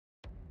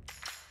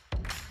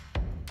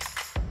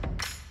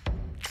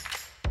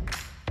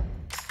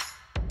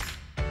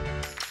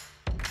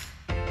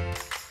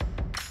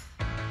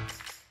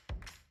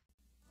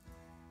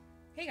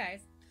Hey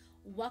guys,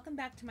 welcome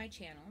back to my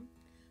channel.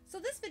 So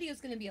this video is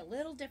going to be a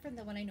little different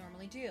than what I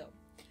normally do.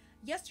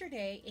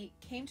 Yesterday it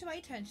came to my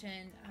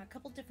attention, a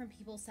couple different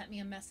people sent me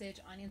a message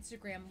on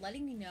Instagram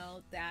letting me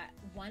know that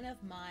one of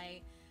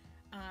my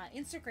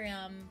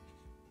Instagram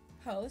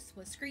posts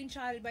was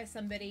screenshotted by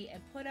somebody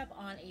and put up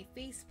on a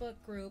Facebook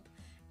group,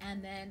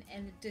 and then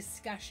in a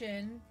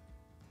discussion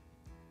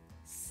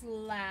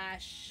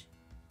slash,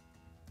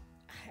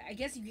 I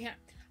guess you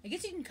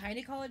can kind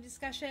of call it a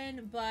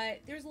discussion,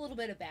 but there's a little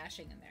bit of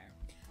bashing in there,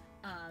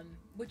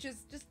 which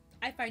is just,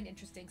 I find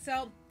interesting.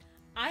 So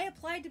I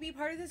applied to be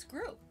part of this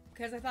group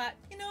because I thought,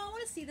 I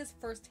want to see this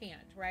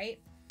firsthand, right?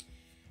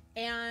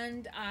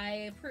 And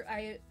I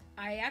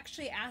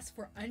actually asked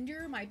for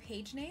under my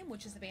page name,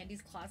 which is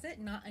Vandy's Closet,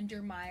 not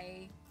under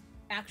my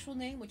actual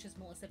name, which is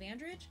Melissa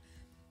Vandridge.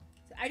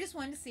 So I just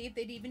wanted to see if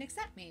they'd even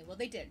accept me. Well,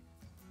 they did.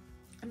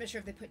 I'm not sure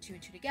if they put two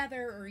and two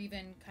together or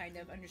even kind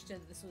of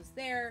understood that this was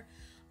there.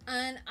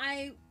 And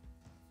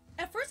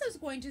at first I was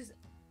going to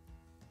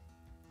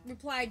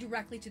reply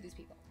directly to these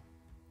people.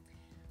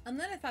 And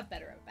then I thought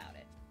better about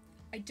it.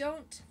 I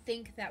don't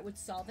think that would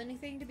solve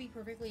anything, to be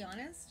perfectly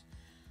honest.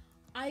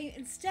 I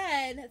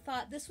instead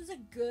thought this was a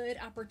good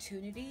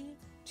opportunity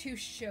to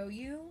show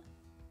you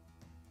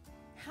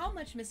how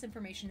much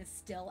misinformation is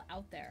still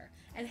out there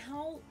and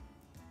how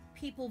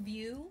people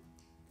view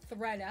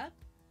ThredUp.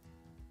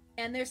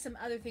 And there's some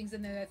other things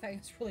in there that I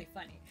think is really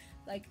funny.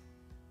 Like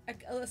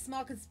a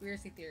small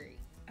conspiracy theory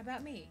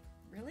about me.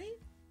 Really?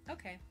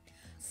 Okay.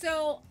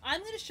 So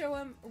I'm going to show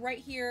them right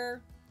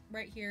here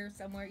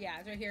somewhere. Yeah,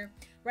 it's right here.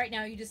 Right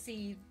now you just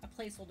see a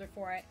placeholder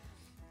for it.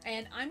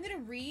 And I'm going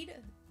to read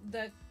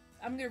the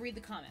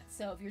comments.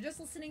 So if you're just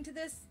listening to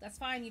this, that's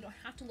fine. You don't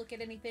have to look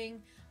at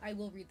anything. I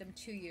will read them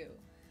to you.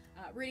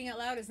 Reading out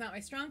loud is not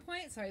my strong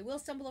point, so I will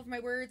stumble over my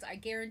words. I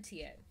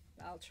guarantee it.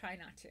 I'll try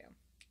not to.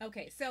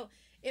 Okay, so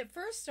it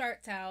first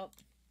starts out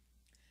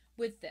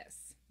with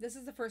this. This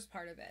is the first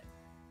part of it.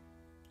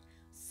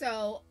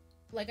 So,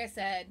 like I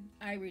said,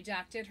 I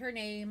redacted her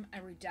name.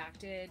 And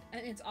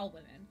it's all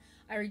women.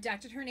 I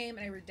redacted her name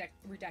and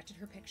I redacted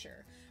her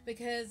picture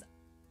because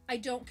I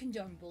don't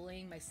condone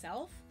bullying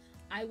myself.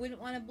 I wouldn't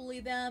want to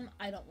bully them.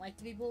 I don't like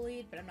to be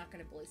bullied, but I'm not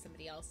going to bully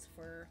somebody else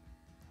for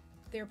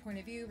their point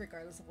of view,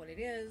 regardless of what it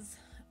is.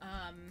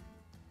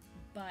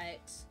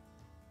 But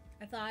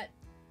I thought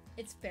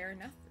it's fair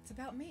enough. It's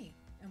about me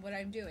and what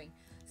I'm doing.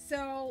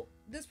 So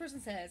this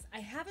person says, I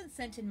haven't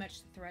sent in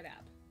much to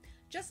ThredUp,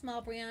 just small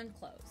brand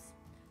clothes.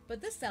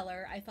 But this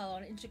seller I follow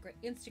on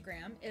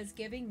Instagram is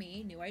giving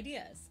me new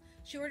ideas.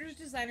 She orders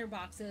designer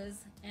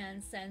boxes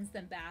and sends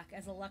them back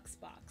as a luxe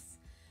box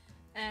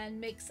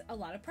and makes a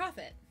lot of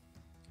profit.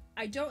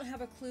 I don't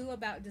have a clue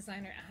about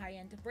designer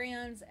high-end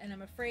brands, and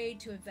I'm afraid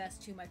to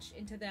invest too much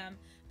into them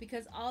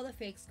because all the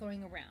fakes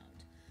going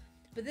around.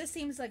 But this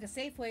seems like a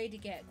safe way to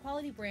get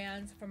quality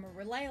brands from a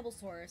reliable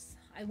source.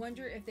 I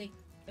wonder if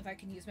I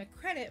can use my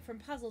credit from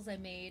puzzles I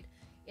made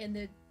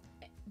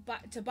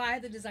to buy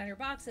the designer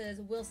boxes.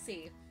 We'll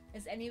see.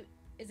 Is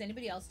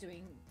anybody else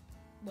doing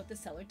what the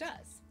seller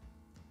does?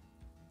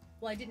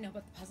 Well, I didn't know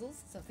about the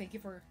puzzles, so thank you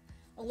for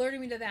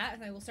alerting me to that,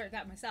 and I will start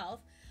that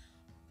myself.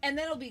 And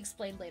then it'll be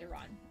explained later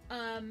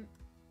on.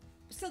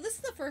 So this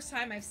is the first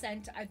time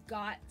I've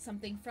got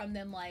something from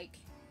them, like,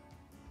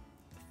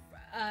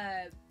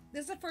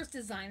 this is the first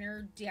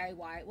designer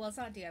DIY. Well, it's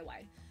not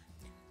DIY.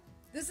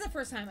 This is the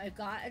first time I've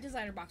got a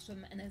designer box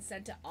from them and then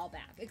sent it all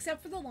back.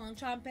 Except for the long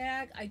chomp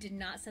bag, I did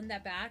not send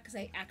that back because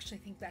I actually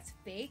think that's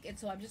fake, and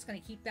so I'm just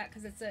gonna keep that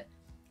because it's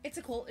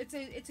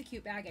a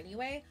cute bag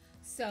anyway.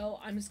 So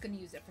I'm just gonna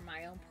use it for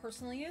my own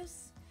personal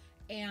use,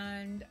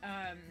 and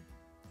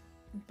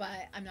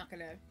but I'm not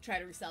gonna try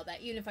to resell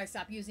that. Even if I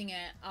stop using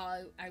it,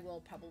 I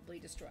will probably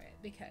destroy it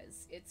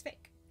because it's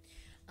fake,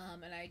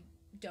 and I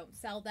don't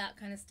sell that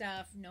kind of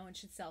stuff. No one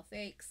should sell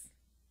fakes.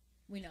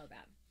 We know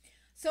that.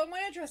 So I'm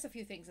going to address a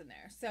few things in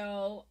there.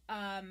 So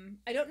I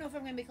don't know if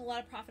I'm going to make a lot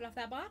of profit off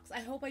that box.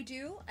 I hope I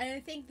do. And I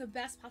think the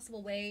best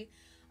possible way,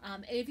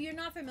 and if you're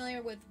not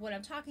familiar with what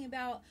I'm talking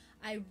about,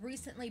 I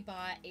recently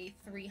bought a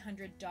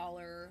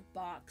 $300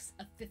 box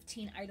of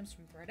 15 items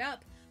from ThredUp.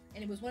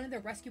 And it was one of their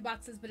rescue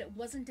boxes, but it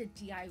wasn't a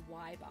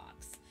DIY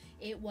box.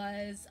 It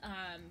was,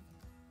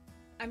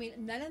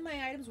 none of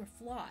my items were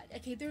flawed.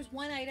 Okay, there's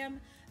one item,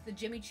 the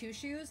Jimmy Choo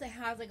shoes, that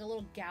has like a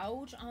little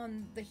gouge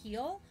on the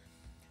heel.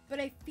 But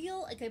I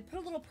feel like I put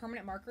a little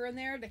permanent marker in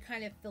there to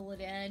kind of fill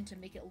it in to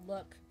make it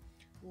look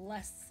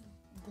less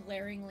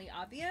glaringly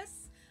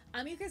obvious.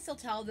 You can still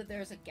tell that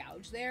there's a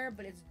gouge there,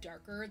 but it's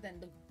darker than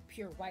the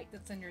pure white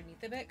that's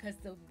underneath of it because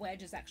the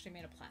wedge is actually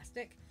made of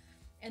plastic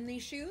in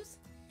these shoes.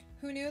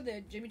 Who knew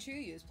that Jimmy Choo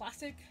used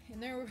plastic in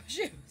their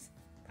shoes?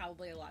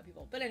 Probably a lot of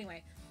people. But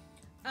anyway,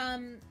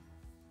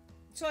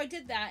 so I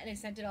did that and I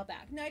sent it all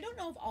back. Now, I don't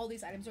know if all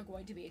these items are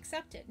going to be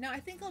accepted. Now, I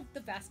think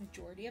the vast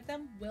majority of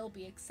them will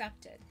be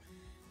accepted.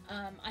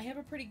 I have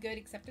a pretty good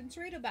acceptance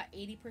rate, about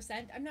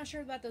 80%. I'm not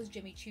sure about those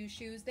Jimmy Choo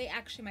shoes. They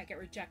actually might get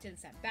rejected and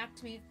sent back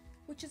to me,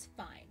 which is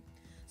fine.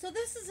 So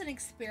this is an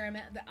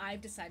experiment that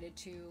I've decided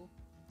to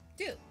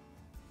do.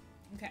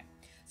 Okay,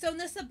 So in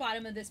this, the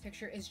bottom of this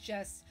picture is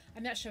just,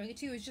 I'm not showing it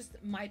to you, it's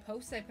just my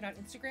post that I put on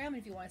Instagram. And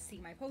if you want to see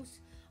my post,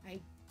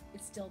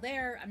 it's still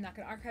there. I'm not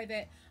going to archive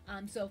it.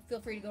 So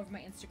feel free to go over my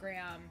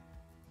Instagram,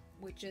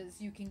 which is,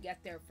 you can get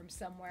there from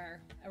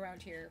somewhere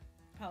around here,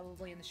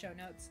 probably in the show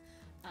notes.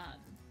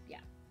 Yeah.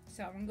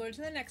 So I'm going to go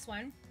to the next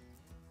one.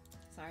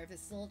 Sorry if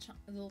it's a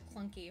little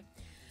clunky.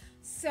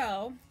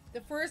 So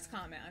the first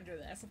comment under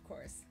this, of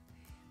course,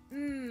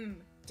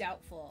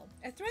 doubtful.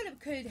 If ThreadUp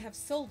could have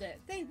sold it,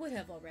 they would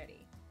have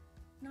already.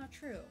 Not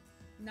true.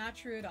 Not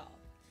true at all.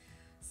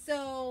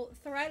 So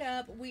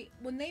ThreadUp,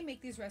 when they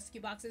make these rescue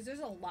boxes, there's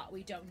a lot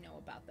we don't know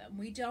about them.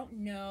 We don't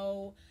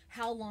know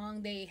how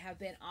long they have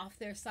been off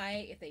their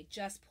site, if they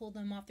just pulled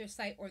them off their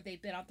site, or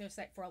they've been off their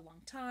site for a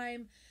long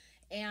time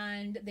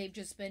and they've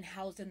just been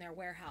housed in their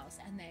warehouse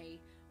and they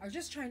are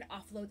just trying to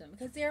offload them,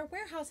 because their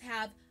warehouse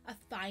have a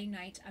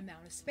finite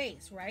amount of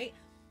space, right?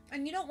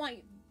 And you don't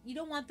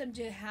want them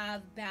to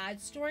have bad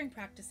storing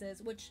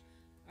practices, which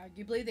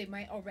arguably they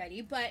might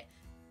already, but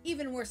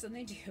even worse than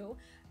they do,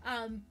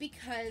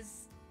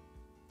 because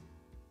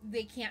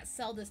they can't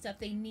sell this stuff.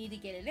 They need to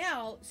get it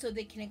out so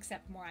they can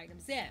accept more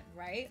items in,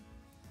 right?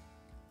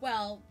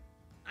 Well,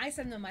 I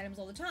send them items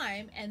all the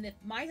time, and if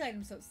my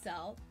items don't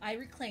sell, I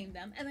reclaim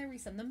them and I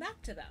resend them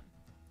back to them.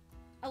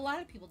 A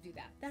lot of people do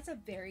that. That's a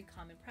very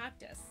common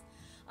practice.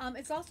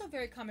 It's also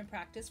very common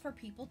practice for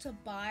people to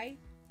buy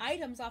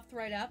items off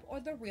ThreadUp or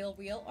The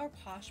RealReal or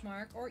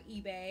Poshmark or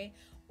eBay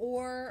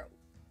or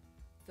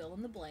fill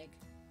in the blank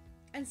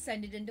and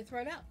send it into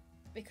ThreadUp,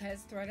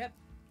 because ThreadUp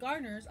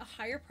garners a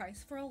higher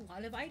price for a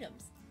lot of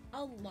items.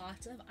 A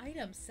lot of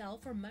items sell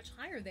for much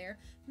higher there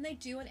than they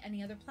do on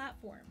any other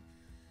platform.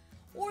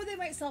 Or they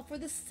might sell for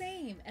the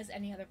same as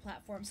any other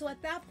platform. So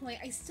at that point,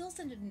 I still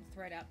send it into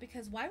ThreadUp,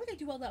 because why would I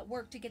do all that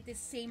work to get this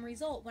same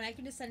result when I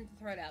can just send it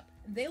to ThreadUp?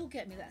 They will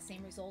get me that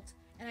same result,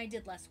 and I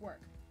did less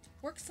work.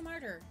 Work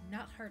smarter,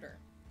 not harder.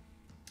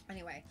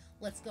 Anyway,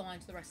 let's go on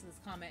to the rest of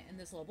this comment in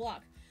this little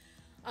block.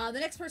 The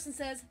next person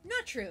says,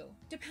 not true.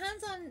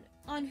 Depends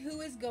on who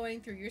is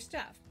going through your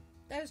stuff.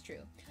 That is true.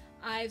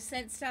 I've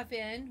sent stuff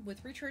in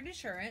with return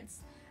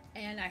insurance,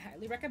 and I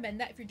highly recommend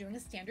that if you're doing a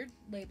standard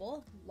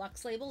label.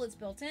 Luxe label is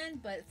built in,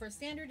 but for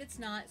standard it's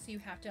not, so you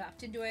have to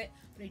opt into it.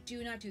 But I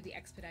do not do the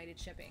expedited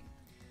shipping,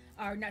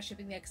 or not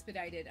shipping, the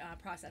expedited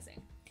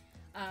processing.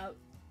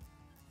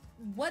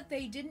 What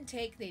they didn't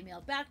take, they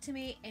mailed back to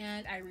me,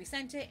 and I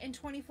resent it, and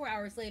 24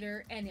 hours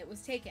later, and it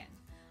was taken.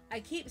 I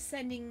keep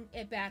sending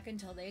it back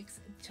until they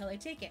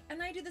take it,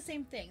 and I do the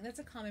same thing. That's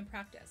a common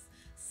practice.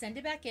 Send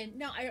it back in.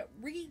 Now I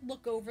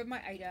re-look over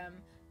my item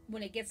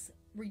when it gets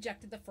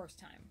rejected the first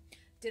time.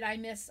 Did I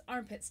miss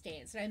armpit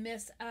stains? Did I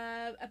miss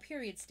a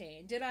period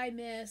stain? Did I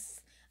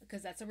miss,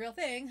 because that's a real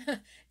thing,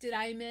 did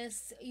I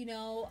miss,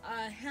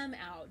 a hem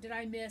out? Did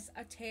I miss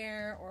a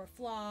tear or a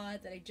flaw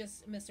that I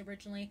just missed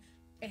originally?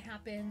 It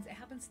happens. It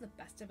happens to the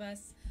best of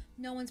us.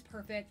 No one's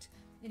perfect.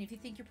 And if you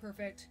think you're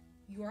perfect,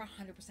 you are 100%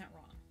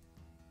 wrong.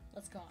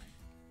 Let's go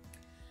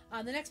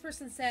on. The next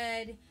person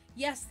said,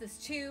 yes, this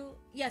too.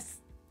 Yes,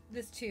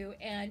 this too.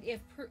 And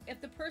if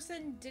the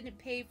person didn't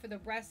pay for the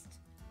rest,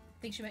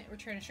 I think she meant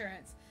return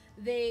insurance,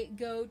 they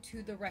go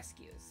to the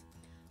rescues.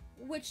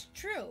 Which,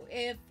 true.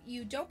 If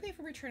you don't pay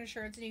for return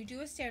insurance and you do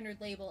a standard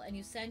label and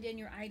you send in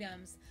your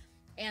items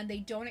and they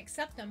don't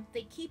accept them,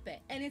 they keep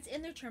it. And it's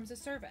in their terms of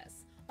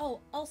service.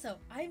 Oh, also,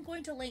 I'm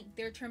going to link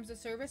their terms of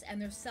service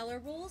and their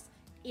seller rules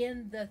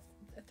in the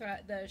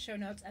show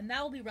notes, and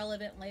that will be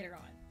relevant later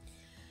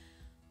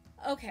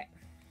on. Okay.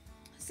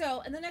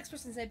 So, and the next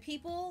person said,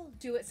 people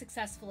do it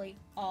successfully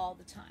all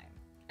the time.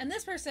 And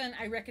this person,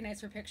 I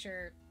recognize her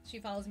picture. She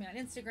follows me on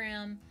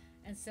Instagram,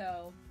 and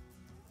so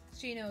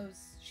she knows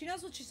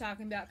what she's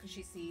talking about, because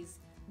she sees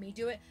me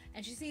do it,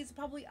 and she sees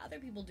probably other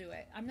people do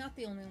it. I'm not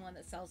the only one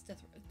that sells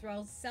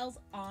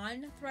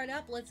on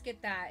ThreadUp. Let's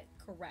get that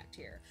correct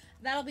here.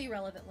 That'll be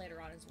relevant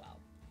later on as well,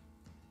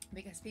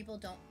 because people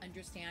don't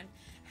understand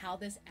how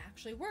this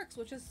actually works,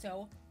 which is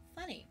so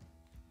funny.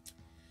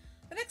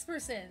 The next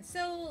person,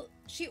 so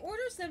she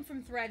orders them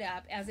from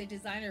ThreadUp as a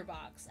designer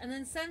box and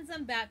then sends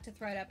them back to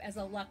ThreadUp as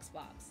a luxe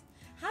box.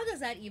 How does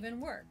that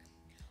even work?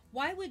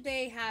 Why would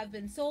they have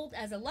been sold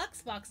as a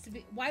luxe box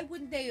why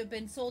wouldn't they have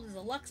been sold as a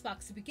luxe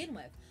box to begin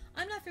with?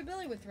 I'm not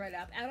familiar with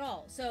ThreadUp at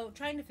all, so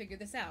trying to figure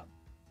this out.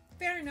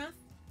 Fair enough.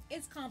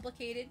 It's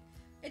complicated.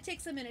 It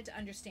takes a minute to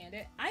understand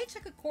it. I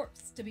took a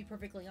course, to be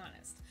perfectly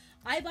honest.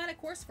 I bought a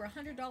course for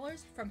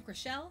 $100 from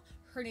Chriselle.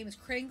 Her name is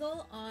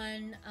Kringle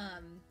on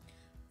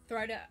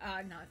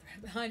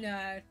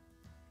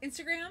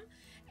Instagram,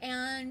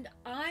 and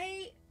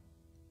I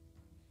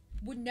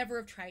would never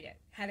have tried it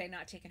had I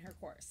not taken her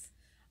course.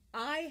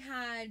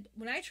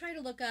 When I try to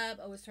look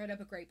up, was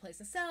ThreadUp a great place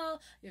to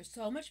sell? There's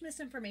so much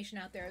misinformation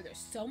out there. There's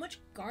so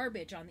much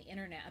garbage on the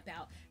internet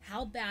about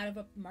how bad of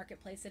a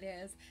marketplace it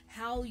is,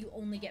 how you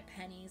only get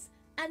pennies,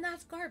 and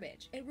that's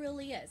garbage. It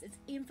really is. It's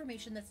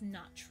information that's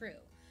not true.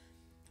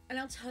 And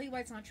I'll tell you why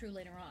it's not true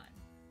later on.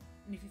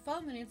 And if you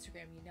follow me on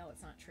Instagram, you know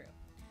it's not true.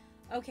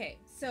 Okay,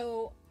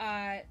 so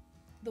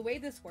the way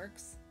this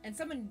works, and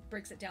someone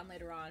breaks it down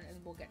later on, and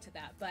we'll get to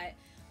that, but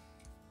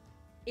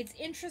it's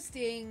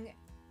interesting.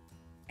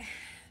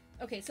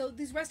 Okay, so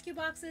these rescue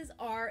boxes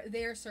are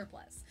their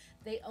surplus.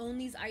 They own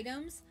these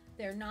items.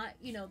 They're not,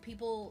 you know,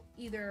 people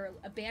either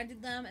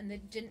abandoned them and they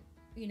didn't,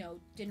 you know,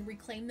 didn't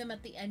reclaim them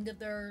at the end of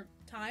their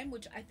time,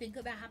 which I think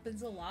that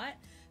happens a lot.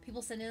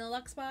 People send in a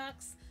Lux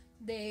box,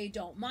 they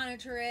don't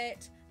monitor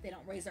it, they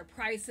don't raise their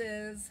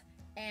prices,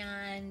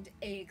 and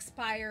it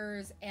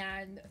expires,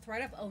 and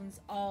ThreadUp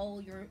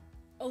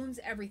owns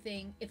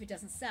everything if it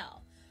doesn't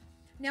sell.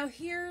 Now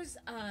here's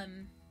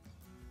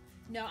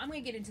no, I'm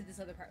going to get into this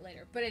other part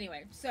later. But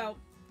anyway, so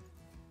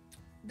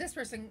this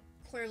person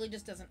clearly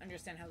just doesn't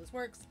understand how this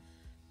works.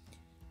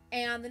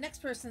 And the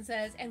next person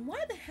says, and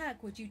why the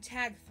heck would you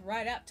tag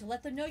ThreadUp to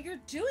let them know you're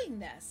doing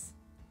this?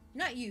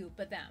 Not you,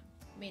 but them,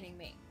 meaning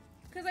me.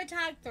 Because I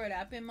tagged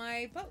ThreadUp in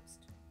my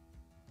post.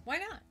 Why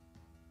not?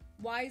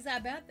 Why is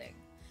that a bad thing?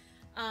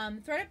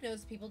 ThreadUp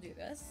knows people do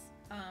this.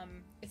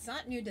 It's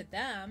not new to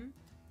them.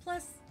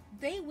 Plus,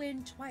 they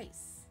win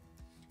twice.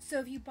 So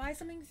if you buy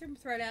something from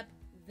ThreadUp,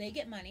 they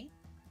get money,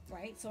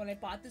 right? So when I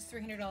bought this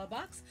 $300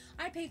 box,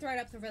 I paid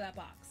ThreadUp for that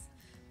box.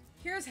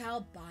 Here's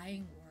how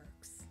buying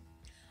works.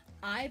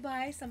 I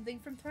buy something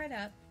from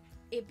ThreadUp,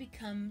 it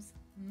becomes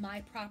my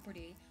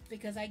property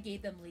because I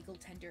gave them legal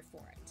tender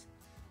for it.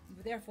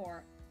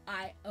 Therefore,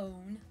 I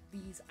own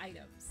these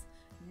items.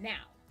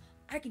 Now,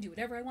 I can do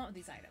whatever I want with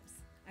these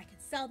items. I can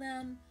sell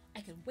them,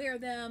 I can wear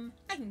them,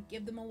 I can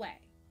give them away.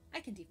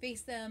 I can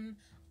deface them,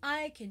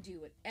 I can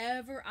do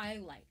whatever I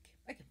like.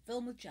 I can fill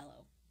them with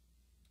Jell-O.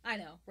 I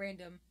know,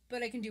 random,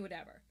 but I can do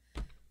whatever.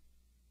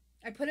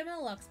 I put them in a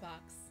Lux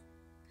box.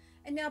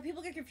 And now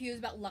people get confused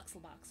about Lux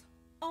box.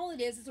 All it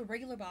is a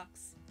regular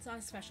box. It's not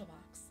a special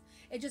box.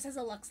 It just has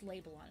a Lux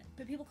label on it.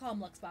 But people call them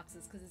Lux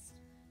boxes because it's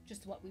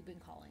just what we've been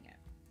calling it.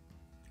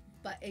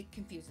 But it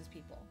confuses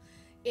people.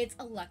 It's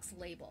a Lux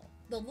label.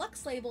 The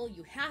Lux label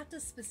you have to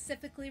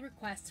specifically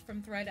request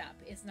from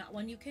ThreadUp. It's not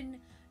one you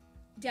can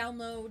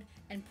download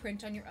and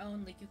print on your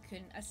own like you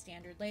can a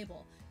standard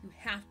label. You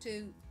have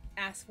to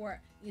ask for it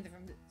either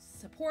from the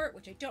support,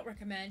 which I don't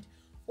recommend,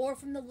 or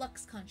from the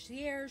Lux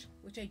Concierge,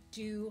 which I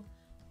do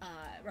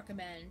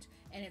recommend,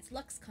 and it's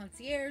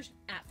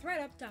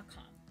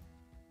luxconcierge@threadup.com.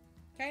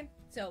 Okay,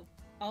 so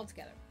all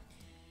together.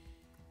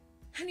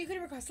 And you can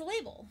request a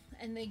label,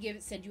 and they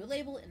send you a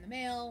label in the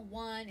mail,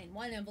 in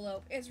one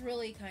envelope. It's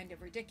really kind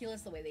of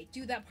ridiculous the way they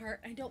do that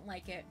part. I don't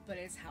like it, but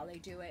it's how they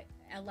do it.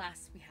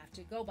 Alas, we have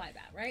to go by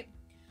that, right?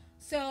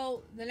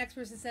 So the next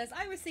person says,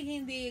 I was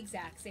thinking the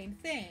exact same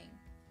thing.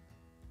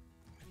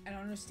 I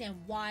don't understand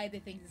why they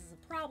think this is a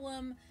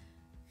problem.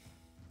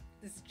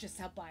 This is just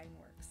how buying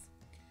works.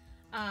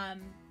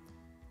 And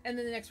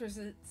then the next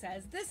person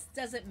says, this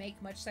doesn't make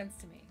much sense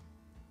to me.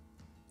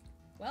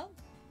 Well,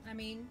 I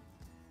mean,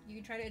 you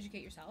can try to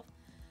educate yourself.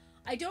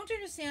 I don't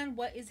understand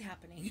what is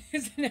happening,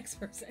 is the next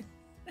person.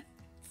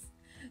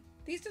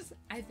 These just,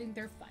 I think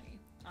they're funny,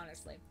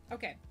 honestly.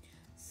 Okay,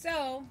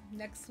 so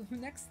next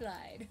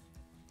slide.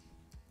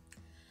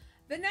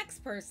 The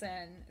next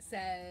person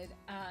said,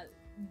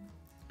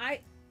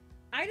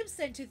 items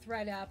sent to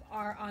ThreadUp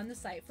are on the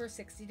site for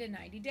 60 to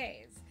 90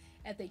 days.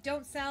 If they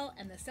don't sell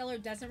and the seller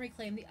doesn't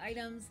reclaim the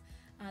items,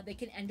 they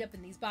can end up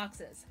in these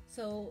boxes.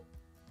 So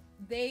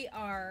they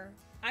are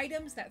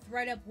items that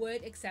ThreadUp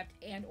would accept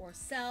and or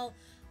sell.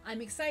 I'm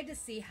excited to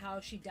see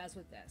how she does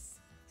with this.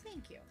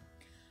 Thank you.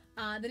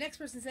 The next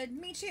person said,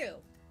 me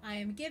too. I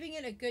am giving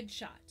it a good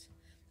shot.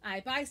 I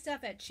buy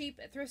stuff at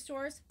thrift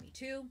stores, me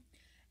too,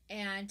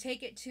 and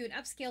take it to an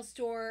upscale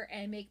store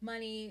and make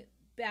money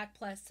back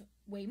plus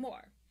way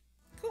more.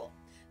 Cool.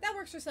 That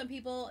works for some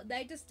people.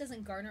 That just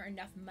doesn't garner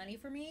enough money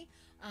for me.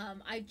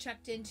 I've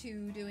checked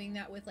into doing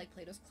that with like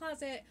Plato's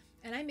Closet,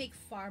 and I make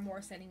far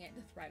more sending it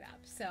to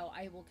ThreadUp. So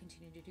I will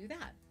continue to do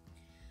that.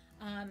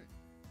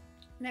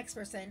 Next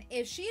person,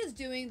 if she is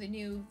doing the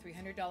new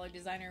 $300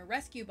 designer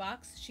rescue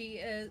box,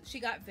 she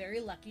got very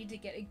lucky to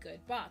get a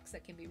good box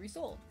that can be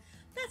resold.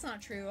 That's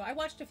not true. I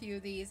watched a few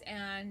of these,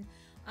 and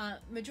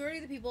majority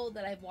of the people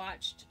that I've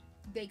watched,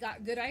 they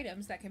got good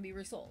items that can be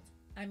resold.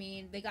 I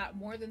mean, they got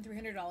more than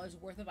 $300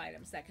 worth of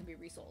items that can be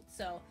resold.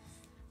 So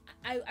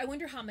I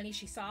wonder how many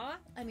she saw.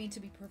 I mean, to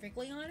be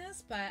perfectly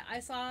honest, but I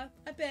saw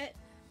a bit.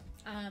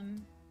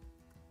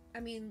 I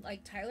mean,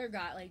 like Tyler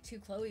got like 2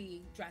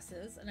 Chloe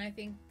dresses, and I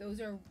think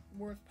those are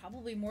worth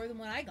probably more than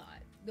what I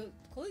got. The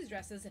Chloe's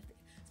dresses,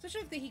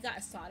 especially if he got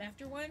a sought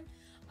after one,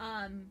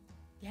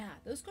 yeah,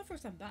 those go for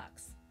some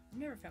bucks. I've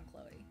never found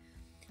Chloe.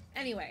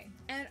 Anyway,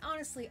 and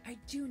honestly, I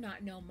do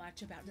not know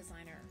much about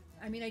designer.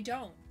 I mean, I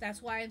don't. That's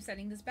why I'm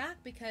sending this back,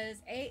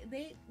 because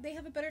they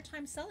have a better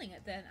time selling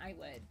it than I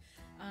would.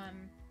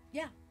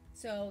 Yeah,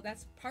 so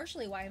that's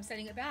partially why I'm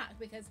sending it back,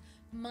 because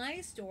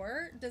my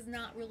store does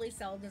not really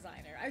sell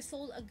designer. I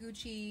sold a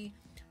Gucci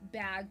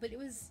bag, but it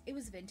was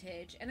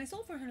vintage, and I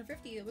sold for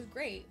 $150. It was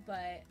great,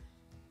 but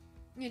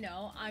you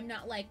know, I'm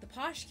not like the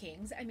Posh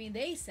Kings. I mean,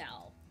 they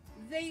sell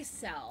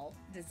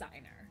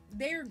designer.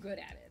 They're good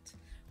at it.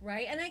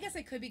 Right? And I guess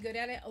I could be good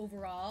at it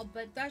overall,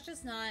 but that's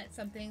just not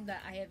something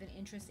that I have an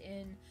interest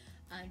in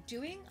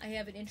doing. I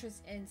have an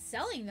interest in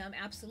selling them,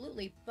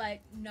 absolutely,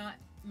 but not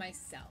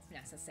myself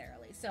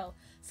necessarily. So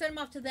send them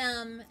off to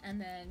them,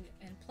 and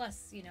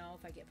plus, you know,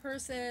 if I get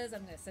purses,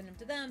 I'm going to send them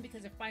to them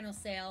because they're final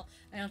sale.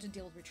 I don't have to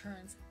deal with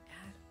returns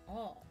at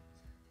all,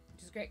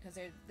 which is great because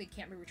they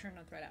can't be returned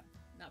on ThreadUp,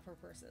 not for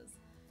purses.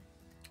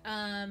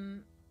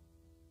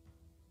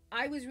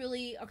 I was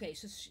really, okay,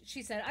 so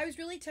she said, I was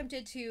really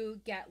tempted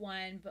to get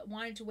one, but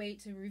wanted to wait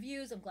to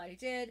reviews. I'm glad I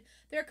did.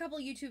 There are a couple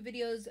YouTube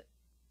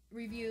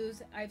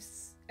reviews I've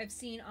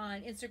seen on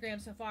Instagram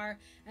so far,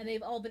 and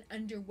they've all been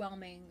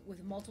underwhelming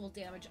with multiple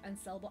damaged,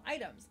 unsellable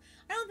items.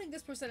 I don't think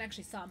this person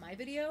actually saw my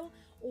video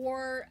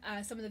or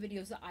some of the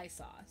videos that I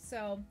saw.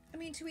 So, I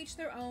mean, to each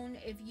their own.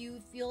 If you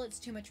feel it's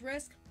too much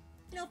risk,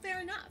 you know, fair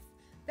enough.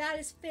 That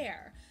is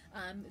fair.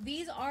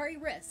 These are a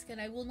risk,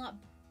 and I will not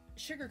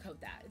sugarcoat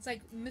that. It's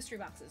like mystery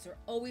boxes are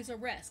always a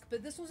risk,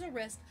 but this was a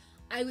risk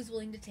I was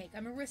willing to take.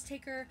 I'm a risk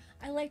taker.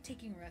 I like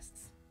taking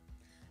risks,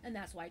 and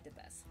that's why I did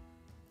this.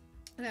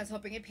 And I was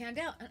hoping it panned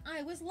out, and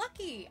I was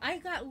lucky. I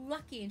got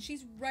lucky, and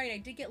she's right. I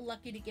did get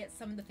lucky to get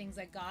some of the things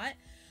I got,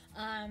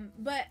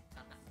 but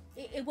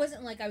it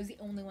wasn't like I was the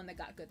only one that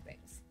got good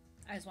things.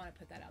 I just want to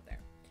put that out there.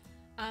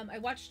 I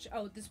watched,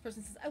 this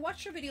person says, I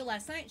watched her video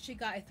last night. She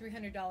got a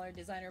 $300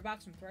 designer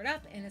box from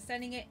ThreadUp and is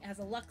sending it as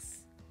a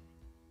Lux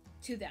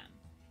to them.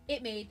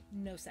 It made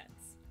no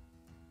sense.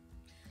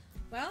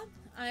 Well,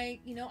 I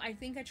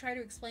think I try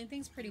to explain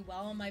things pretty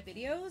well in my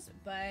videos,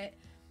 but,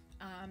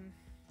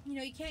 you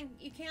know, you can't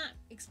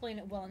explain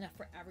it well enough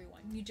for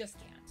everyone. You just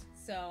can't.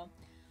 So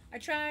I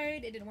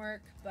tried, it didn't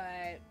work,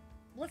 but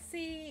let's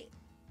see.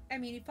 I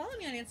mean, you follow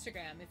me on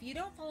Instagram. If you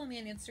don't follow me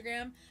on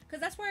Instagram, because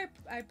that's where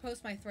I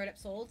post my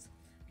ThreadUp solds,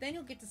 then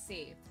you'll get to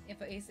see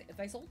if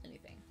I sold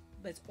anything.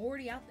 But it's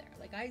already out there.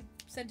 Like, I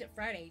sent it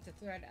Friday to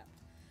ThreadUp.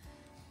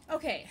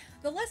 Okay,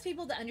 the less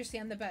people that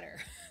understand, the better,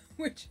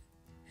 which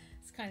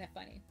is kind of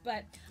funny.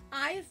 But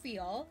I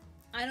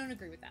don't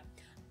agree with that.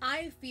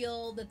 I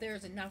feel that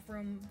there's enough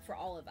room for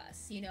all of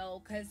us, you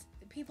know, because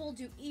people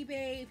do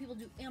eBay, people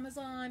do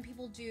Amazon,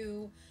 people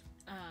do,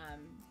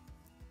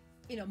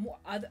 you know, more.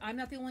 I'm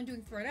not the only one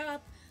doing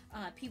ThreadUp.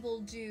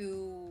 People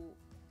do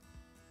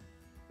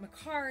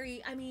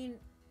Mercari. I mean,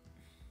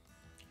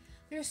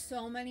 there's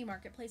so many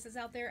marketplaces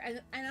out there,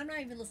 and I'm not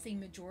even listing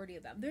majority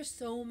of them. There's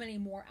so many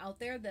more out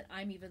there that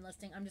I'm even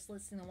listing. I'm just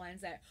listing the ones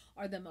that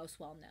are the most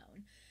well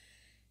known.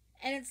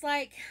 And it's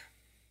like,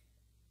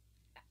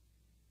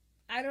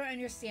 I don't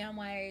understand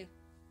why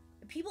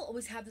people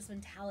always have this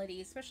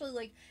mentality, especially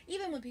like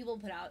even when people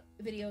put out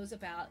videos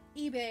about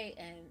eBay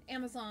and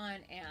Amazon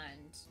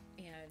and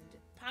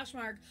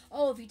Poshmark.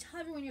 Oh, if you tell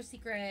everyone your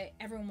secret,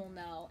 everyone will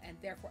know, and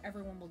therefore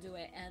everyone will do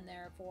it, and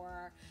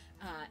therefore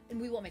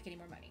and we won't make any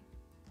more money.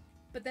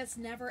 But that's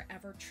never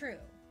ever true,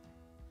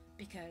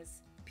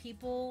 because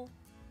people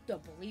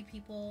don't believe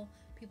people.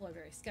 People are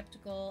very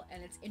skeptical,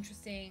 and it's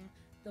interesting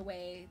the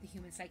way the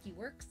human psyche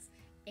works.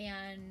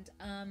 And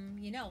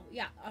you know,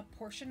 yeah, a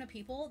portion of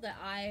people that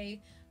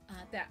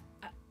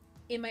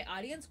in my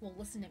audience will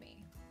listen to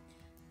me.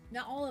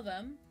 Not all of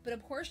them, but a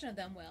portion of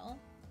them will.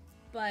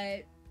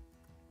 But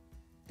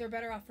they're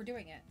better off for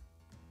doing it,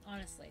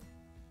 honestly.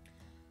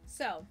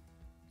 So,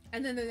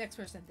 and then the next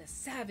person, the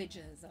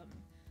savagism.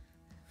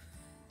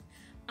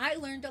 I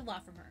learned a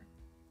lot from her.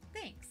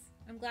 Thanks.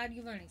 I'm glad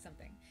you're learning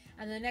something.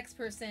 And the next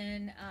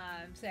person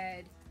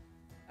said,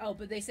 oh,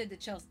 but they said to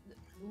Chelsea,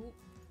 ooh,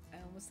 I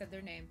almost said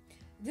their name.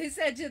 They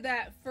said to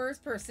that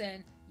first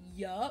person,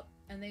 yup,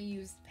 and they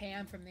used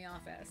Pam from The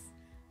Office,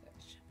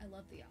 which I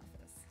love The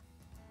Office.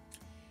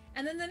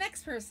 And then the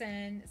next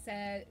person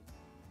said,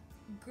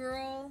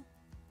 girl,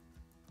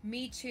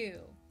 me too.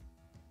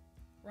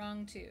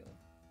 Wrong too.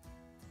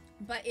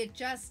 But it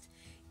just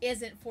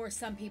isn't for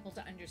some people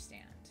to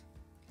understand.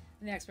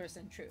 The next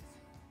person, truth.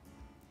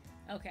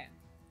 Okay.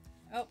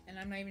 Oh, and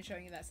I'm not even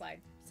showing you that slide.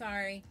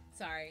 Sorry.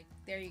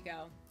 There you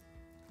go.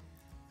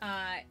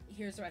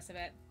 Here's the rest of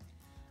it.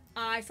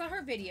 I saw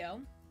her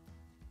video.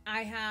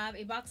 I have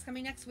a box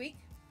coming next week.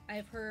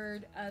 I've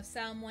heard of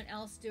someone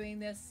else doing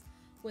this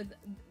with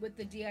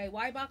the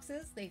DIY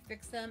boxes. They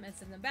fix them and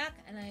send them back,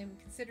 and I'm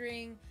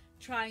considering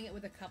trying it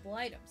with a couple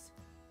items.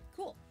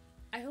 Cool.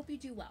 I hope you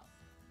do well.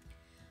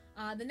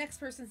 The next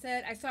person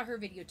said, I saw her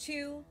video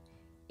too.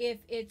 If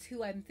it's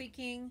who I'm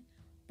thinking,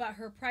 but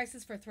her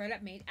prices for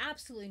ThreadUp made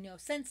absolutely no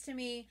sense to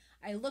me.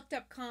 I looked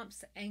up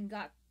comps and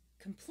got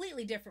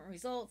completely different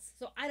results,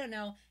 so I don't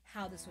know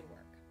how this would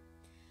work.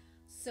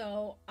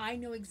 So I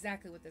know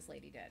exactly what this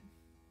lady did.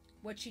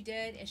 What she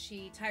did is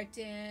she typed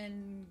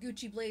in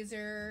Gucci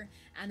blazer,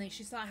 and then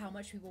she saw how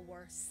much people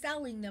were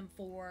selling them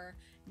for,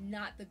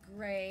 not the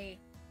gray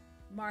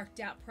marked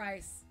out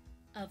price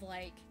of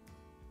like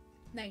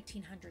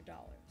 $1,900.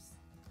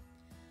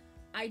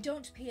 I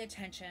don't pay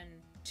attention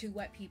to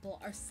what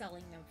people are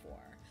selling them for,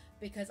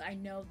 because I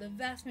know the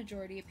vast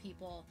majority of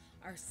people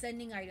are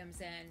sending items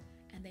in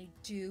and they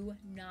do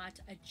not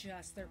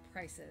adjust their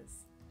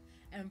prices,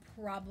 and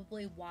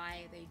probably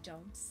why they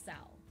don't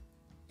sell.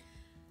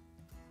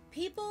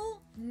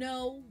 People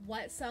know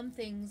what some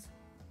things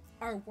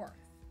are worth,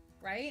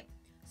 right?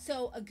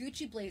 So a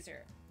Gucci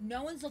blazer,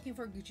 No one's looking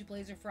for a Gucci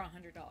blazer for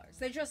 $100.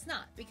 They're just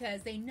not,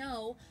 because they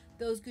know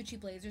those Gucci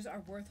blazers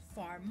are worth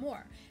far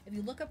more. If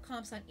you look up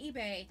comps on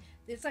eBay,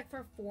 it's like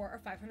for $400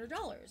 or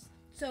 $500.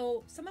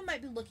 So someone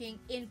might be looking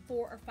in $400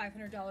 or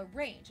 $500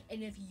 range.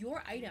 And if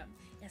your item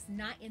is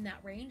not in that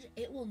range,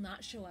 it will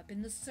not show up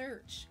in the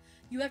search.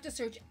 You have to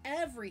search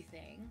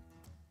everything.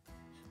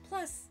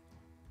 Plus,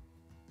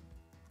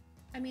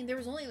 I mean, there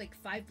was only like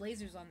 5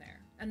 blazers on there,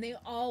 and they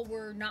all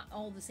were not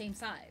all the same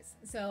size.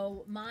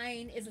 So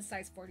mine is a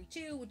size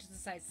 42, which is a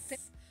size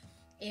 6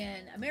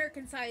 in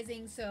American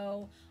sizing.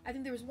 So I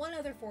think there was one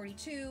other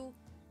 42.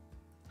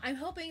 I'm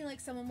hoping like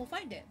someone will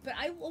find it, but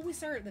I always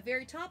start at the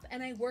very top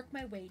and I work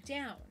my way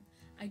down.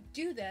 I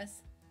do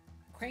this.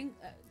 Her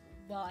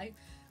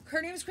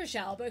name is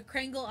Chriselle, but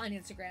Krangle on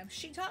Instagram.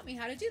 She taught me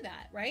how to do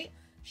that, right?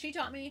 She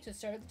taught me to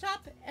start at the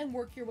top and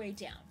work your way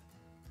down,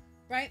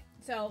 right?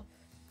 So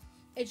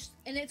it's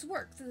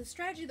worked. So the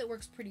strategy that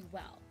works pretty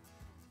well.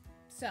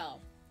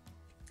 So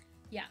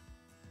yeah,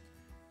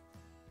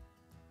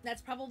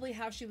 that's probably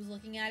how she was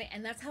looking at it,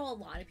 and that's how a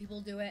lot of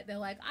people do it. They're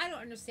like, I don't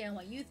understand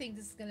why you think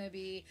this is gonna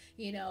be,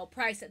 you know,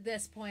 priced at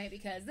this point,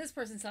 because this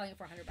person's selling it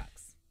for $100.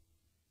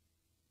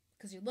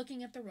 Because you're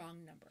looking at the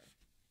wrong number,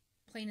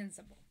 plain and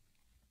simple.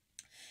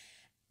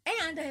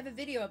 And I have a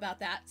video about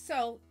that,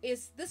 so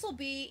this will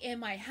be in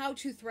my how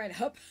to thread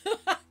up.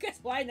 Because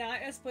why not?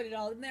 Let's put it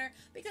all in there,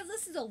 because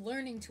this is a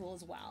learning tool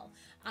as well.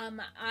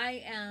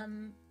 I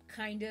am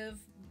kind of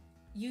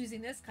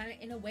using this kind of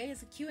in a way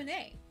as a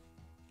Q&A.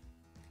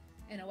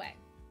 In a way.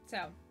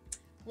 So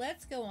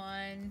let's go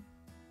on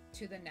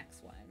to the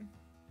next one.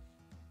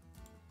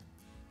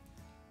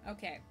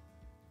 Okay.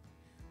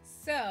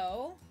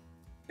 So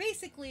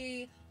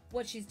basically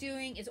what she's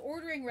doing is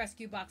ordering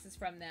rescue boxes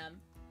from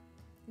them.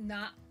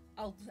 Not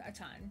a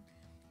ton.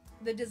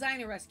 The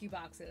designer rescue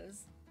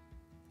boxes.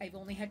 I've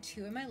only had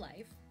 2 in my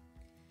life.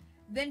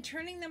 Then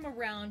turning them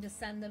around to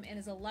send them in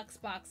as a Lux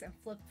box and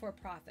flip for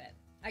profit.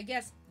 I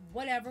guess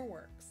whatever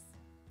works.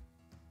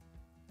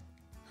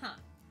 Huh.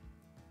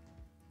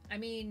 I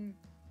mean,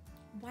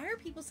 why are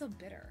people so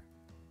bitter?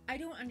 I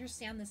don't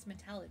understand this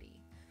mentality.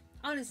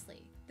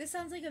 Honestly, this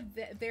sounds like a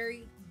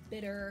very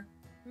bitter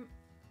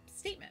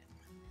statement.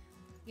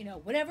 You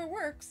know, whatever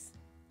works.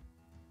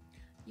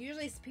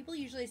 People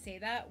usually say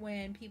that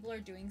when people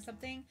are doing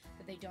something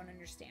that they don't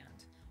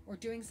understand, or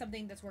doing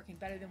something that's working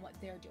better than what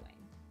they're doing.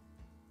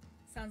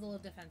 Sounds a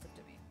little defensive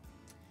to me.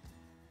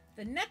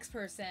 The next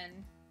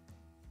person,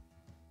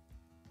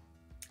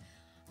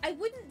 it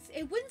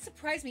wouldn't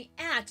surprise me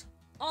at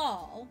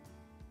all,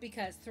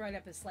 because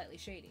ThreadUp is slightly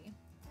shady,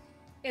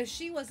 if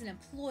she was an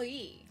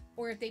employee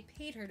or if they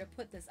paid her to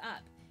put this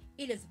up.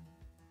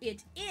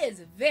 It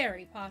is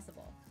very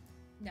possible.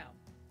 No,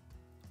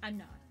 I'm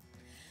not.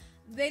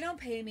 They don't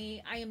pay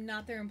me. I am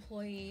not their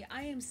employee.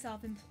 I am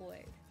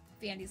self-employed.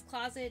 Vandy's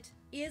Closet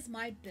is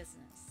my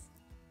business.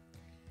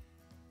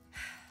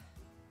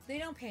 They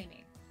don't pay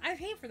me. I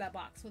paid for that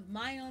box with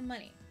my own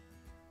money.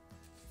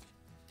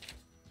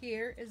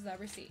 Here is the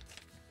receipt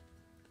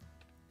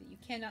that you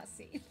cannot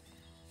see.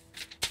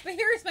 But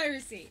here is my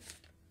receipt.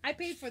 I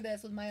paid for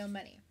this with my own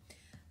money.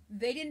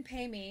 They didn't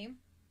pay me.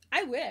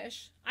 I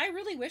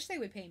really wish they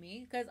would pay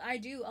me, because I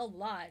do a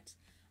lot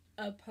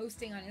of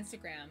posting on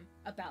Instagram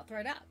about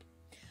ThreadUp.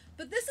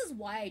 But this is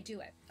why I do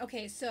it.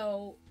 Okay,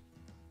 so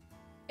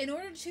in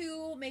order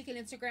to make an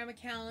Instagram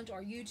account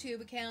or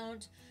YouTube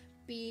account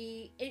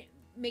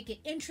make it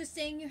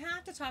interesting, you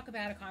have to talk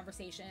about a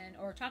conversation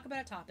or talk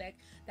about a topic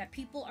that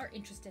people are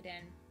interested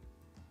in,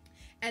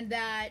 and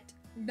that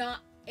not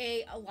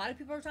a lot of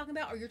people are talking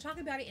about, or you're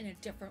talking about it in a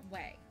different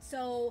way.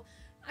 So,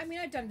 I mean,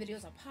 I've done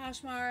videos on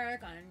Poshmark,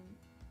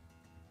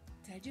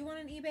 did I do one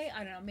on eBay?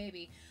 I don't know,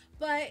 maybe.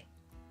 But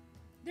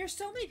there's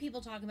so many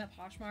people talking about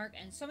Poshmark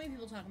and so many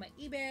people talking about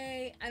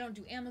eBay. I don't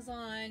do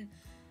Amazon,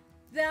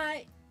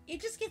 that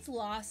it just gets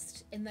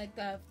lost in like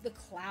the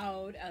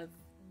cloud of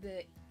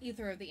the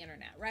ether of the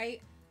internet,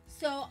 right?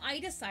 So I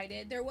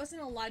decided there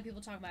wasn't a lot of people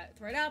talking about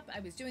ThreadUp. I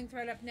was doing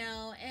ThreadUp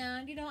now,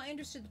 and you know, I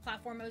understood the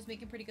platform. I was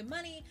making pretty good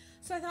money.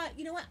 So I thought,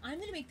 you know what? I'm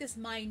going to make this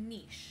my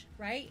niche,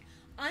 right?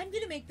 I'm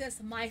going to make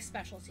this my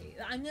specialty.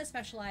 I'm going to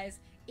specialize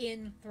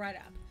in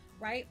ThreadUp,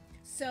 right?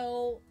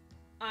 So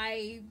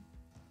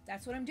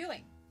that's what I'm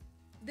doing.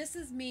 This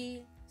is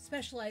me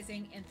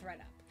specializing in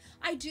ThreadUp.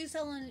 I do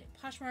sell on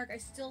Poshmark. I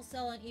still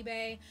sell on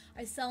eBay.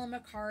 I sell on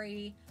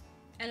Mercari,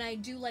 and I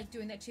do like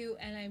doing that too.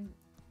 And I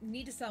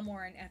need to sell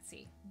more on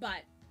Etsy.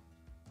 But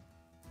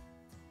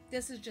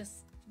this is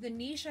just the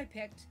niche I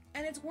picked,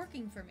 and it's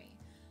working for me.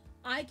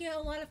 I get a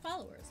lot of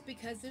followers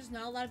because there's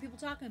not a lot of people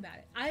talking about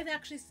it. I've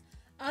actually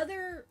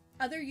other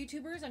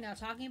YouTubers are now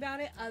talking about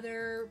it.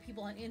 Other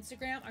people on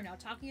Instagram are now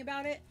talking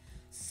about it.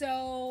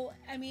 So,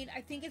 I mean,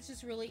 I think it's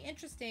just really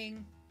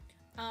interesting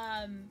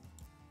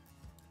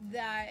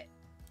that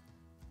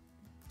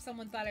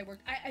someone thought I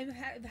worked.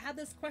 I've had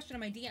this question on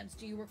my DMs.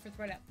 Do you work for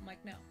ThreadUp? I'm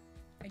like, no,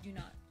 I do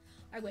not.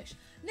 I wish.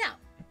 Now,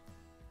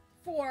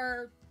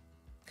 for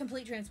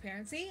complete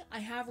transparency, I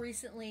have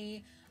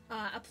recently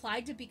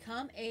applied to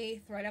become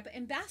a ThreadUp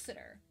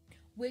ambassador,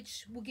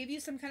 which will give you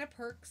some kind of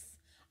perks.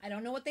 I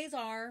don't know what these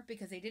are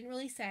because they didn't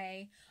really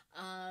say.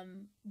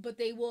 But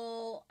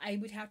I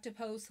would have to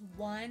post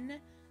one,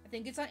 I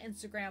think it's on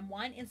Instagram,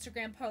 one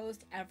Instagram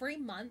post every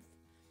month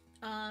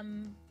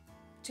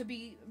to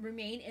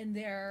remain in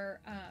their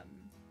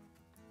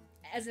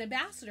as an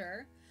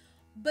ambassador.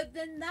 But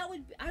then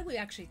I would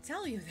actually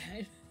tell you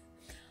that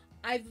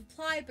I've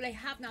applied, but I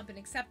have not been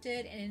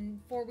accepted. And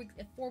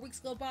if 4 weeks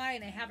go by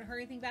and I haven't heard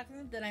anything back from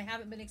them, then I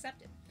haven't been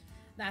accepted.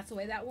 That's the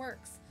way that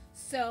works.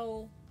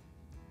 So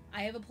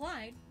I have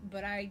applied,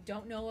 but I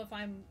don't know if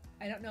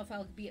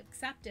I'll be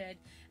accepted.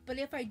 But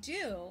if I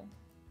do,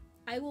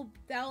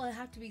 that'll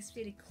have to be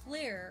stated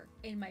clear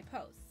in my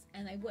posts.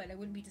 And I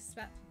wouldn't be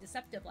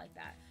deceptive like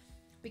that,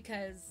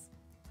 because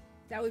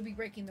that would be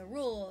breaking the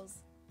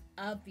rules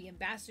of the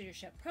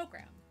ambassadorship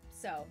program.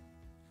 So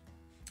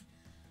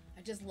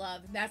I just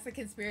that's the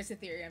conspiracy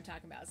theory I'm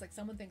talking about. It's like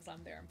someone thinks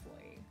I'm their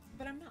employee,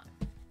 but I'm not.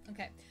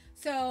 Okay.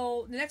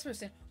 So the next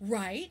person,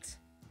 right?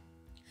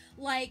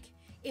 Like,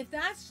 if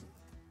that's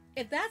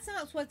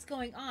not what's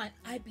going on,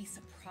 I'd be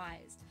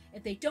surprised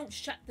if they don't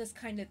shut this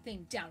kind of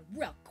thing down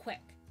real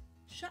quick.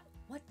 Shut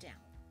what down?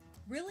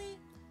 Really?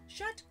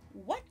 Shut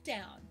what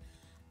down?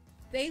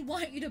 They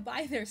want you to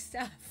buy their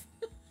stuff.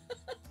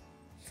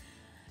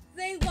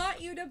 They want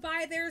you to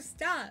buy their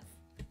stuff.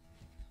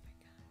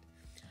 Oh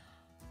my God.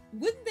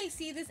 Wouldn't they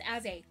see this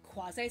as a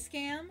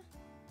quasi-scam?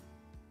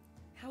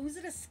 How is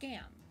it a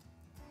scam?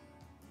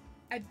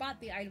 I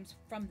bought the items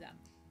from them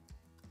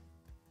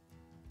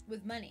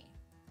with money.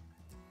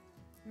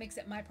 Makes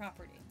it my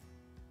property.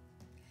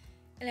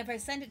 And if I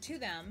send it to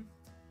them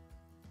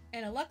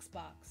in a Lux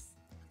box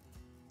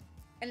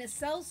and it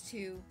sells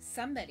to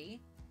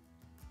somebody,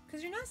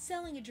 because you're not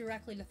selling it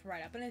directly to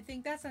ThredUp, and I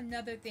think that's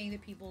another thing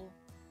that people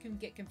can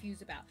get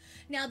confused about.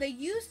 Now, they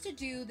used to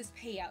do this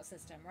payout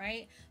system,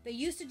 right? They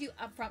used to do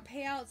upfront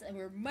payouts, and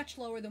were much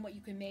lower than what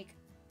you can make.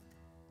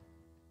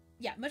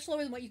 Yeah, much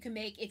lower than what you can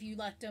make if you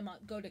let them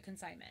go to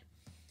consignment.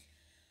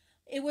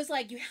 It was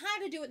like you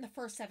had to do it in the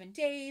first 7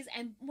 days.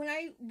 And when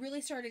I really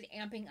started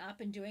amping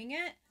up and doing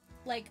it,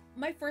 like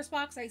my first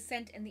box I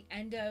sent in the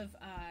end of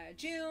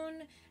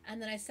June, and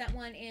then I sent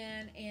one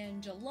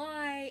in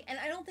July, and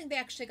I don't think they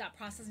actually got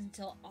processed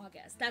until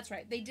August. That's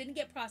right, they didn't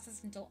get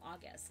processed until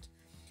August.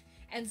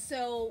 And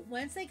so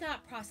once they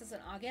got processed in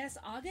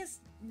August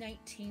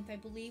 19th, I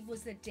believe,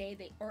 was the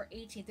day or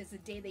 18th is the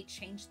day they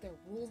changed their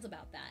rules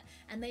about that.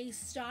 And they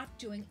stopped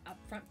doing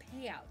upfront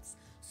payouts.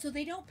 So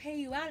they don't pay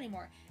you out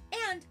anymore.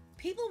 And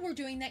people were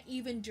doing that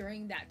even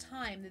during that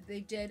time that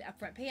they did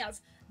upfront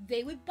payouts.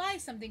 They would buy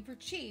something for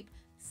cheap,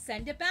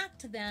 send it back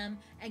to them,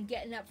 and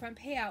get an upfront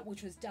payout,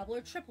 which was double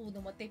or triple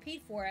than what they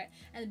paid for it,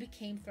 and it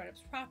became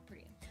ThredUp's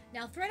property.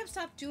 Now, ThredUp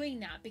stopped doing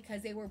that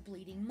because they were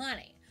bleeding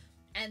money.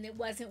 And it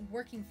wasn't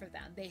working for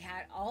them. They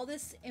had all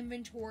this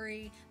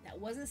inventory that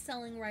wasn't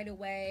selling right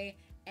away,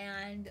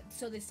 and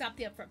so they stopped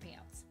the upfront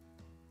payouts.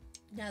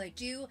 Now they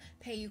do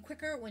pay you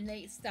quicker when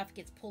stuff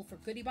gets pulled for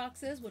goodie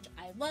boxes, which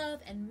I love,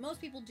 and most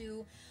people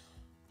do.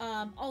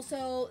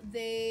 Also,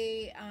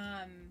 they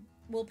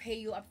will pay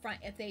you upfront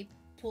if they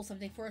pull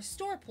something for a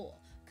store pull,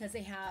 because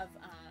they have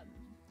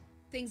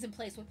things in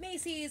place with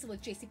Macy's,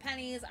 with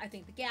JCPenney's, I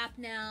think the Gap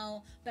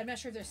now, but I'm not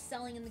sure if they're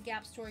selling in the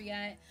Gap store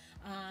yet.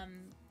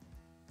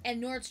 And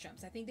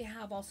Nordstrom's. I think they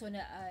have also an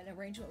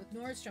arrangement with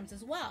Nordstrom's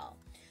as well.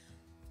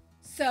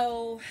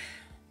 So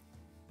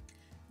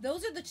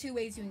those are the two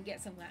ways you can get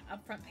some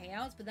upfront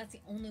payouts, but that's the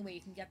only way you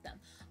can get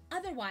them.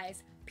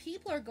 Otherwise,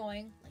 people are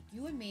going, like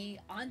you and me,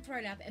 on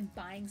ThredUp and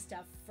buying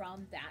stuff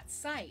from that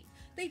site.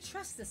 They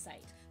trust the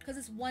site because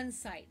it's one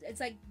site. It's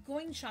like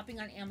going shopping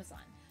on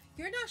Amazon.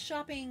 You're not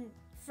shopping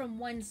from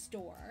one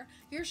store.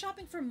 You're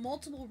shopping from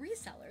multiple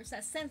resellers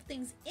that send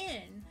things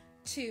in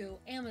to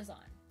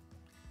Amazon.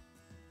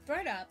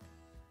 ThredUp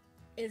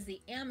is the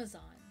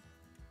Amazon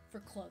for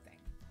clothing,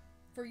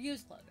 for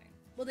used clothing.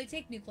 Well, they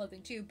take new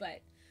clothing too,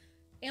 but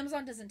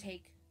Amazon doesn't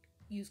take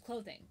used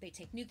clothing. They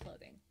take new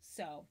clothing.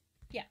 So,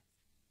 yeah.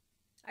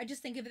 I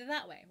just think of it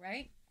that way,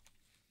 right?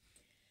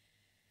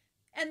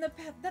 And the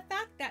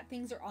fact that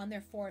things are on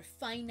there for a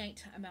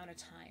finite amount of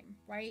time,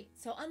 right?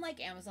 So,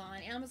 unlike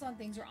Amazon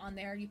things are on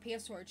there. You pay a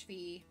storage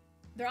fee.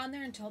 They're on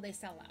there until they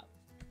sell out.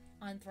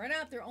 On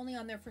ThredUp, they're only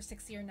on there for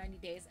 60 or 90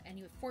 days, and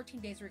you have 14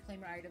 days to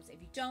reclaim your items.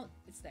 If you don't,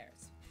 it's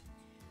theirs.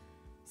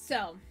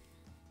 So,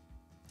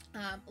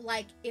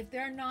 like, if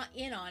they're not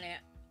in on it,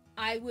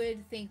 I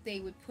would think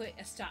they would put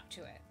a stop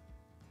to it.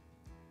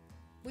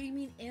 What do you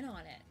mean in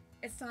on it?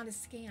 It's not a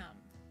scam.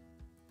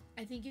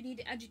 I think you need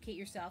to educate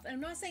yourself. And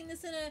I'm not saying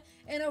this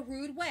in a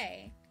rude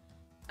way.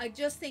 I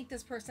just think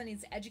this person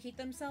needs to educate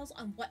themselves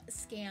on what a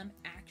scam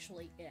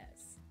actually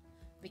is.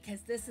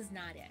 Because this is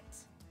not it.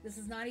 This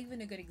is not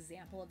even a good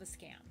example of a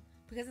scam,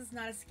 because it's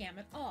not a scam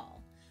at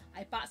all.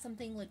 I bought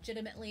something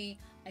legitimately.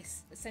 I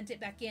sent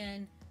it back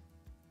in.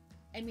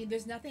 I mean,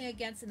 there's nothing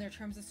against in their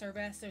terms of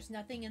service. There's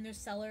nothing in their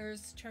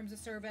seller's terms of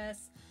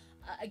service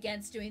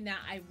against doing that.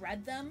 I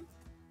read them,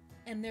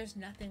 and there's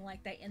nothing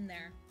like that in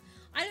there.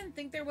 I didn't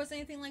think there was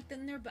anything like that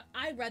in there, but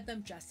I read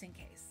them just in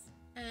case.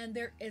 And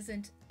there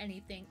isn't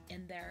anything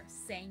in there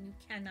saying you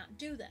cannot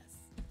do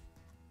this.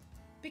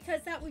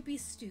 because that would be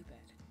stupid.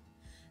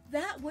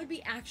 That would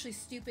be actually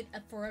stupid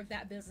for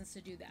that business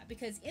to do that,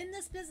 because in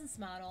this business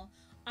model,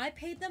 I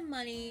paid them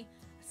money,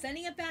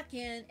 sending it back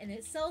in, and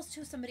it sells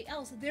to somebody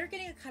else. They're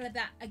getting a cut of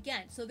that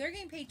again, so they're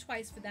getting paid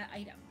twice for that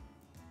item.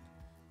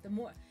 The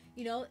more,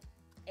 you know,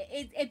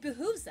 it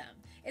behooves them.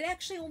 It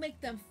actually will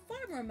make them far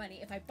more money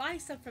if I buy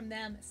stuff from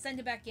them, send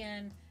it back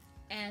in,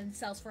 and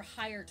sells for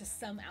higher to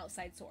some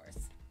outside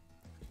source.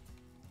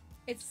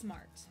 It's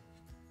smart,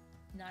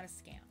 not a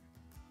scam.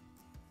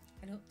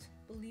 I don't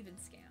believe in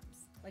scams.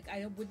 Like,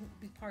 I wouldn't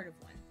be part of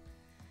one.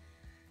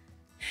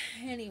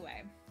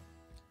 Anyway,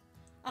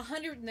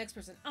 100, next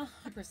person,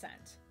 100%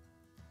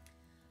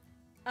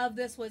 of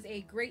this was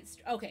a great,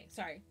 okay,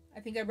 sorry. I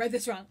think I read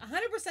this wrong.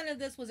 100% of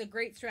this was a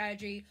great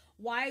strategy.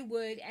 Why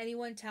would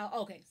anyone tell,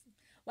 okay,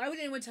 why would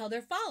anyone tell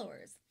their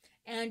followers?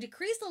 And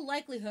decrease the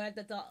likelihood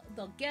that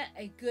they'll get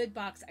a good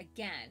box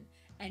again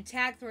and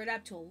tag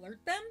ThredUp to alert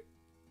them?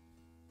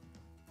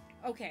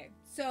 Okay,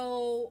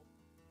 so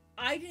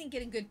I didn't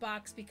get a good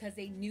box because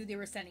they knew they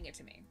were sending it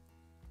to me.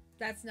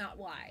 That's not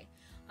why.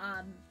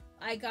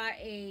 I got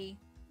a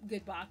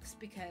good box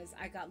because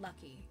I got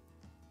lucky,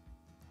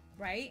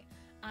 right?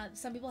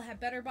 Some people had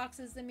better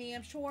boxes than me,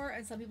 I'm sure,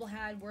 and some people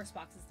had worse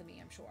boxes than me,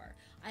 I'm sure.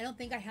 I don't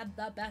think I had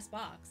the best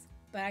box,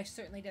 but I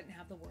certainly didn't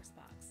have the worst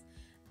box.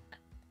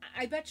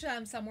 I bet you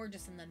I'm somewhere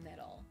just in the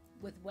middle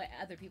with what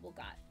other people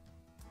got.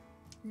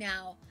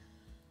 Now,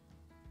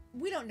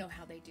 we don't know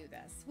how they do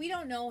this. We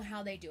don't know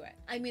how they do it.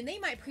 I mean, they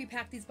might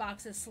pre-pack these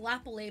boxes,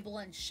 slap a label,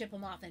 and ship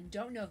them off and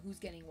don't know who's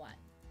getting what.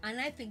 And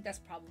I think that's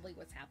probably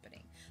what's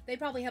happening. They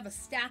probably have a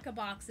stack of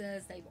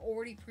boxes they've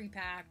already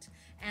pre-packed,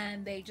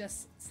 and they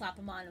just slap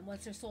them on. And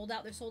once they're sold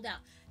out, they're sold out.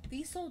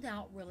 These sold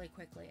out really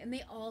quickly, and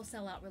they all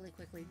sell out really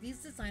quickly. These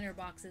designer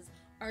boxes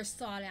are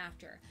sought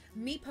after.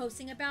 Me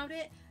posting about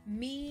it,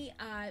 me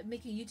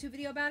making a YouTube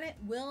video about it,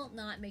 will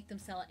not make them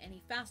sell it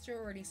any faster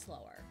or any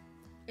slower.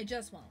 It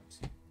just won't.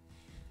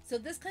 So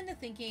this kind of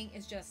thinking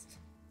is just,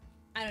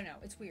 I don't know,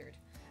 it's weird.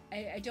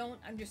 I don't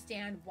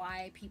understand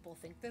why people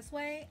think this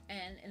way,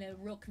 and in a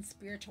real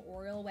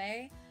conspiratorial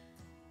way.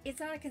 It's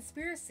not a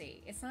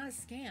conspiracy. It's not a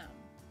scam.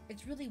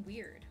 It's really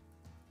weird.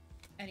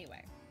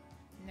 Anyway,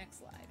 next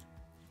slide.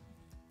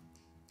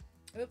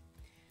 Oop.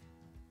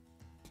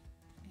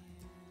 And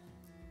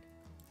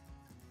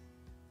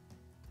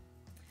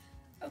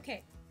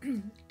okay,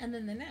 and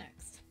then the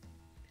next.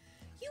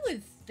 You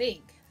would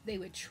think they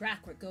would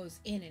track what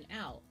goes in and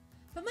out,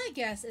 but my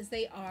guess is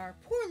they are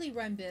poorly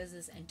run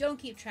business and don't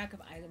keep track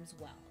of items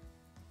well.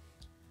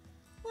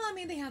 Well, I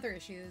mean, they have their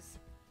issues.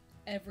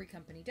 Every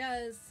company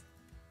does.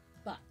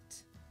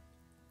 But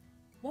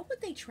what would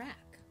they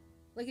track?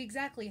 Like,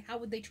 exactly how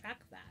would they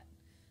track that?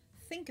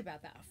 Think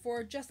about that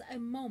for just a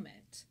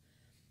moment.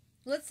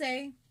 Let's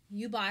say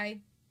you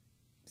buy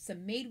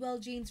some Madewell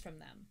jeans from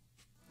them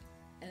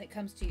and it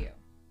comes to you.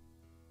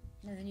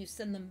 And then you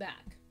send them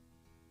back.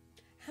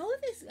 How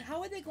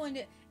are they going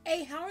to,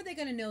 A, how are they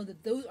going to know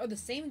that those are the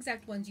same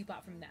exact ones you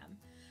bought from them?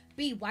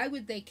 B, why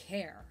would they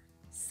care?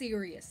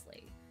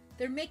 Seriously.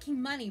 They're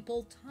making money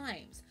both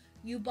times.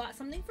 You bought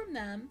something from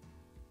them,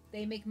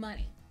 they make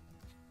money.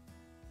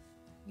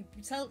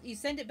 You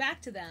send it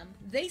back to them,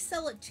 they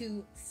sell it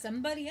to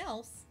somebody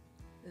else,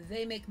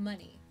 they make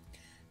money.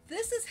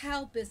 This is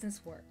how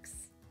business works.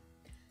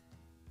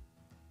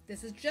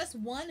 This is just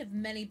one of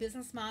many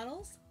business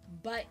models,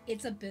 but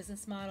it's a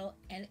business model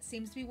and it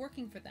seems to be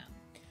working for them.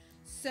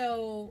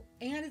 So,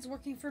 and it's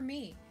working for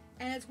me,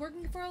 and it's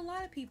working for a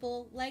lot of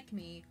people like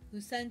me who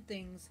send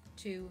things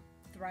to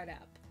ThredUp.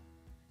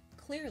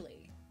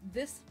 Clearly,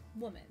 this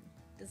woman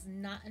does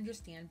not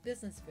understand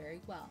business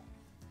very well.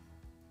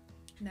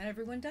 Not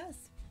everyone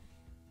does.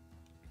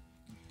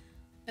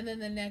 And then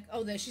the next,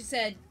 oh, then she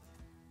said,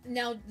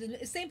 now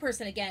the same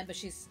person again, but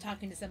she's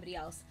talking to somebody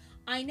else.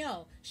 I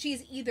know,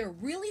 she's either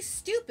really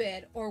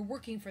stupid or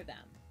working for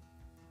them.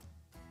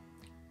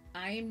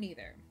 I am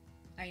neither.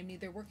 I am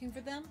neither working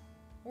for them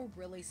or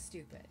really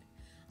stupid.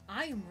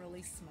 I am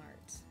really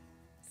smart.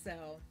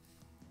 So,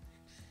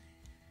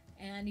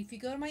 and if you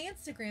go to my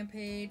Instagram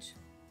page,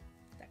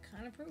 that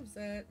kind of proves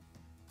it.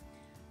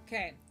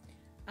 Okay.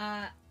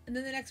 And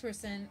then the next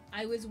person,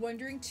 I was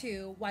wondering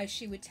too why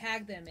she would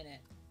tag them in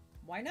it.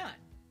 Why not?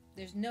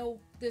 There's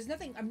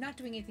nothing, I'm not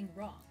doing anything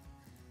wrong.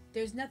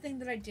 There's nothing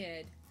that I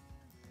did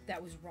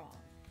that was wrong.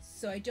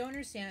 So I don't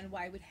understand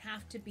why I would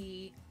have to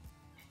be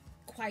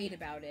quiet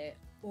about it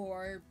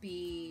or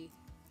be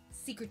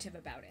secretive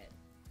about it.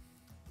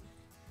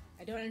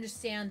 I don't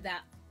understand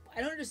that.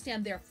 I don't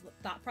understand their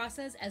thought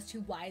process as to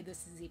why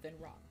this is even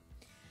wrong.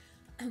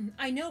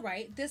 I know,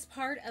 right? This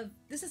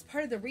is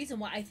part of the reason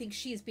why I think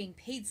she is being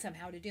paid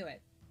somehow to do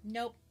it.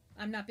 Nope,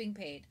 I'm not being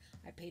paid.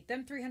 I paid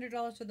them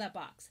 $300 for that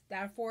box.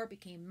 Therefore, it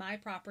became my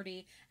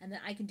property, and then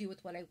I can do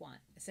with what I want.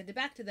 I send it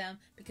back to them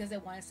because I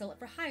want to sell it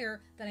for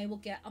higher than I will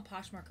get on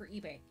Poshmark or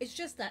eBay. It's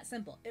just that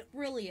simple. It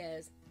really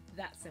is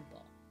that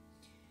simple.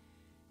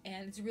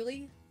 And it's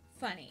really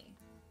funny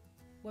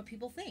what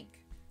people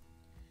think.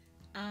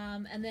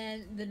 And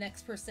then the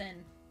next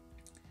person,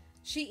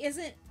 she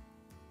isn't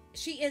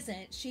She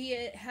isn't.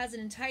 She has an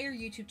entire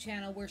YouTube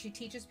channel where she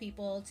teaches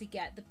people to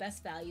get the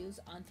best values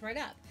on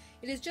ThreadUp.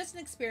 It is just an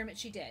experiment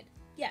she did.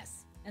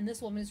 Yes, and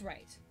this woman is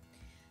right.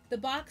 The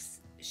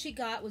box she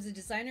got was a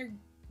designer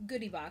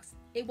goodie box.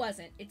 It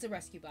wasn't. It's a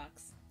rescue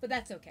box. But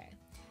that's okay.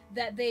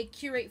 That they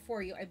curate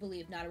for you, I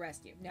believe, not a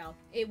rescue. No,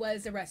 it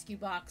was a rescue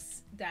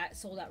box that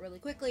sold out really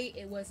quickly.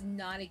 It was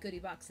not a goodie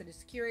box that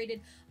is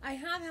curated. I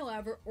have,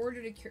 however,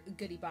 ordered a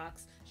goodie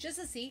box just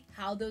to see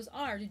how those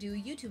are, to do a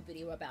YouTube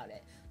video about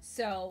it.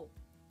 So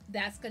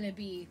that's going to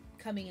be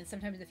coming in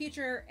sometime in the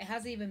future. It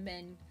hasn't even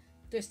been,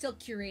 they're still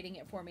curating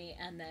it for me,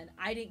 and then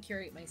I didn't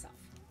curate myself.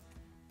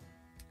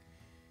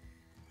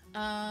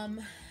 And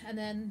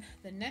then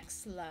the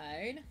next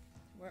slide,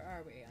 where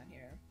are we on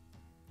here?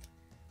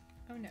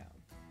 Oh no,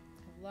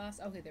 I've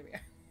lost, okay, there we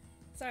are.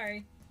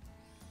 Sorry.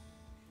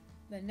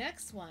 The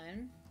next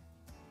one,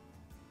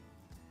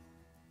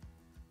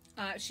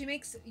 she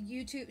makes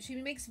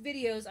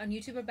videos on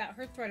YouTube about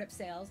her ThreadUp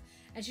sales,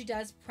 and she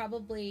does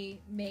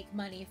probably make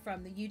money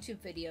from the YouTube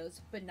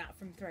videos, but not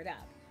from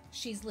ThreadUp.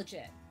 She's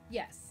legit.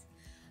 Yes.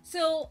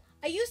 So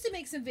I used to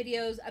make some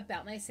videos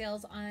about my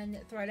sales on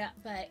ThreadUp,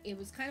 but it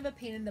was kind of a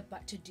pain in the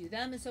butt to do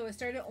them. And so I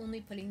started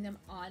only putting them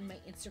on my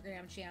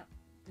Instagram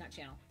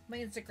my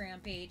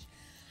Instagram page.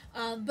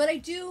 But I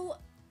do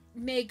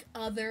make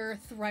other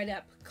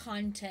ThreadUp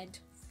content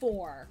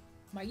for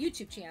my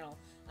YouTube channel.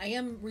 I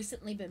am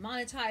recently been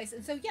monetized.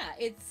 And so yeah,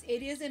 it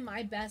is in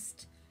my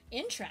best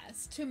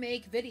interest to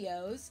make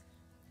videos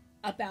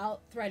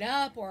about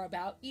ThreadUp or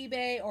about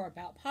eBay or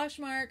about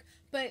Poshmark,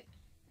 but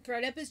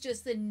ThreadUp is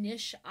just the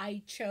niche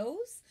I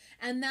chose,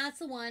 and that's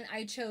the one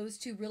I chose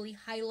to really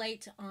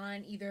highlight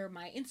on either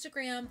my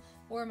Instagram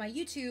or my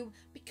YouTube,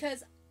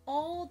 because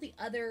all the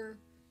other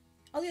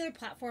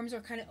platforms are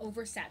kind of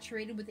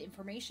oversaturated with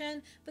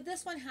information, but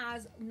this one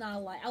has not a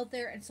lot out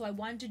there, and so I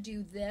wanted to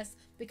do this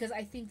because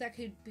I think that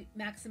could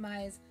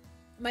maximize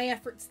my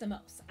efforts the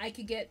most. I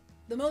could get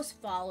the most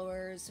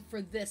followers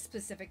for this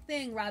specific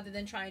thing rather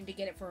than trying to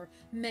get it for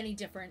many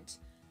different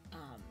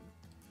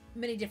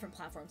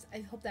platforms.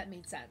 I hope that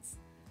made sense.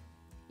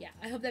 Yeah,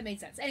 I hope that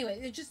made sense. Anyway,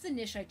 it's just the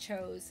niche I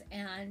chose,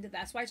 and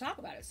that's why I talk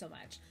about it so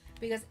much.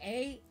 Because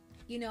my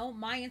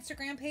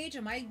Instagram page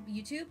and my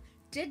YouTube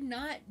did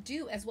not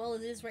do as well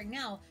as it is right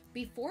now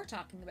before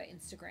talking about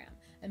Instagram.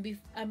 And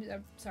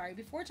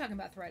before talking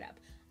about ThreadUp.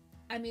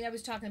 I mean, I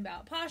was talking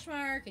about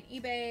Poshmark and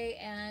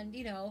eBay, and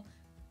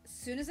as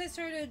soon as I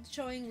started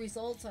showing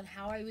results on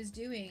how I was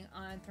doing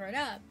on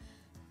ThreadUp,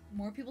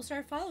 more people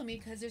started following me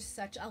because there's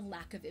such a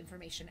lack of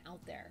information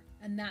out there,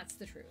 and that's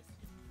the truth.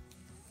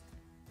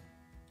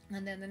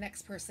 And then the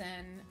next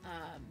person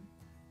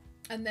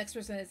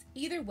is,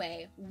 either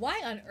way,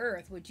 why on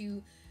earth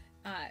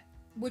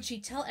would she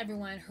tell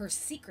everyone her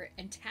secret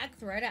and tag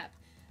ThreadUp?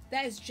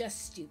 That is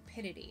just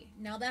stupidity.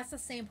 Now that's the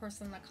same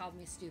person that called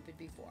me stupid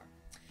before.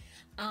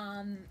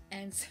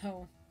 And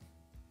so,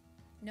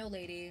 no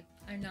lady,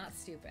 I'm not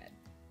stupid.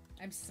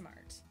 I'm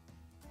smart.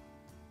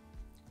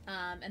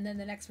 And then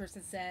the next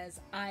person says,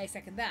 I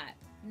second that.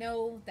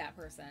 No, that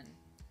person.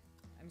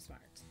 I'm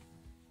smart.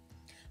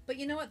 But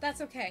you know what?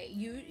 That's okay.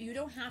 You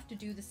don't have to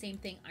do the same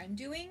thing I'm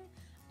doing.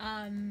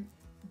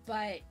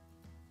 But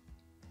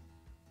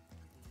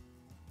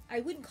I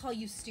wouldn't call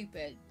you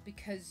stupid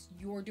because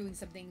you're doing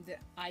something that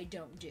I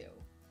don't do.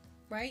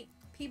 Right?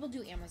 People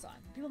do Amazon.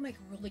 People make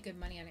really good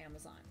money on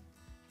Amazon.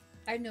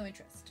 I have no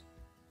interest.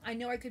 I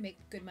know I could make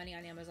good money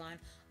on Amazon.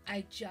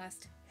 I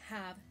just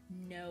have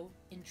no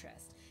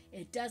interest.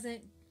 It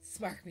doesn't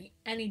spark me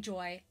any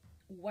joy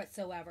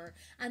whatsoever,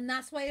 and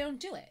that's why I don't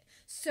do it.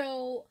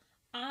 So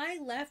I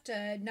left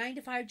a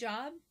 9-to-5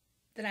 job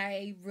that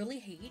I really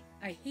hate.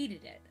 I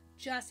hated it.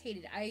 Just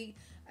hated it.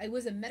 I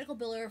was a medical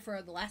biller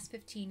for the last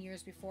 15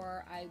 years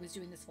before I was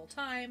doing this full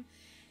time,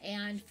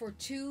 and for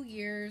 2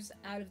 years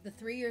out of the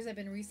 3 years I've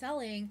been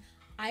reselling,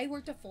 I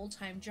worked a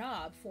full-time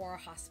job for a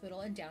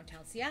hospital in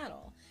downtown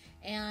Seattle.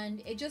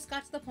 And it just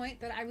got to the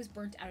point that I was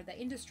burnt out of that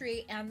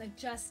industry, and I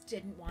just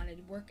didn't want to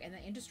work in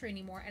that industry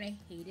anymore, and I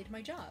hated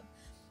my job.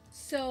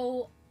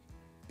 So,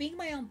 being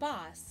my own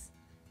boss,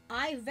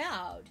 I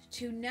vowed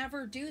to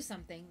never do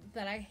something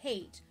that I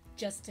hate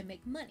just to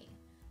make money,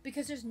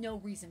 because there's no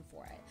reason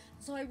for it.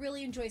 So I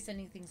really enjoy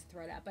sending things to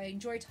ThreadUp. I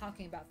enjoy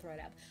talking about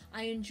ThreadUp.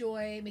 I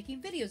enjoy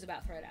making videos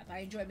about ThreadUp. I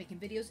enjoy making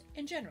videos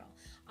in general.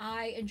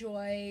 I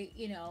enjoy,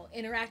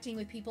 interacting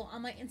with people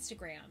on my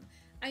Instagram.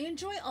 I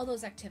enjoy all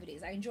those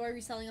activities. I enjoy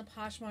reselling on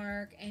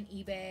Poshmark and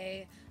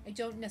eBay. I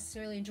don't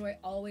necessarily enjoy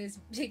always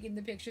taking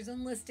the pictures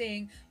and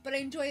listing, but I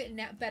enjoy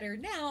it better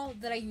now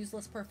that I use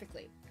List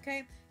Perfectly.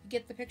 Okay? You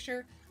get the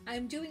picture?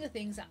 I'm doing the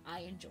things that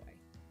I enjoy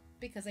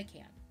because I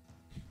can.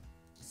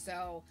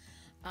 So,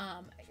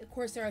 of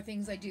course, there are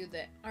things I do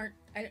that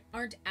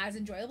aren't as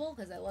enjoyable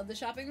because I love the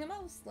shopping the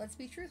most. Let's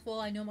be truthful.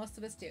 I know most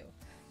of us do.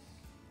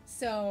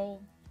 So,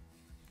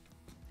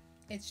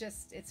 it's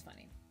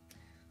funny.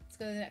 Let's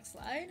go to the next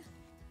slide.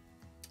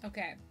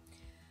 Okay.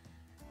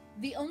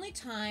 The only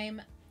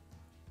time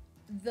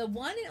the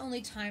one and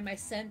only time I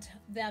sent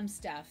them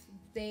stuff,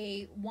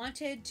 they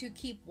wanted to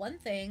keep one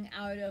thing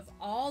out of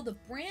all the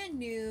brand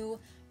new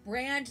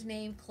brand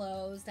name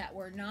clothes that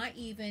were not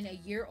even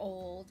a year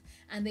old,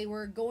 and they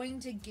were gonna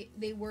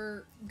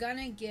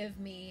give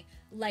me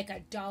like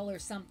 $1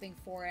 something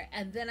for it,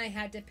 and then I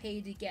had to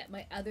pay to get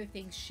my other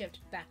things shipped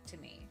back to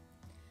me.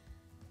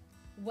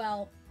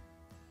 Well,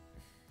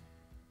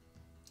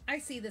 I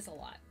see this a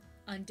lot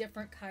on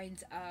different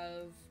kinds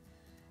of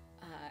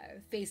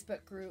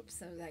Facebook groups.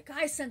 So like,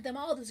 I sent them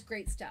all this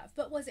great stuff,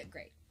 but was it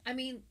great? I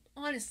mean,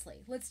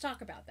 honestly, let's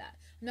talk about that.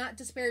 I'm not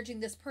disparaging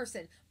this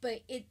person,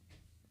 but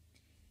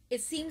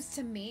it seems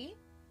to me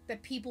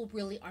that people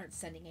really aren't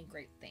sending in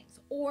great things,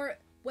 or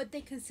what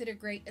they consider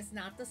great is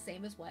not the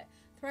same as what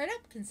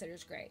ThreadUp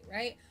considers great,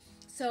 right?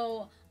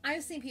 So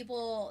I've seen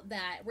people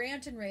that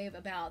rant and rave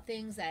about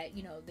things that,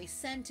 you know, they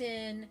sent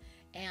in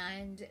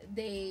and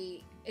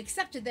they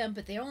accepted them,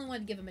 but they only wanted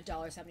to give them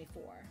 $1.74.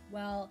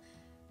 Well,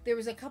 there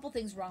was a couple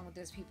things wrong with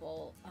those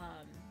people,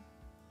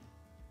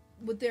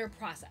 with their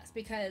process,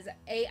 because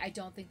A, I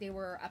don't think they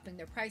were upping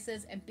their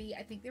prices, and B,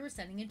 I think they were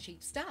sending in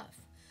cheap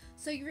stuff.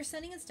 So you were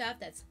sending in stuff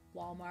that's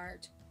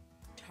Walmart,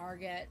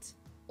 Target,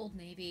 Old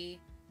Navy,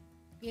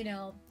 you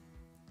know,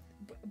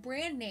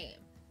 brand name.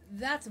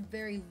 That's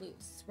very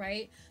loose,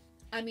 right?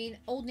 I mean,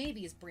 Old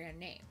Navy is brand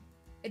name.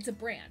 It's a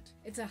brand.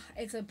 It's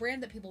a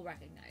brand that people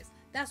recognize.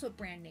 That's what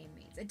brand name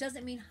means. It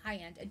doesn't mean high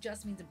end. It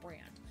just means a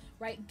brand,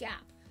 right?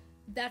 Gap,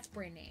 that's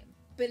brand name.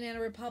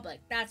 Banana Republic,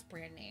 that's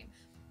brand name.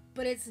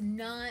 But it's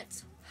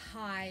not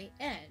high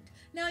end.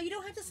 Now, you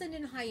don't have to send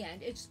in high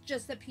end. It's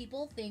just that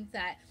people think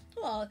that,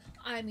 well,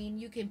 I mean,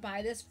 you can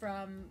buy this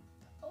from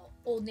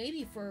Old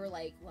Navy for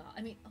like, well,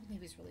 I mean, Old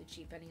Navy's really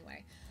cheap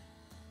anyway.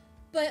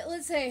 But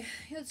let's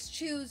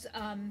choose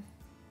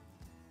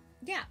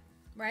Gap,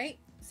 right?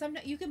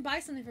 You can buy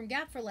something from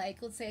Gap for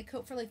like, let's say a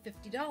coat for like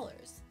 $50.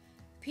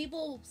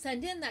 People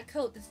send in that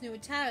coat that's new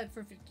and tagged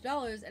for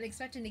 $50 and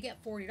expecting to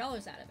get $40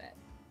 out of it.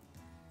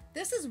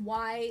 This is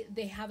why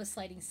they have a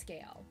sliding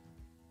scale,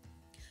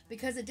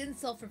 because it didn't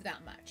sell for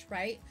that much,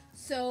 right?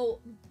 So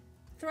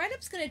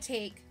ThreadUp's going to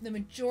take the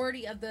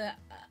majority of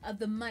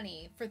the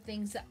money for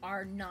things that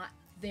are not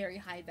very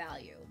high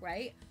value,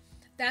 right?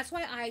 That's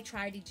why I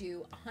try to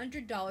do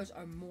 $100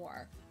 or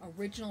more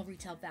original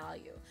retail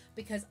value,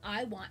 because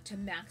I want to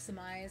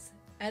maximize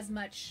as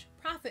much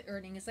profit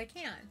earning as I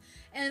can.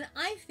 And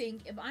I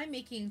think if I'm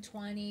making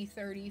 $20,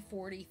 $30,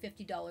 $40,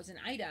 $50 an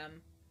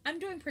item, I'm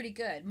doing pretty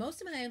good.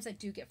 Most of my items I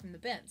do get from the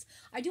bins.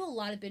 I do a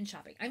lot of bin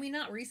shopping. I mean,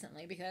 not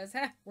recently because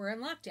we're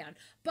in lockdown,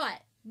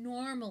 but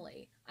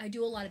normally I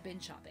do a lot of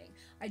bin shopping.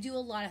 I do a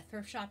lot of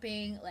thrift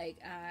shopping. Like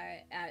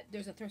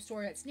there's a thrift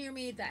store that's near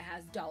me that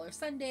has dollar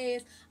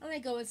Sundays, and I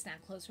go and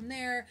snag clothes from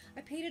there.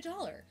 I paid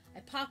 $1. I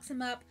box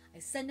them up. I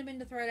send them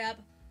into ThreadUp,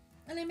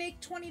 and I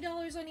make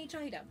 $20 on each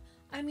item.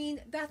 I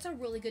mean, that's a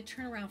really good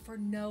turnaround for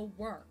no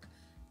work.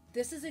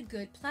 This is a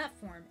good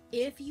platform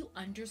if you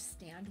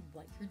understand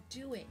what you're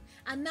doing.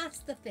 And that's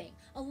the thing.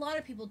 A lot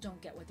of people don't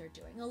get what they're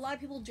doing. A lot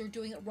of people are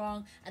doing it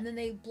wrong, and then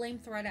they blame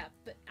ThreadUp.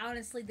 But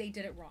honestly, they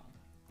did it wrong.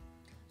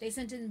 They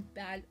sent in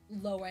bad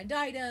low-end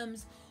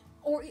items.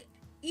 Or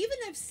even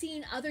I've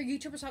seen other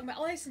YouTubers talking about,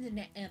 oh, I sent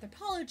in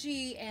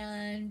Anthropologie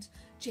and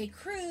J.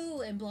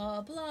 Crew and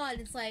blah, blah, blah. And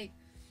it's like,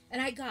 and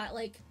I got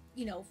like,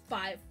 you know,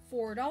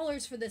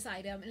 $4 for this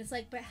item, and it's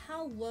like, but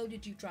how low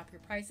did you drop your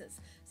prices?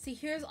 See,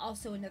 here's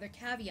also another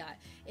caveat,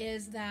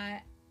 is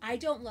that I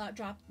don't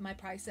drop my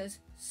prices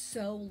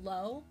so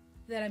low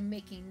that I'm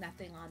making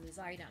nothing on these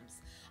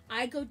items.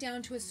 I go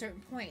down to a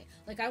certain point.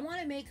 Like, I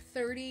want to make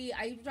 30,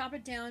 I drop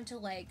it down to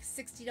like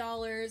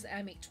 $60, and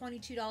I make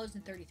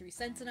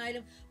 $22.33 an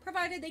item,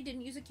 provided they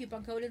didn't use a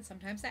coupon code, and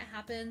sometimes that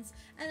happens,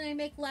 and I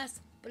make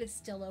less, but it's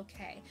still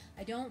okay.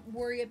 I don't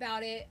worry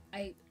about it.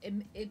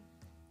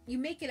 You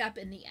make it up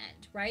in the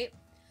end, right?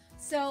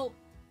 So,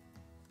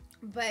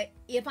 but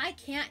if I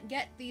can't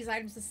get these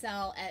items to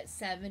sell at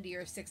 $70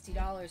 or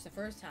 $60 the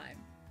first time,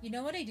 you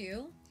know what I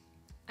do?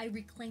 I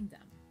reclaim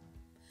them.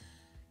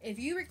 If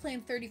you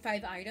reclaim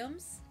 35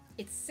 items,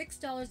 it's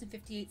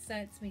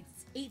 $6.58,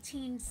 means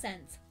 18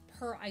 cents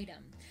per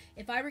item.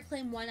 If I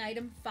reclaim one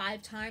item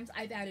 5 times,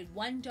 I've added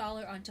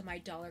 $1 onto my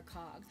dollar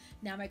COG.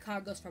 Now my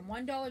COG goes from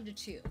 $1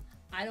 to $2.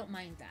 I don't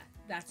mind that.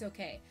 That's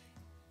okay.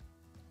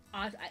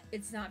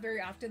 It's not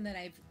very often that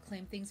I've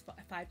claimed things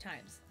 5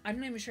 times. I'm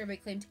not even sure if I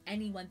claimed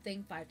any one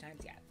thing 5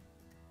 times yet.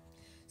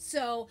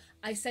 So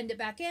I send it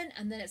back in,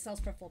 and then it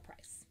sells for full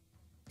price.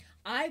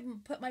 I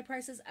put my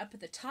prices up at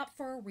the top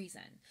for a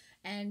reason.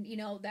 And, you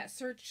know, that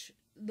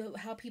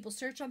how people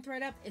search on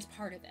ThreadUp is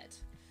part of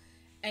it.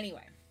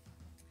 Anyway.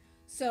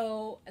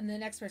 So, and the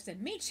next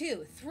person, me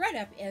too,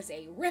 ThreadUp is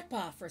a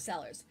ripoff for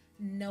sellers.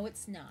 No,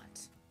 it's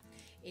not.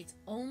 It's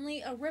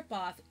only a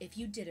ripoff if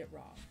you did it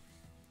wrong.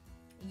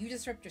 You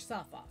just ripped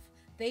yourself off.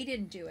 They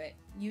didn't do it.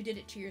 You did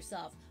it to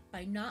yourself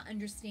by not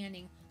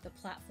understanding the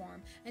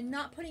platform and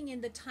not putting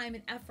in the time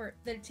and effort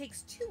that it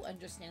takes to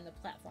understand the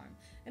platform.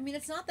 I mean,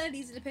 it's not that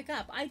easy to pick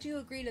up. I do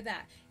agree to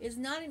that. It's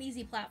not an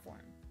easy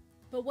platform.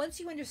 But once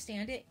you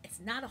understand it, it's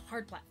not a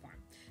hard platform.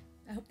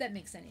 I hope that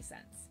makes any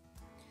sense.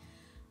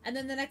 And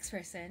then the next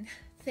person,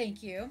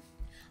 thank you.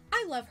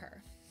 I love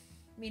her,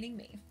 meaning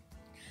me.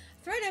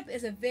 ThreadUp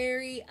is a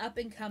very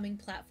up-and-coming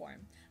platform.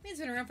 I mean, it's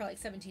been around for like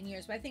 17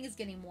 years, but I think it's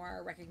getting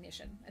more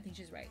recognition. I think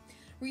she's right.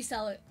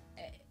 Reseller,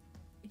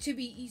 to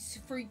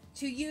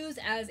use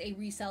as a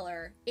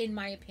reseller, in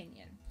my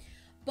opinion.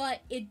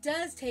 But it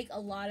does take a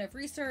lot of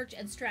research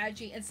and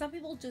strategy, and some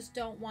people just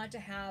don't want to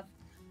have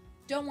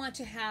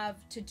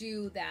to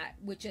do that,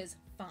 which is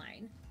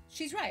fine.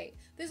 She's right.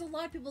 There's a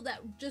lot of people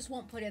that just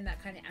won't put in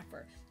that kind of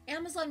effort.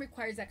 Amazon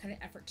requires that kind of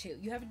effort too.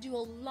 You have to do a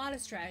lot of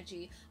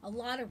strategy, a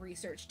lot of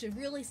research to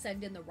really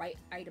send in the right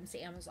items to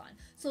Amazon.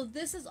 So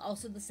this is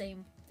also the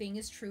same thing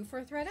is true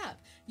for ThreadUp.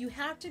 You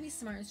have to be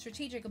smart and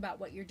strategic about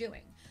what you're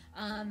doing.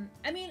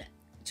 I mean,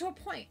 to a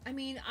point. I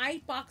mean,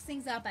 I box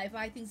things up. I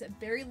buy things at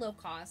very low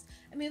cost.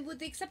 I mean, with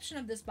the exception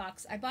of this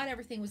box, I bought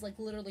everything was like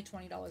literally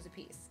 $20 a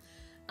piece.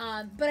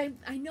 But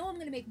I know I'm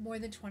going to make more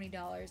than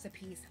 $20 a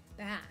piece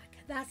back.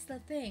 That's the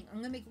thing. I'm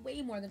going to make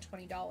way more than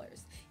 $20.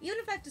 Even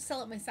if I have to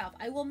sell it myself,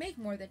 I will make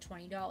more than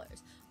 $20.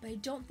 But I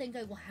don't think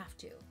I will have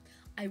to.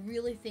 I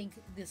really think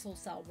this will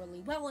sell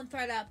really well on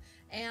ThreadUp.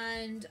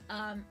 And,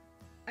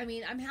 I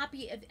mean, I'm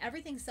happy if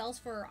everything sells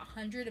for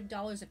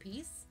 $100 a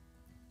piece.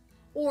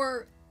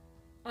 Or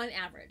on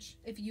average,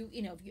 if you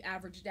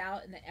averaged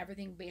out and that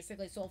everything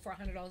basically sold for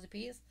 $100 a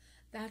piece,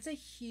 that's a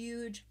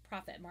huge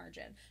profit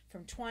margin.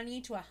 From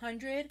 20 to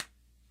 100,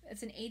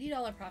 it's an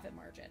 $80 profit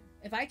margin.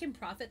 If I can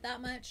profit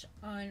that much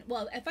on,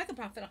 well, if I could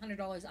profit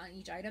 $100 on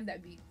each item, that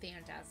would be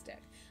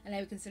fantastic. And I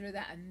would consider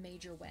that a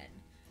major win.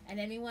 And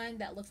anyone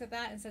that looks at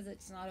that and says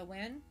it's not a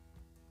win,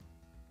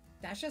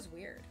 that's just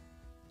weird.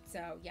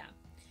 So, yeah.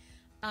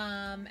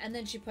 And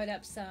then she put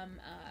up some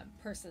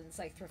persons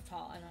like Thrift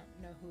Haul. I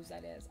don't know whose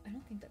that is. I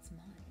don't think that's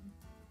mine.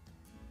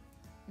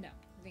 No,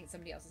 I think it's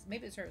somebody else's.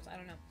 Maybe it's hers. I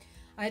don't know.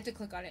 I had to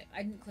click on it.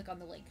 I didn't click on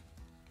the link.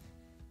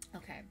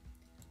 Okay.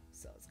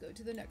 So let's go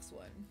to the next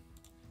one.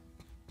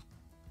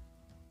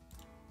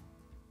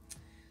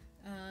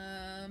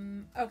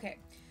 Okay.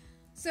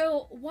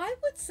 So why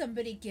would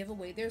somebody give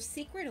away their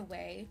secret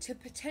away to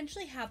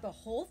potentially have the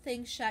whole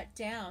thing shut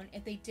down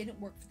if they didn't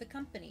work for the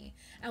company?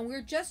 And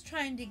we're just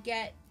trying to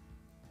get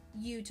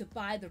you to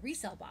buy the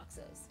resale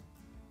boxes.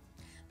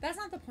 That's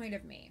not the point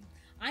of me.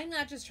 I'm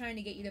not just trying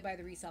to get you to buy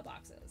the resale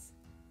boxes.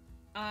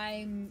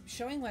 I'm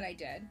showing what I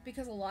did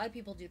because a lot of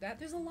people do that.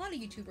 There's a lot of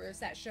YouTubers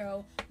that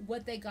show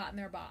what they got in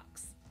their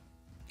box.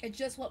 It's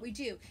just what we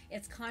do.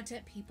 It's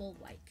content people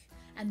like,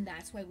 and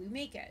that's why we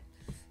make it.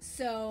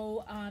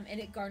 So, and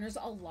it garners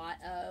a lot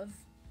of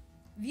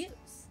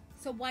views.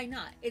 So why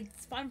not?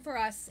 It's fun for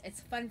us.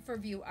 It's fun for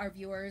our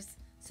viewers.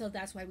 So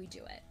that's why we do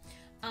it.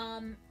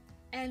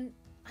 And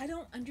I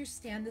don't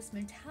understand this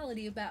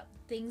mentality about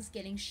things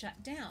getting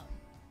shut down.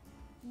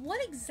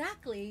 Why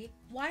exactly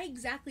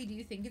do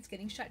you think it's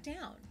getting shut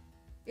down?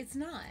 It's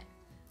not.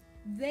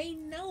 They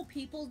know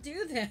people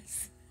do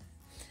this.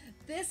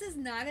 This is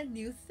not a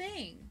new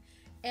thing.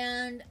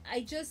 And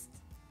I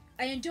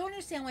don't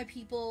understand why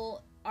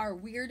people are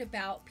weird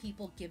about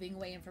people giving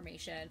away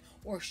information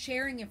or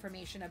sharing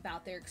information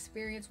about their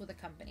experience with a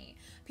company.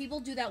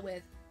 People do that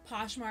with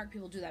Poshmark,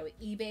 people do that with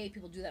eBay,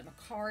 people do that with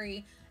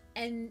Mercari,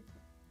 and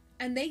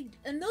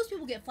those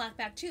people get flack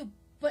back too.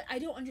 But I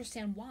don't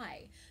understand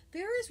why.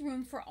 There is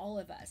room for all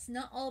of us.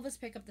 Not all of us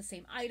pick up the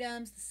same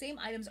items. The same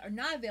items are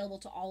not available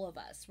to all of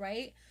us,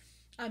 right?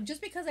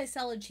 Just because I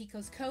sell a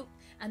Chico's coat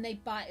and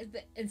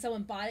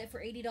someone bought it for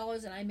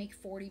 $80 and I make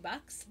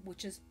 $40,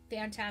 which is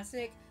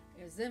fantastic.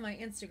 It's in my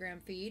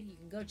Instagram feed. You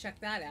can go check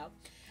that out.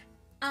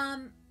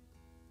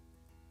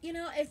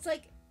 It's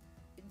like,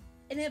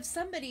 and if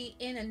somebody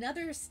in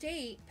another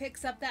state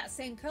picks up that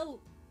same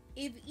coat,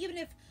 even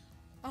if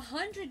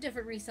 100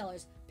 different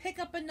resellers pick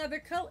up another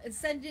coat and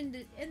send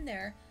it in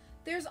there,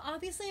 there's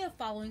obviously a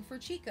following for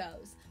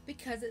Chico's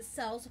because it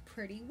sells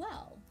pretty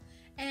well.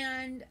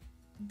 And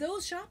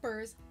those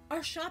shoppers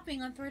are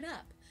shopping on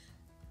ThreadUp.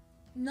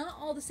 Not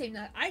all the same.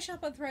 Now, I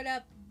shop on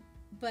ThreadUp,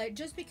 but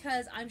just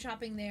because I'm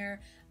shopping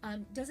there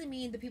doesn't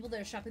mean the people that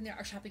are shopping there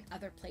are shopping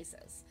other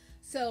places.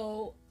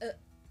 So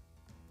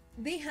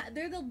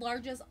they're the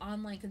largest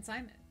online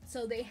consignment.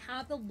 So they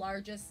have the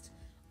largest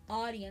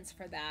audience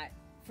for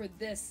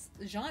this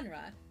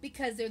genre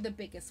because they're the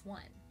biggest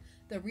one.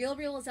 The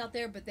Real is out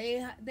there, but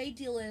they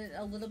deal in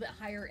a little bit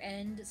higher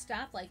end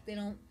stuff. Like they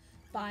don't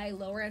buy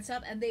lower end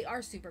stuff, and they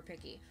are super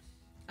picky.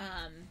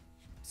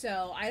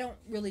 So I don't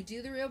really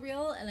do the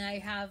Real, and I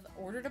have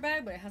ordered a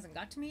bag, but it hasn't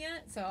got to me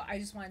yet. So I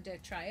just wanted to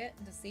try it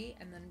to see,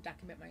 and then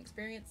document my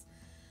experience.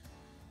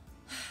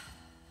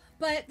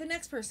 But the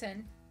next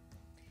person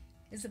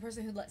is the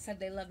person who said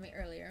they loved me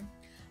earlier.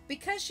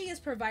 Because she is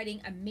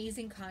providing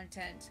amazing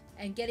content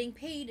and getting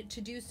paid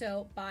to do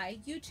so by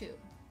YouTube.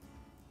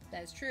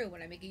 That is true.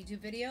 When I make a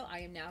YouTube video, I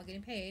am now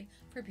getting paid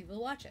for people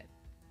to watch it.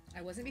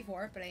 I wasn't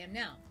before, but I am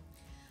now.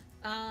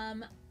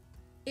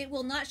 It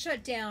will not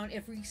shut down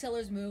if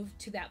resellers move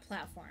to that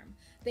platform.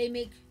 They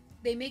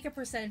make a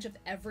percentage of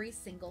every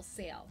single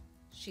sale.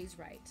 She's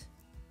right.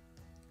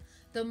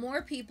 The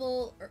more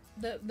people,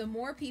 the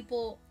more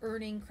people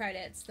earning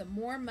credits, the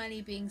more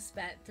money being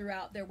spent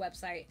throughout their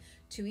website.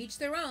 To each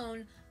their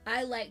own.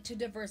 I like to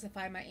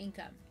diversify my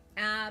income.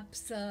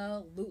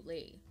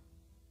 Absolutely.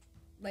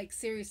 Like,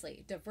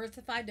 seriously,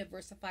 diversify,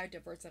 diversify,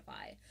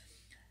 diversify.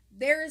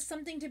 There is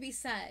something to be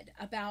said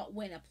about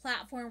when a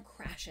platform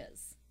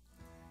crashes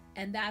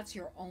and that's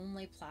your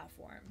only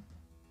platform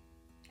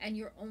and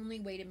your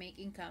only way to make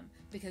income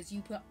because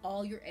you put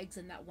all your eggs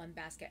in that one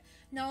basket.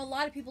 Now, a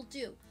lot of people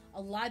do.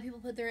 A lot of people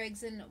put their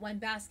eggs in one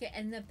basket,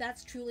 and if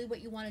that's truly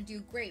what you want to do,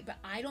 great. But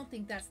I don't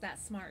think that's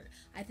that smart.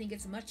 I think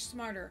it's much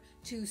smarter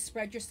to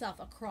spread yourself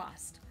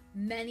across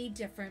many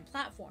different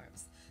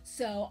platforms.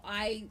 So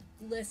I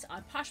list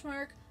on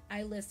Poshmark,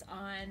 I list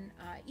on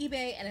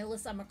eBay, and I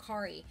list on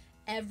Mercari.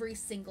 Every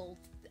single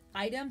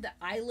item that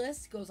I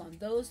list goes on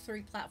those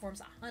 3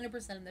 platforms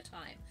 100% of the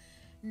time.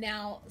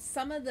 Now,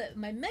 some of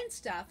my men's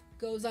stuff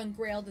goes on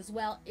Grailed as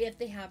well if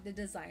they have the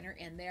designer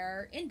in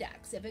their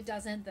index. If it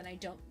doesn't, then I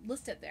don't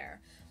list it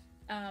there.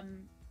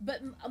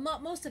 But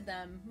most of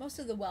them, most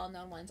of the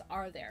well-known ones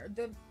are there.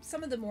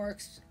 Some of the more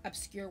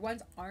obscure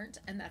ones aren't,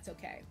 and that's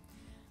okay.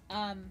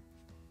 And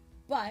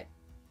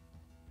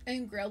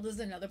Grailed is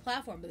another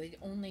platform, but they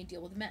only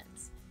deal with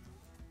men's.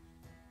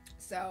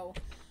 So,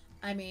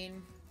 I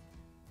mean,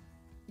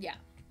 yeah.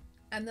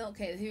 And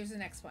okay, here's the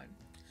next one.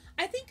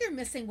 I think you're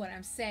missing what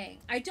I'm saying.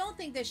 I don't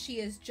think that she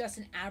is just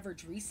an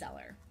average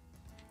reseller.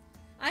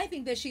 I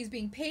think that she's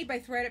being paid by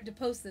ThreadUp to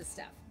post this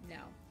stuff. No,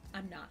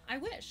 I'm not. I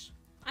wish.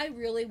 I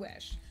really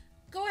wish.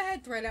 Go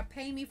ahead, ThreadUp.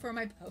 Pay me for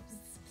my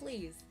posts,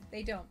 please.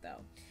 They don't,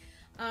 though.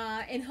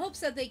 In hopes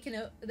that they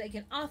can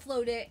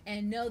offload it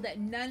and know that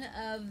none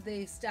of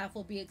the stuff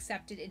will be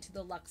accepted into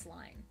the Lux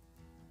line.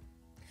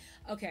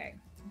 Okay,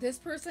 this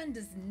person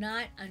does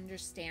not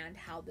understand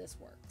how this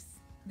works.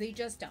 They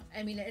just don't.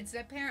 I mean, it's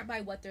apparent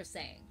by what they're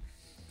saying.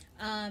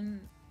 I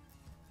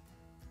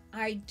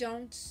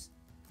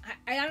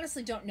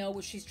honestly don't know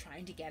what she's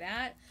trying to get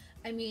at.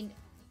 I mean,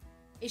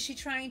 is she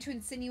trying to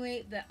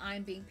insinuate that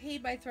I'm being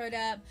paid by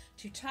ThreadUp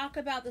to talk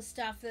about the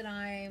stuff that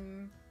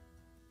I'm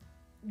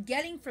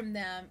getting from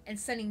them and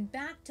sending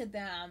back to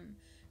them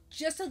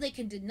just so they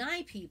can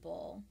deny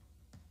people?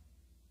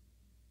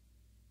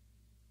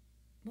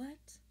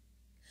 What?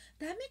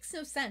 That makes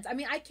no sense. I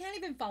mean, I can't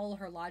even follow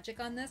her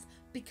logic on this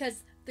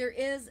because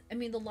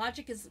the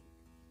logic is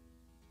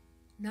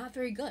not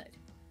very good.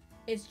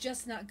 It's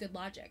just not good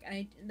logic.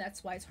 And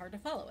that's why it's hard to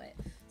follow it.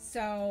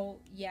 So,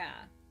 yeah.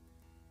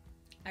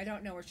 I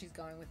don't know where she's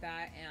going with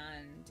that.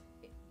 And,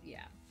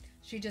 yeah.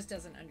 She just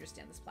doesn't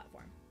understand this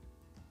platform.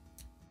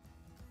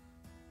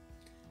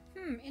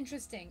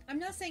 Interesting. I'm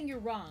not saying you're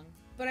wrong,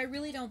 but I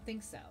really don't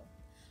think so.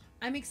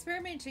 I'm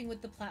experimenting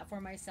with the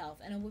platform myself,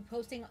 and I'll be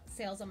posting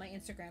sales on my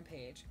Instagram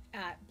page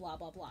at blah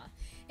blah blah.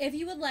 If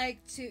you'd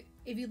like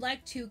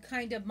to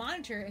kind of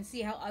monitor and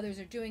see how others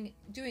are doing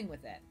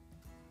with it.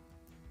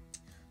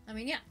 I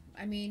mean, yeah.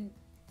 I mean,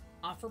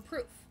 offer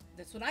proof.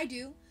 That's what I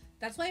do.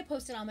 That's why I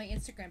post it on my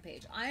Instagram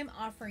page. I'm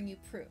offering you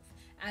proof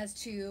as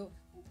to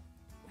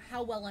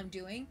how well I'm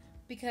doing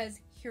because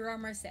here are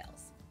my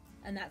sales,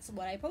 and that's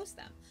what I post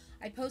them.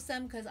 I post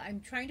them because I'm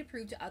trying to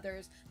prove to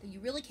others that you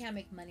really can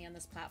make money on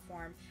this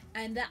platform,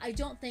 and that I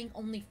don't think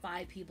only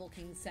 5 people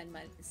can send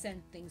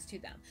things to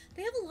them.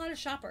 They have a lot of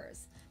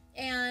shoppers,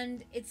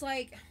 and it's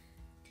like,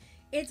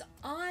 it's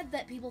odd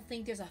that people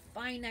think there's a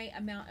finite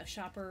amount of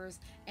shoppers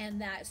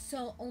and that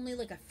so only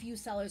like a few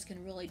sellers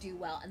can really do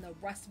well and the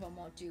rest of them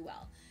won't do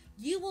well.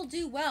 You will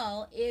do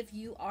well if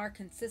you are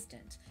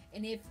consistent,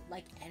 and if,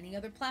 like any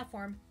other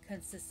platform,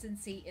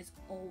 consistency is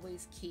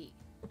always key.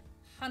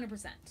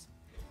 100%.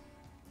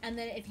 And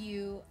then if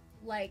you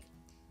like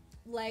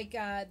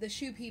the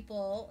shoe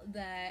people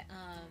that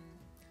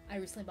I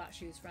recently bought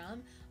shoes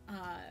from,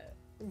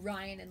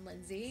 Ryan and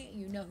Lindsay,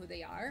 you know who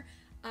they are.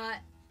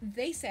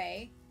 They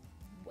say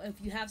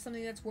if you have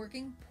something that's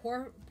working,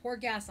 pour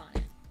gas on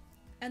it,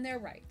 and they're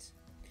right.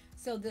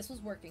 So this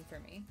was working for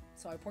me,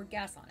 so I poured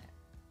gas on it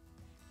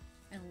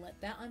and lit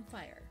that on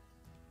fire,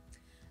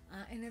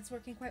 and it's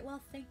working quite well.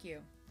 Thank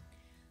you.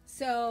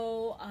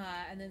 So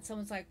and then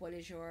someone's like, "What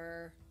is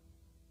your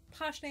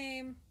Posh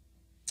name?"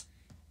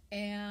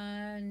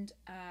 And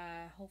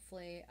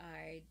hopefully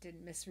I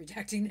didn't miss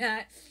redacting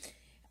that.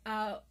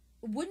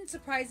 Wouldn't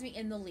surprise me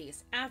in the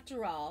least.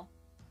 After all,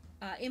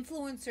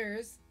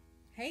 influencers.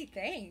 Hey,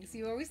 thanks.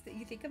 You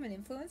think I'm an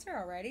influencer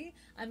already?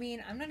 I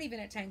mean, I'm not even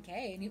at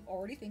 10K, and you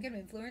already think I'm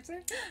an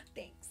influencer?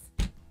 Thanks.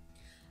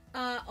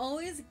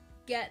 Always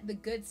get the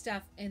good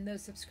stuff in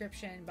those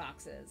subscription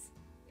boxes.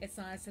 It's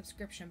not a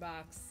subscription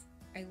box.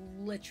 I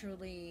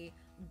literally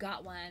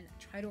got one,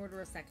 tried to order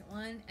a second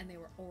one, and they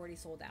were already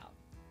sold out.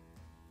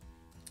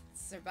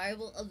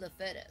 Survival of the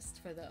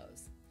fittest for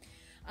those.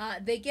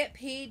 They get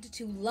paid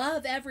to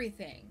love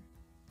everything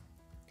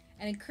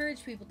and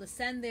encourage people to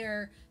send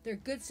their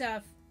good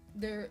stuff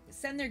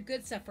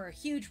for a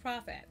huge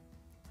profit.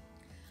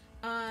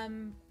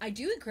 I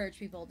do encourage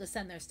people to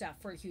send their stuff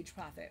for a huge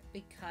profit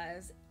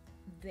because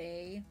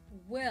they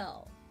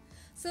will.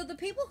 So the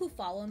people who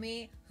follow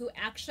me, who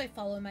actually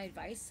follow my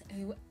advice,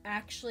 who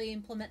actually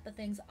implement the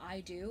things I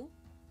do,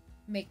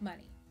 make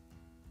money.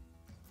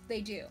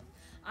 They do.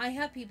 I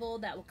have people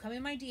that will come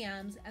in my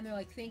DMs and they're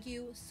like, thank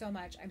you so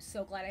much. I'm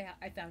so glad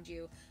I found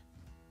you.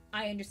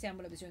 I understand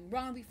what I was doing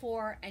wrong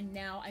before, and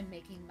now I'm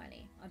making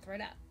money on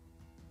ThreadUp.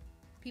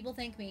 People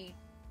thank me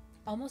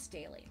almost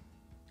daily.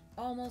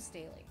 Almost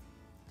daily.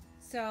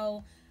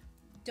 So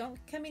don't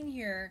come in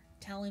here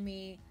telling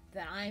me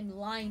that I'm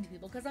lying to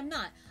people, because I'm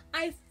not.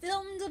 I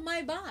filmed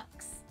my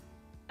box.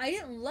 I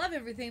didn't love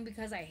everything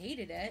because I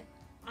hated it.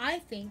 I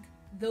think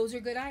those are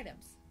good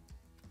items.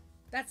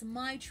 That's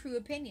my true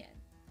opinion.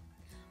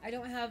 I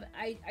don't have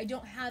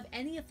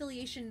any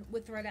affiliation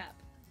with ThreadUp.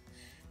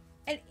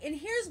 And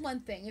here's one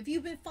thing. If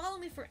you've been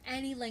following me for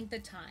any length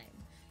of time,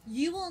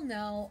 you will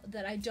know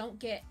that I don't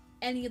get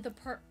any of the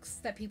perks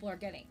that people are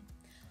getting.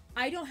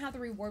 I don't have the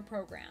reward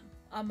program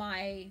on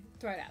my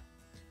ThreadUp.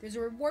 There's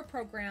a reward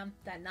program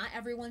that not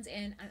everyone's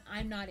in, and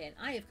I'm not in.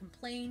 I have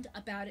complained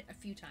about it a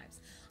few times.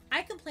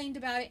 I complained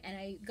about it, and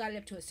I got it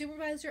up to a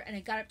supervisor, and I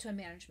got it up to a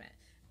management.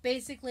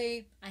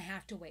 Basically, I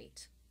have to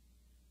wait.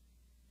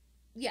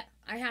 Yeah,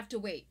 I have to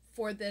wait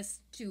for this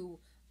to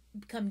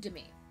come to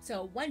me.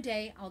 So one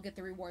day, I'll get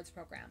the rewards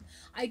program.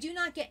 I do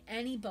not get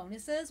any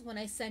bonuses when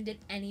I send in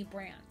any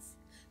brands.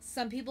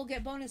 Some people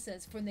get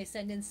bonuses when they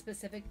send in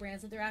specific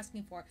brands that they're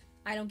asking for.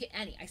 I don't get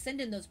any. I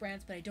send in those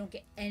brands, but I don't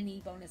get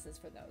any bonuses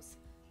for those.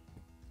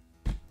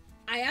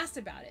 I asked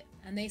about it,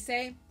 and they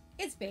say,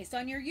 it's based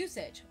on your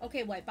usage.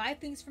 Okay, well, I buy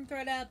things from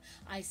ThreadUp.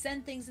 I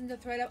send things into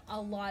ThreadUp,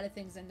 a lot of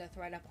things into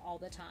ThreadUp all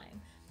the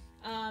time.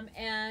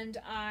 And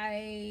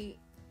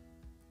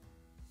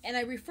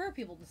I refer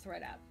people to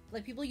ThreadUp.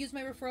 Like, people use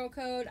my referral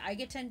code. I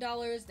get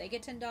 $10. They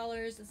get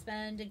 $10 to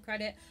spend and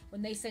credit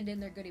when they send in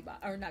their goodie box,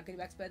 or not goodie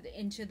box, but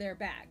into their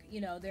bag,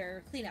 you know,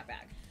 their cleanup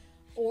bag,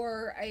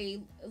 or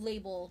a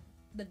label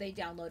that they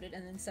downloaded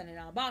and then send it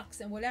on a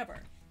box and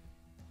whatever.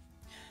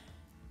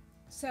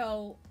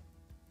 So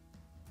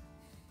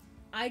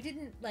I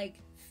didn't like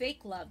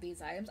fake love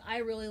these items. I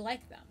really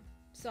like them.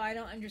 So I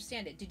don't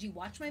understand it. Did you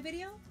watch my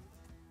video?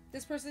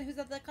 This person who's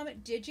at that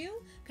comment, did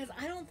you? Because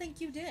I don't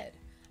think you did.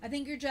 I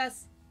think you're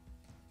just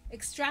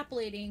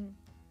extrapolating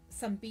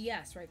some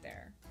BS right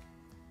there.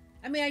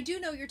 I mean, I do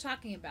know what you're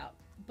talking about,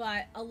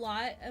 but a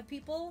lot of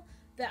people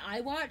that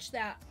I watch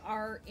that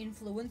are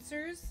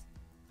influencers,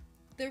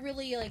 they're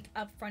really like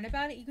upfront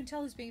about it. You can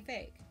tell who's being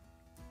fake.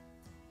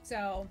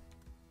 So,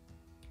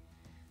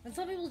 and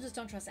some people just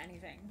don't trust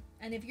anything.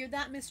 And if you're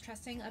that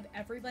mistrusting of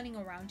everybody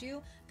around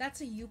you,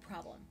 that's a you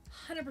problem.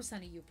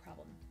 100% a you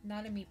problem,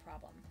 not a me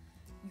problem.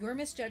 Your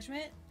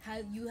misjudgment,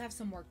 you have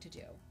some work to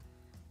do.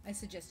 I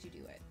suggest you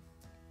do it.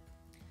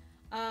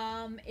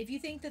 If you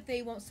think that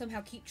they won't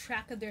somehow keep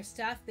track of their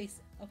stuff,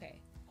 okay,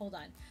 hold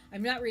on.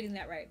 I'm not reading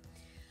that right.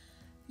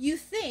 You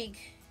think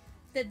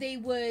that they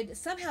would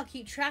somehow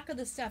keep track of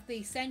the stuff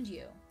they send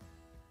you.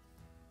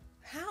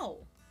 How?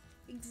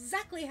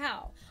 Exactly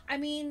how? I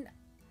mean,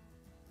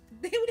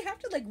 they would have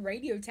to like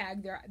radio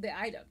tag the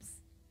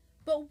items.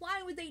 But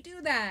why would they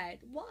do that?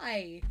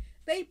 Why?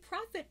 They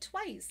profit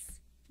twice.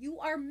 You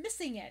are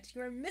missing it.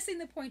 You are missing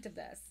the point of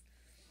this.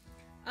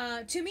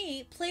 To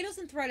me, Plato's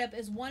and ThreadUp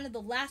is one of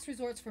the last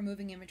resorts for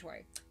moving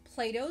inventory.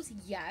 Plato's,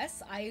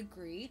 yes, I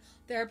agree.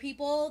 There are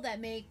people that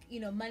make,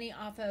 money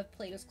off of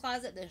Plato's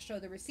Closet. They show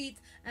the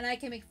receipts, and I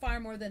can make far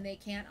more than they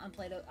can on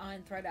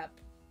ThreadUp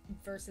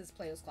versus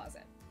Plato's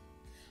Closet.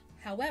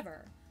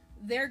 However,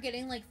 they're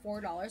getting like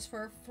 $4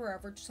 for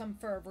some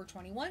Forever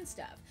 21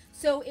 stuff.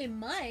 So it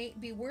might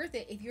be worth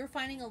it if you're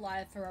finding a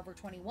lot of Forever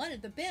 21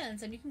 at the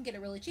bins, and you can get it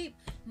really cheap.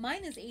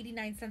 Mine is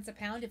 89 cents a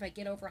pound if I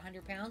get over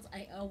 100 pounds.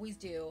 I always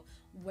do.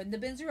 When the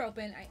bins are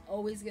open, I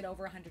always get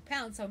over 100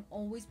 pounds, so I'm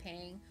always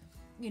paying,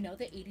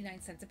 the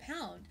 89 cents a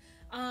pound.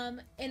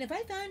 And if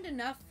I found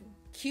enough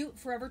cute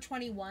Forever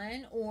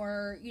 21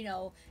 or,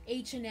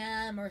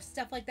 H&M or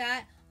stuff like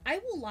that, I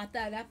will lot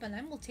that up and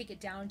I will take it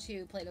down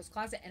to Plato's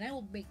Closet, and I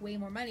will make way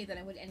more money than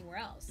I would anywhere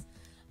else.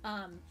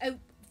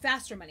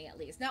 Faster money, at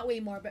least. Not way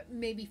more, but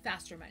maybe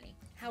faster money.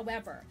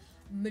 However,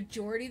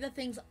 majority of the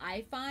things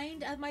I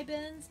find at my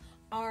bins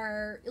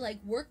are like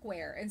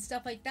workwear and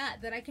stuff like that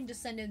I can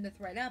just send in the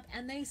ThreadUp,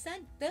 and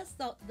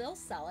they'll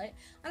sell it,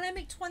 and I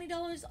make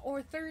 $20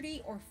 or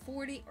 $30 or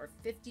 $40 or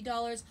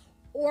 $50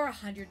 or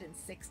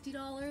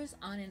 $160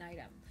 on an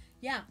item.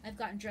 Yeah, I've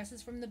gotten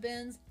dresses from the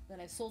bins that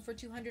I've sold for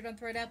 $200 on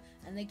ThreadUp,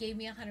 and they gave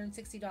me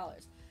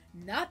 $160.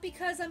 Not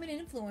because I'm an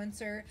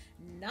influencer,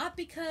 not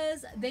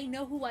because they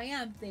know who I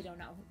am. They don't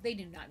know. They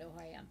do not know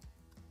who I am.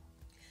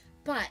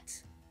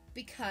 But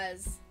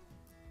because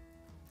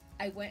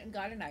I went and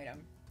got an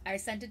item, I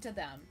sent it to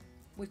them,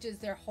 which is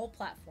their whole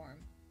platform,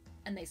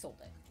 and they sold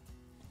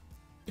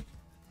it.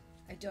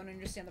 I don't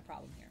understand the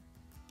problem here.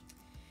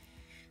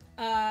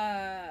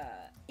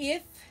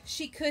 If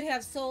she could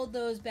have sold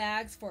those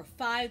bags for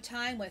 5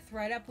 times what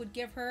ThreadUp would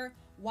give her,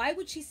 why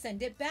would she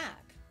send it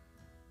back?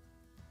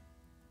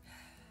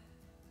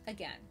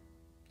 Again,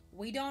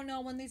 we don't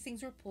know when these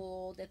things were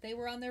pulled, if they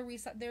were on their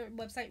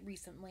website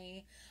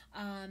recently.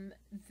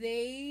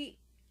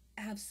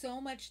 have so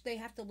much they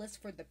have to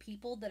list for the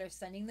people that are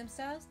sending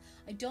themselves.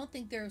 I don't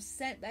think they're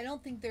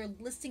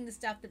listing the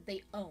stuff that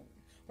they own,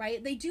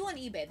 right? They do on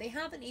eBay. They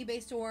have an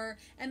eBay store,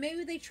 and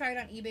maybe they tried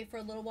on eBay for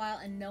a little while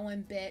and no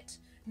one bit,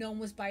 no one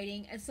was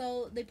biting, and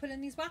so they put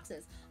in these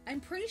boxes. I'm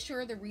pretty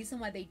sure the reason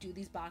why they do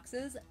these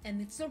boxes,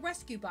 and it's a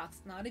rescue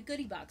box, not a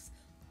goodie box.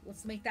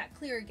 Let's make that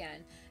clear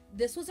again.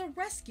 This was a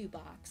rescue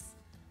box.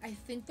 I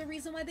think the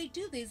reason why they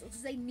do these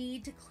is they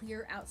need to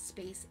clear out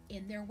space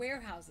in their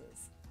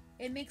warehouses.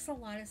 It makes a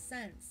lot of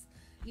sense.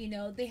 You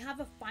know, they have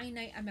a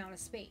finite amount of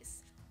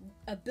space.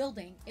 A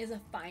building is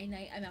a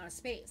finite amount of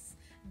space.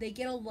 They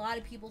get a lot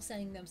of people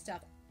sending them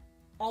stuff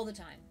all the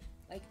time.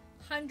 Like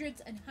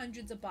hundreds and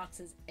hundreds of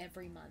boxes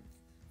every month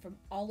from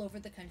all over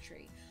the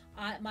country.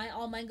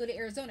 All mine go to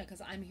Arizona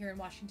because I'm here in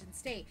Washington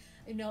State.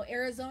 You know,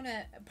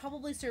 Arizona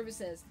probably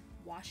services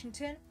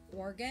Washington,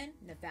 Oregon,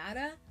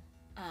 Nevada,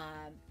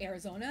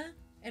 Arizona,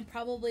 and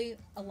probably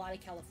a lot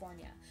of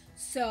California.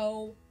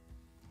 So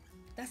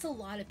that's a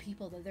lot of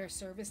people that they're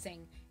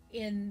servicing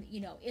in,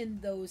 you know, in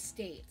those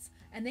states.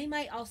 And they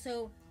might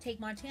also take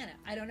Montana.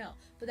 I don't know.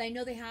 But I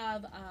know they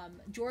have,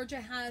 Georgia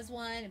has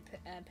one,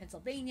 and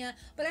Pennsylvania.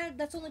 But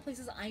that's the only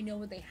places I know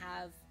where they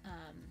have.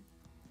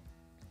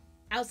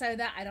 Outside of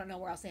that, I don't know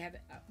where else they have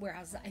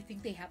warehouses. I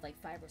think they have like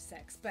 5 or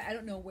 6. But I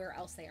don't know where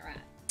else they are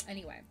at.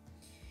 Anyway.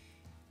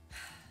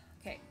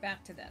 Okay,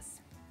 back to this.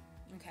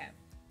 Okay.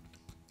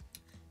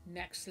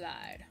 Next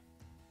slide.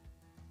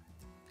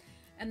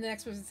 And the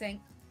next person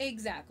saying,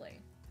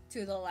 exactly.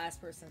 To the last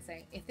person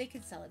saying, if they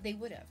could sell it, they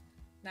would have.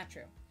 Not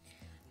true.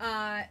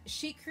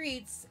 She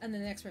creates, and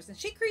then the next person,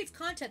 she creates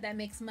content that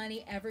makes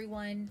money.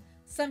 Everyone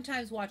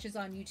sometimes watches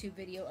on YouTube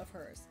video of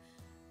hers.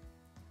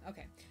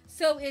 Okay.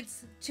 So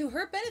it's to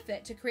her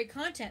benefit to create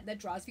content that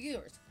draws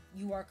viewers.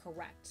 You are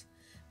correct.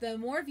 The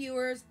more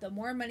viewers, the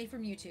more money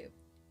from YouTube.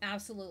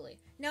 Absolutely.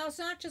 Now, it's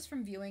not just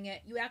from viewing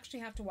it. You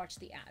actually have to watch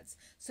the ads.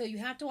 So you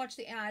have to watch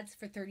the ads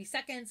for 30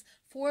 seconds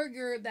for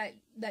that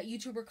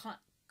YouTuber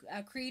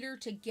creator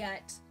to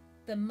get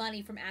the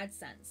money from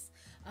AdSense.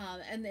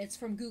 And it's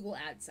from Google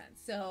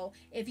AdSense. So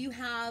if you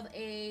have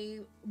a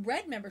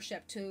Red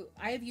membership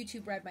I have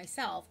YouTube Red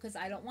myself because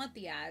I don't want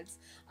the ads,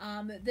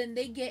 then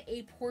they get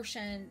a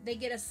portion, they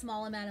get a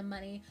small amount of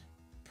money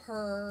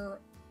per,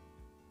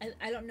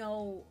 I don't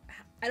know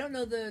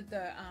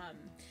the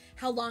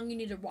how long you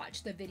need to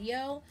watch the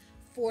video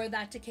for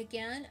that to kick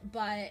in,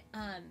 but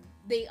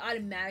they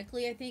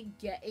automatically, I think,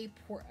 get a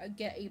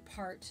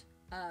part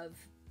of.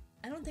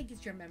 I don't think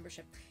it's your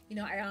membership. You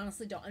know, I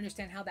honestly don't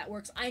understand how that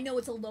works. I know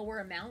it's a lower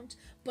amount,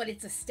 but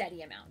it's a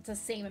steady amount. It's the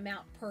same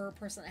amount per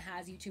person that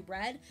has YouTube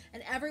Red,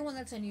 and everyone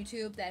that's on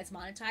YouTube that is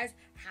monetized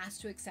has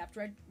to accept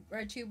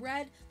RedTube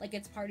Red, like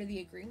it's part of the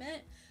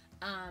agreement.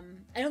 I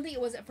don't think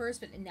it was at first,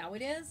 but now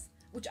it is.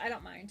 Which I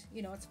don't mind.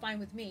 You know, it's fine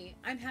with me.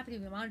 I'm happy to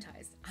be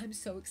monetized. I'm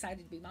so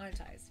excited to be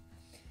monetized.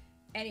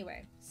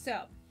 Anyway,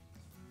 so,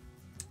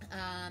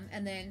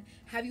 and then,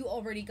 have you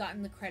already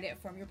gotten the credit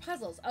from your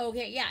puzzles?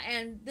 Okay, yeah,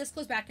 and this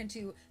goes back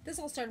into, this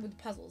all started with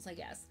puzzles, I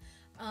guess.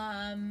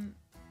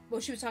 Well,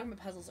 she was talking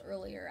about puzzles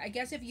earlier. I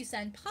guess if you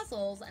send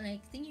puzzles, and I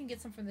think you can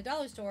get some from the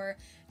dollar store,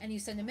 and you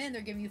send them in,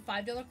 they're giving you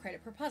 $5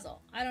 credit per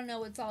puzzle. I don't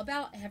know what it's all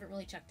about. I haven't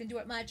really checked into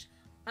it much.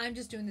 I'm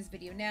just doing this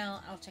video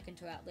now. I'll check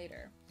into that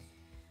later.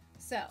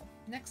 So,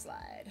 next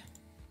slide.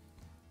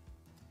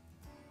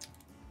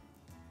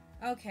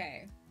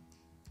 Okay.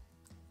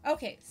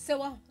 Okay,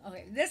 so,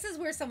 okay, this is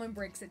where someone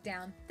breaks it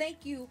down.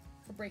 Thank you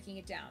for breaking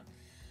it down.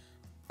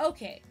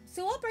 Okay,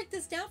 so I'll break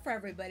this down for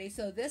everybody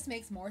so this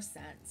makes more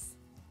sense.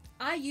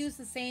 I use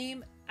this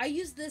same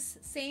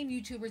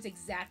YouTuber's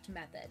exact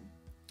method.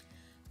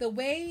 The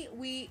way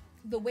we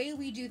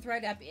do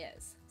ThreadUp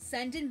is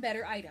send in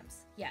better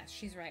items. Yes,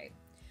 she's right.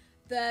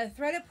 The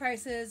ThreadUp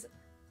prices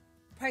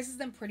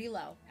them pretty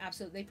low.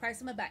 Absolutely. They price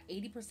them about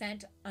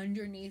 80%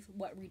 underneath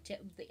what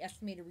the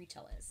estimated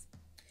retail is.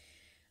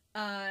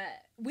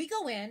 We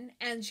go in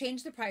and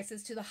change the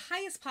prices to the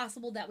highest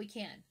possible that we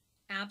can.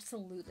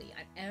 Absolutely.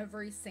 On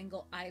every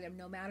single item,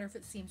 no matter if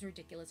it seems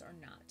ridiculous or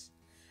not.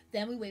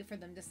 Then we wait for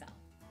them to sell.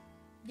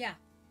 Yeah.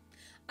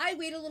 I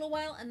wait a little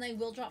while and I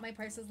will drop my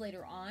prices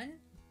later on,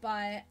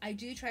 but I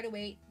do try to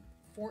wait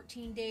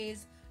 14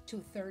 days to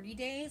 30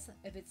 days.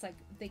 If it's like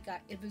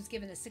if it was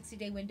given a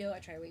 60-day window, I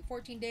try to wait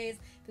 14 days.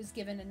 If it was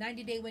given a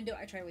 90-day window,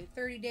 I try to wait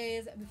 30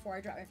 days before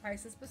I drop my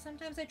prices. But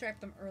sometimes I drop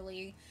them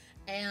early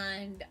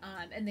and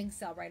then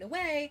sell right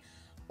away,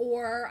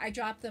 or I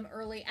drop them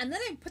early and then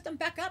I put them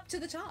back up to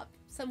the top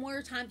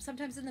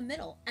sometimes in the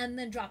middle, and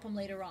then drop them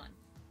later on.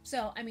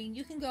 So I mean,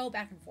 you can go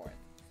back and forth.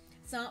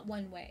 It's not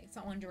one way. It's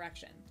not one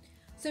direction.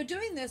 So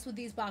doing this with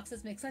these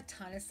boxes makes a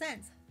ton of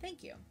sense.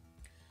 Thank you.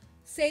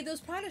 Say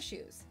those Prada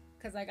shoes,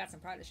 because I got some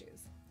Prada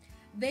shoes.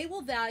 They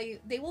will value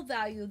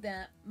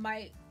them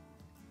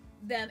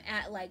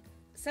at like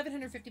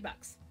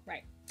 $750,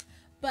 right?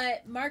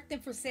 But mark them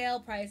for sale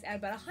price at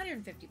about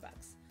 $150.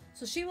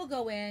 So she will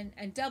go in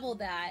and double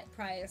that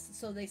price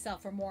so they sell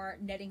for more,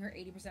 netting her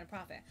 80%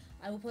 profit.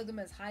 I will put them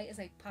as high as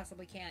I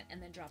possibly can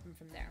and then drop them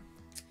from there.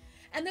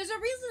 And there's a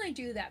reason I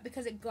do that,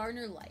 because it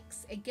garner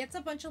likes. It gets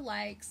a bunch of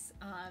likes.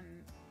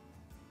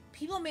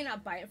 People may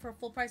not buy it for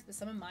full price, but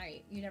some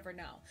might. You never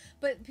know.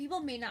 But people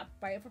may not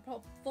buy it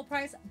for full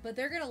price, but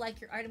they're going to like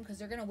your item because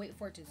they're going to wait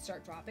for it to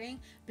start dropping,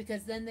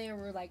 because then they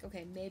were like,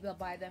 okay, maybe I'll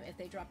buy them if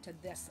they drop to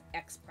this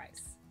X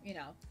price. You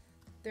know,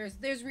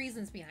 there's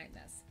reasons behind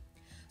this.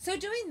 So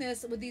doing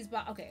this with these,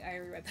 okay, I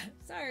already read that.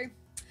 Sorry.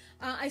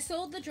 I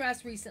sold the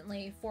dress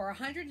recently for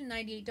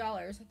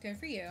 $198, good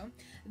for you,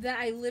 that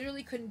I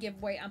literally couldn't give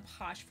away on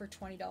Posh for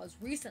 $20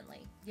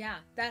 recently. Yeah,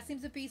 that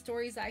seems to be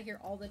stories I hear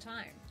all the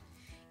time.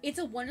 It's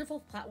a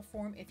wonderful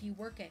platform if you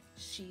work it.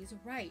 She's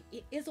right.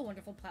 It is a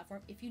wonderful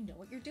platform if you know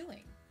what you're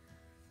doing.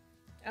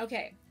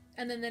 Okay,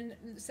 and then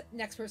the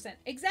next person.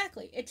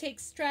 Exactly. It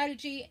takes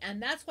strategy,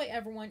 and that's why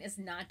everyone is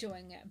not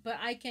doing it. But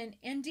it can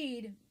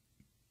indeed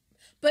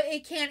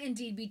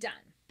be done.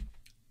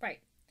 Right.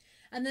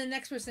 And then the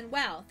next person,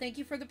 wow, thank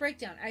you for the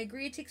breakdown. I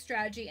agree it takes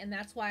strategy, and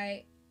that's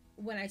why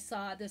when I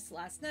saw this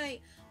last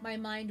night, my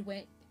mind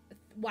went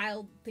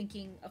wild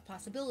thinking of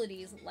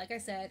possibilities. Like I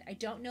said, I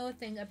don't know a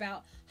thing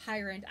about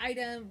higher end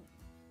item,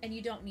 and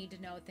you don't need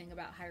to know a thing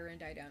about higher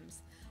end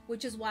items,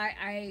 which is why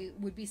I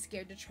would be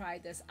scared to try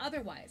this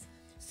otherwise.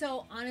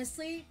 So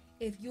honestly,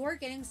 if you're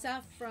getting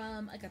stuff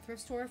from like a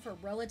thrift store for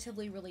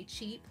relatively really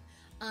cheap,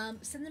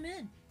 send them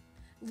in.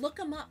 Look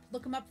them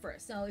up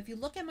first. So if you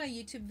look at my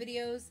YouTube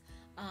videos,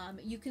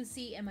 you can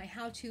see in my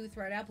how-to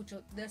thread up, which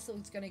this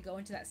is going to go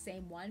into that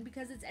same one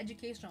because it's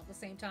educational at the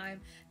same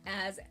time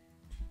as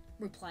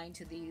replying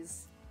to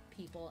these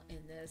people in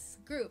this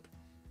group.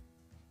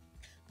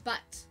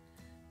 But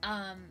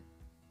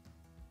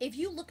if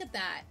you look at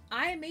that,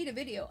 I made a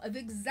video of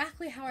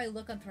exactly how I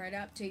look on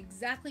ThredUp to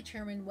exactly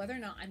determine whether or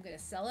not I'm going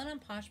to sell it on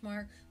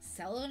Poshmark,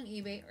 sell it on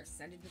eBay, or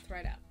send it to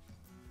ThredUp.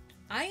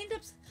 I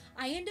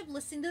end up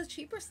listing the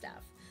cheaper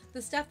stuff.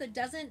 The stuff that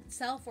doesn't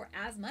sell for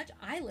as much,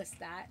 I list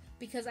that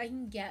because I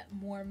can get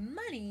more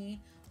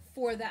money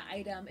for that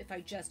item if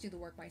I just do the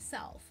work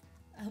myself.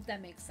 I hope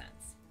that makes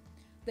sense.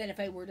 Than if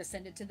I were to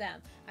send it to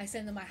them. I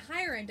send them my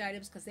higher end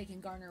items because they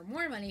can garner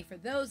more money for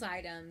those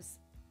items.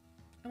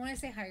 And when I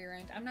say higher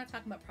end, I'm not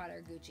talking about Prada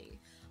or Gucci.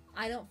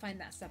 I don't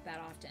find that stuff that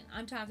often.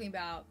 I'm talking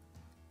about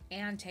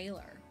Ann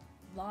Taylor,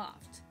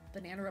 Loft,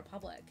 Banana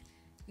Republic,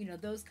 you know,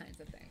 those kinds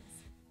of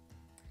things.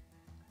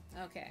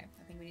 Okay,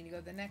 I think we need to go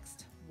to the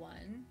next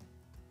one.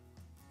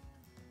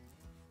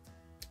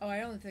 Oh,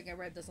 I don't think I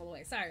read this all the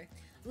way. Sorry.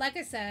 Like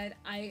I said,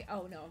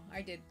 oh no,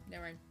 I did.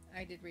 Never mind.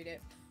 I did read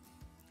it.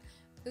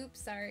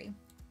 Oops, sorry.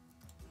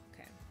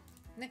 Okay,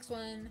 next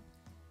one.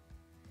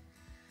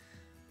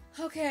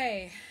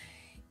 Okay,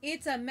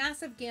 it's a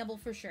massive gamble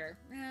for sure.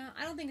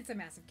 I don't think it's a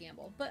massive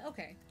gamble, but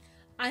okay.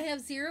 I have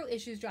zero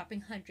issues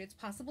dropping hundreds,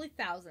 possibly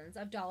thousands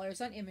of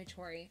dollars on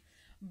inventory,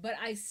 but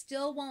I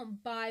still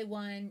won't buy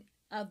one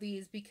of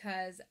these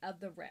because of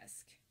the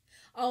risk.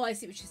 Oh, I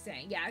see what she's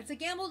saying. Yeah, it's a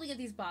gamble to get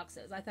these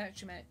boxes. I thought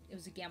she meant it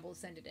was a gamble to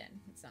send it in.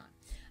 It's not.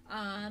 Yeah,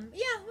 I mean,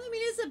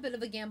 it's a bit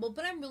of a gamble,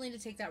 but I'm willing to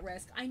take that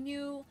risk. I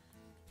knew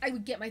I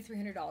would get my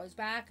 $300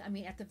 back. I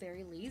mean, at the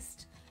very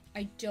least.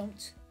 I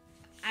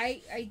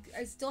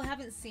still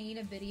haven't seen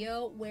a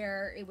video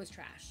where it was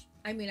trash.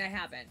 I mean, I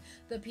haven't.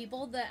 The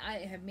people that I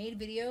have made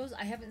videos,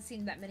 I haven't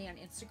seen that many on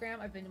Instagram.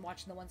 I've been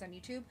watching the ones on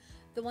YouTube.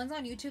 The ones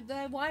on YouTube that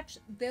I watch,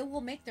 they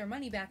will make their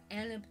money back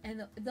and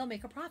they'll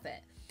make a profit.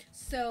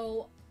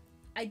 So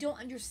I don't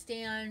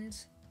understand.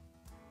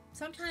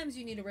 Sometimes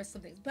you need to risk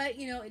some things, but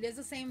you know, it is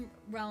the same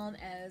realm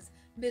as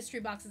mystery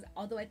boxes,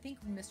 although I think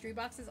mystery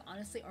boxes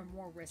honestly are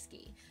more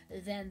risky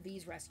than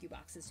these rescue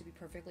boxes, to be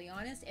perfectly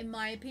honest, in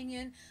my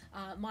opinion.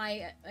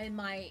 In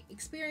my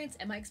experience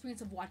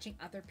of watching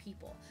other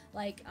people,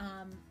 like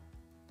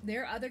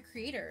there are other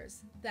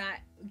creators that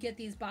get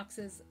these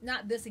boxes,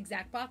 not this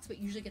exact box, but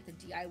usually get the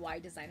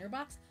DIY designer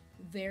box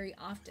very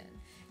often,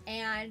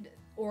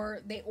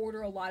 or they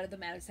order a lot of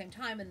them at the same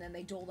time and then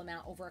they dole them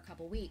out over a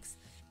couple weeks,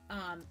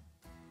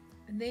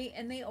 and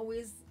they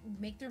always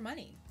make their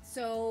money.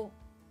 So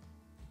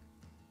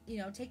you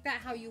know, take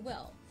that how you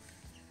will.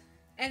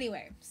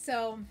 Anyway,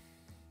 so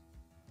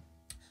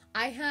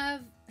I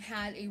have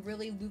had a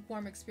really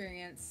lukewarm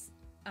experience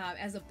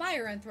as a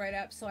buyer on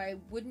ThredUp, so I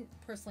wouldn't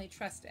personally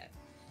trust it.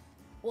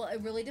 Well,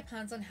 it really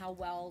depends on how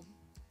well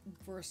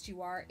versed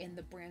you are in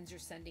the brands you're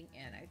sending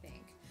in, I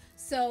think.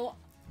 So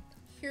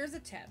here's a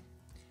tip.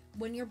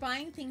 When you're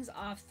buying things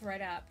off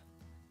ThredUp,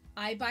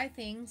 I buy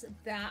things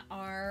that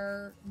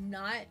are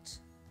not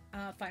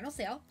final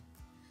sale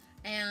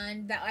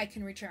and that I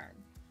can return.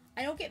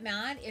 I don't get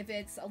mad if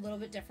it's a little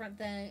bit different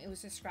than it was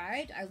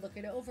described. I look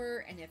it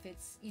over, and if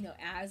it's, you know,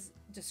 as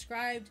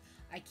described,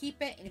 I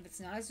keep it, and if it's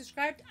not as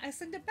described, I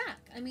send it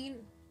back. I mean,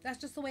 that's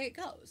just the way it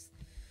goes.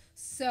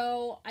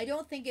 So I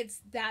don't think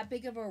it's that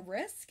big of a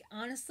risk,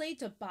 honestly,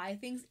 to buy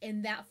things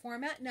in that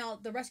format. Now,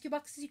 the rescue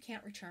boxes you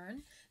can't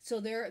return,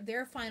 so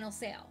they're final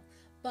sale.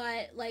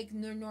 But like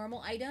the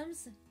normal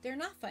items, they're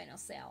not final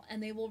sale,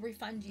 and they will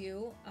refund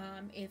you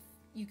if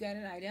you get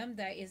an item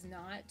that is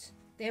not.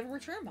 They have a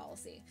return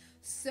policy.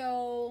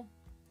 So,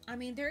 I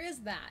mean, there is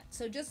that.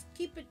 So just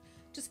keep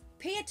just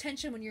pay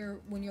attention when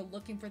you're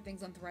looking for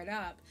things on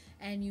ThreadUp,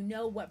 and you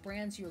know what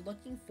brands you're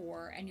looking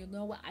for, and you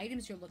know what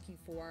items you're looking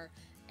for,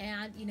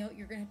 and you know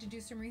you're gonna have to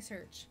do some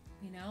research.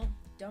 You know,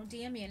 don't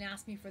DM me and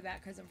ask me for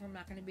that, because I'm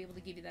not going to be able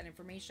to give you that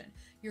information.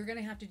 You're going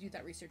to have to do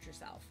that research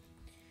yourself.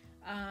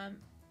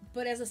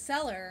 But as a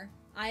seller,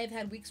 I have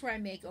had weeks where I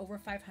make over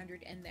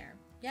 500 in there.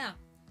 Yeah,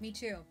 me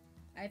too.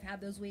 I've had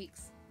those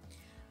weeks.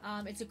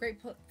 It's a great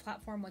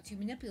platform once you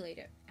manipulate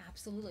it.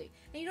 Absolutely.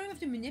 And you don't have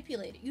to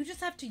manipulate it. You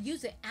just have to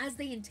use it as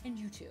they intend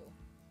you to.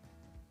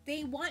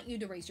 They want you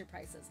to raise your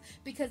prices,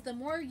 because the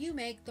more you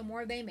make, the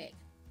more they make.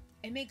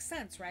 It makes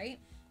sense, right?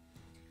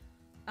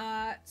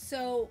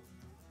 So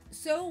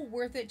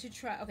worth it to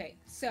try. Okay,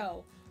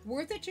 so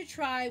worth it to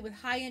try with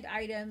high-end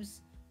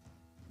items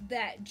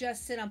that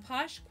just sit on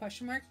Posh?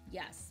 Question mark.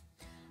 Yes.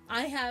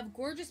 I have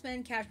gorgeous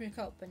men cashmere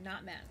coat, but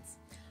not men's.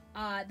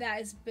 That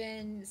has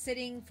been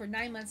sitting for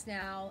 9 months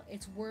now.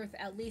 It's worth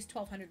at least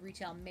 $1,200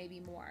 retail, maybe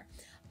more.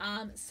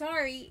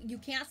 Sorry, you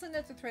can't send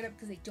that to ThreadUp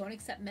because they don't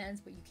accept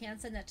men's, but you can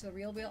send that to the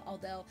Real,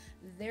 although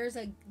there's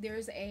a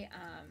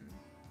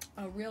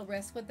real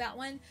risk with that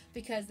one,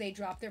 because they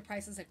drop their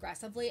prices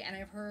aggressively, and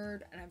I've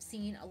heard and I've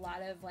seen a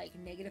lot of like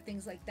negative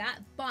things like that.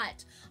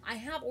 But I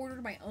have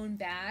ordered my own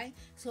bag,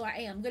 so I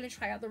am going to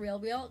try out the Real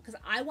because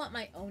I want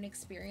my own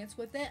experience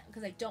with it,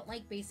 because I don't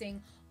like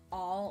basing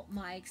all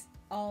my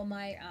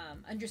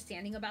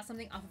understanding about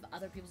something off of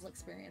other people's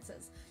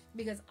experiences,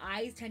 because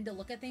I tend to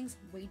look at things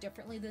way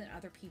differently than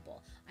other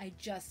people. I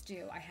just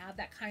do. I have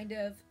that kind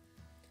of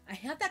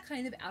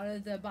out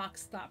of the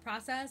box thought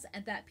process,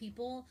 and that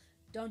people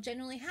don't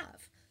generally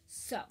have.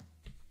 So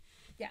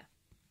yeah,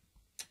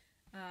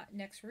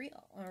 next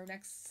reel, or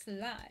next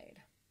slide.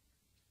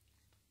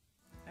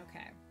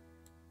 Okay,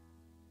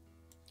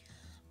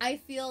 I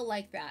feel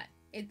like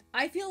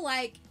I feel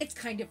like it's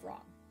kind of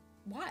wrong.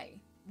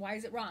 Why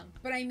is it wrong?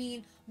 But I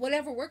mean,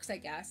 whatever works, I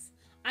guess.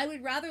 I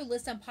would rather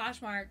list on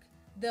Poshmark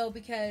though,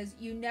 because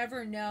you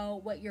never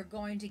know what you're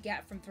going to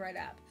get from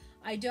ThreadUp.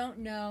 I don't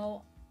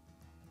know.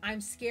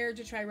 I'm scared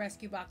to try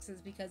rescue boxes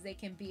because they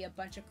can be a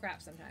bunch of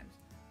crap sometimes.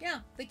 Yeah,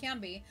 they can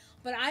be.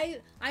 But I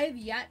have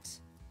yet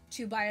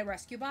to buy a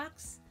rescue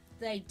box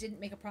that I didn't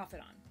make a profit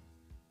on.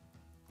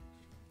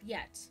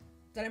 Yet.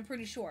 That I'm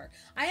pretty sure.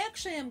 I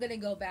actually am going to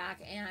go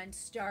back and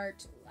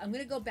I'm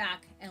going to go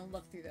back and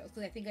look through those,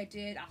 because I think I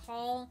did a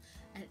haul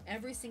and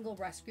every single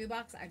rescue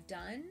box I've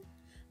done.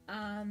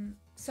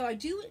 So I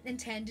do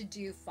intend to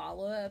do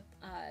follow-up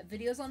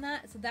videos on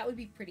that. So that would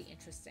be pretty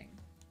interesting.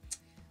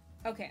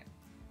 Okay.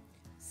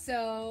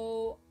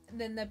 So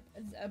then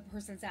a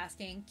person's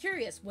asking,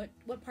 curious, what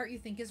part you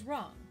think is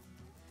wrong?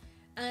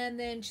 And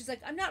then she's like,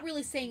 I'm not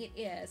really saying it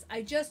is.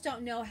 I just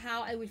don't know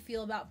how I would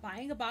feel about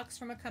buying a box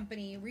from a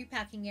company,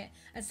 repacking it,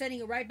 and sending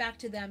it right back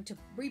to them to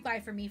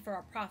rebuy from me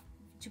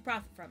to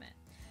profit from it.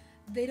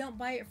 They don't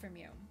buy it from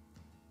you.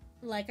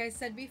 Like I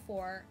said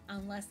before,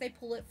 unless they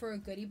pull it for a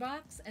goodie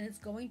box and it's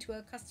going to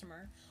a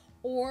customer,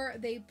 or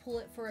they pull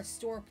it for a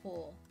store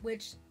pull,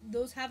 which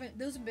those have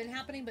been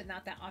happening, but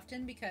not that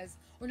often,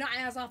 or not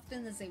as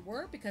often as they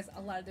were, because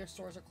a lot of their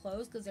stores are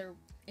closed because they're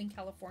in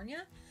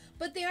California.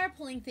 But they are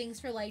pulling things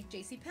for like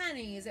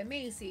JCPenney's and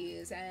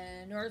Macy's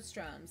and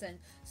Nordstrom's,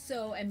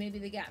 and maybe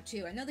the Gap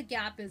too. I know the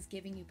Gap is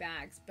giving you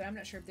bags, but I'm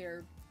not sure if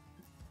they're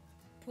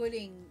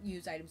putting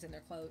used items in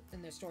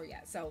their store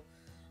yet. So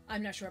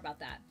I'm not sure about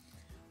that.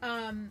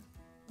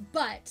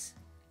 But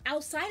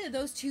outside of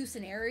those two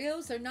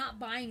scenarios, they're not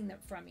buying them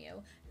from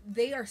you.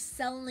 They are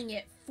selling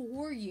it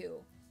for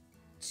you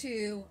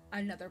to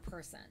another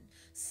person.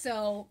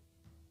 So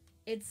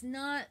it's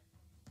not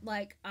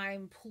like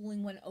I'm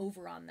pulling one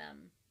over on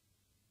them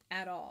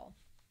at all.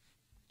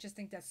 Just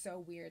think that's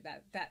so weird.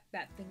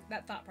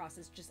 That thought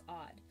process is just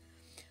odd.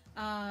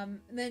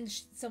 Then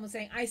someone's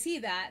saying, I see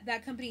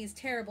that company is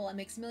terrible and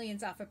makes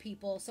millions off of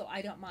people, so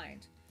I don't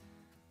mind.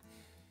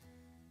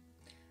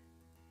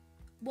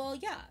 Well,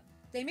 yeah,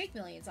 they make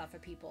millions off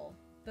of people,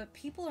 but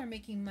people are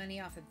making money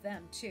off of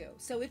them too.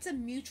 So it's a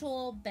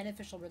mutual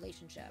beneficial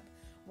relationship,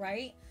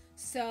 right?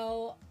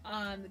 So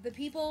the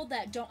people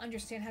that don't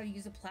understand how to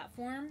use a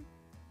platform,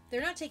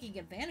 they're not taking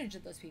advantage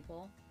of those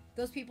people.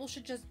 Those people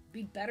should just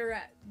be better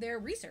at their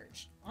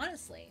research,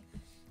 honestly.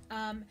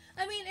 I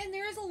mean, and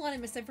there is a lot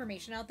of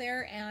misinformation out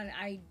there, and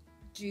I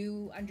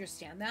do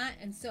understand that.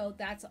 And so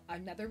that's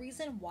another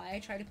reason why I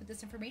try to put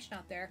this information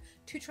out there,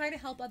 to try to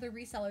help other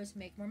resellers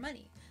make more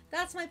money.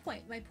 That's my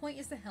point. My point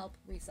is to help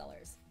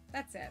resellers.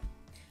 That's it.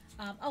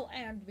 Oh,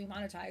 and be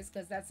monetized,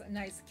 because that's a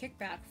nice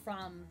kickback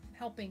from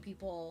helping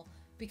people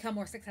become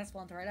more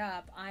successful on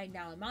ThreadUp. I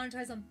now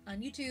monetize on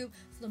YouTube,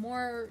 so the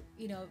more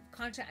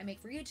content I make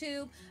for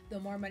YouTube, the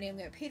more money I'm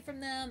going to get paid from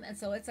them, and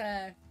so it's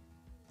a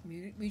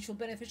mutual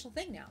beneficial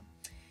thing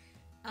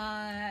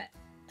now.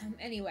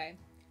 Anyway,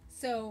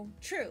 so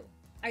true.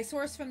 I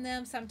source from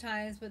them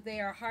sometimes, but they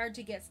are hard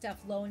to get stuff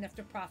low enough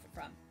to profit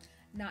from.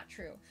 Not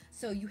true.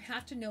 So you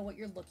have to know what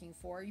you're looking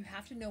for. You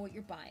have to know what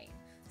you're buying.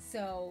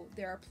 So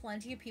there are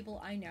plenty of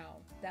people I know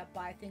that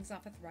buy things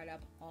off of ThreadUp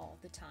all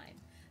the time.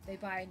 They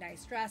buy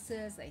nice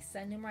dresses, they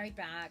send them right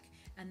back,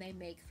 and they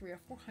make $300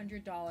 or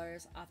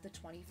 $400 off the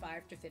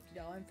 $25 to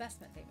 $50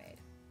 investment they made.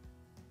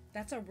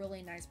 That's a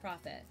really nice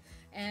profit.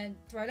 And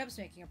ThredUp's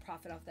making a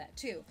profit off that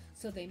too.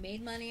 So they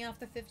made money off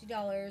the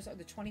 $50 or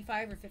the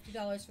 $25 or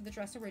 $50 for the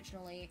dress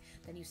originally.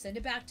 Then you send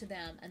it back to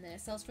them, and then it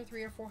sells for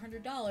 $300 or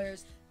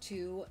 $400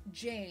 to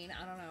Jane.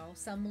 I don't know,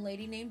 some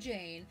lady named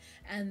Jane.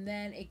 And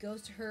then it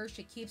goes to her.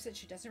 She keeps it.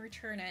 She doesn't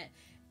return it.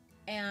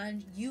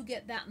 And you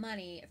get that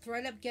money.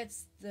 ThredUp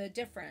gets the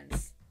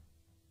difference.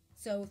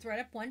 So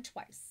ThredUp won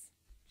twice.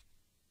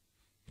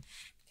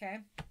 Okay,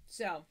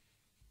 so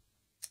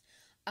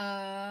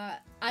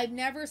I've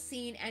never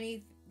seen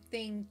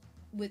anything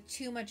with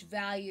too much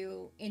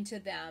value into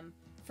them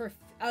for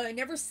I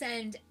never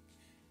send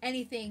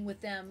anything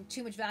with them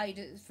too much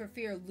value for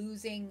fear of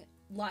losing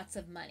lots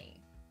of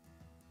money.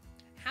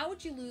 How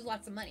would you lose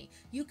lots of money?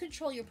 You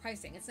control your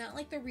pricing. It's not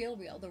like the Real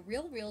Real. The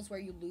Real Real is where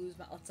you lose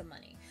lots of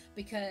money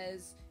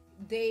because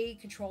they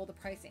control the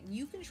pricing.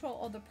 You control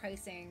all the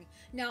pricing.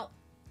 Now,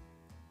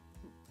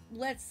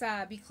 let's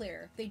be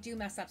clear. They do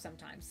mess up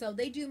sometimes. So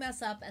they do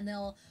mess up and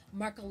they'll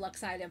mark a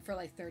luxe item for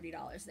like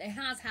 $30. It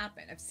has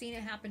happened. I've seen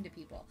it happen to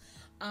people.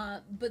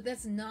 But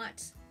that's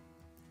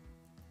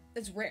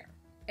rare.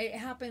 It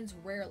happens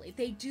rarely.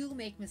 They do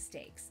make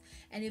mistakes.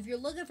 And if you're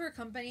looking for a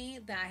company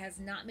that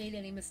has not made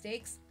any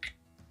mistakes,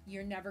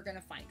 you're never going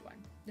to find one.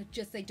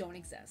 They don't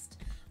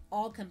exist.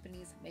 All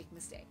companies make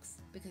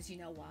mistakes because you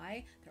know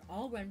why? They're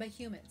all run by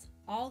humans.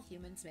 All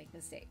humans make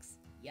mistakes.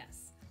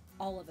 Yes,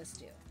 all of us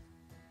do.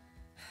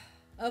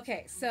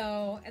 Okay,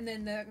 so, and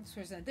then the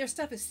person, their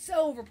stuff is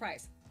so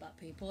overpriced, but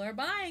people are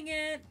buying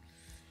it.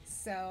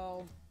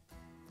 So,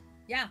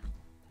 yeah,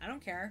 I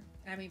don't care.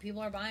 I mean,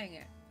 people are buying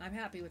it. I'm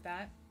happy with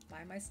that.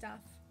 Buy my stuff.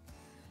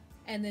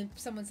 And then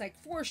someone's like,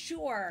 for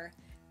sure.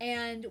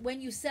 And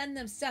when you send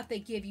them stuff, they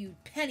give you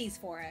pennies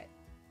for it.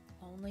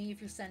 Only if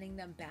you're sending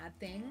them bad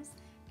things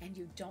and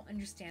you don't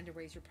understand to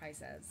raise your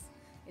prices.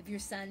 If you're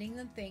sending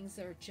them things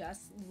that are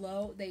just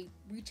low, they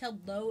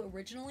retailed low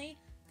originally,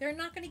 they're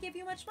not going to give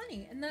you much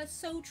money. And that's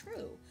so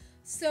true.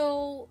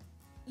 So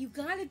you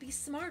got to be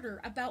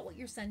smarter about what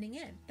you're sending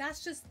in.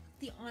 That's just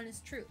the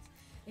honest truth.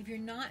 If you're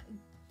not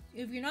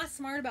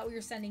smart about what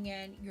you're sending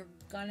in, you're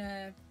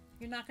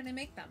not going to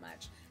make that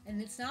much.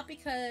 And it's not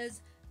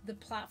because the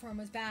platform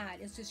was bad.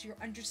 It's just your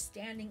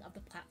understanding of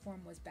the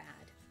platform was bad.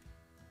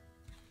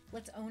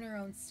 Let's own our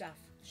own stuff,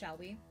 shall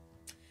we?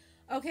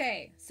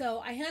 Okay, so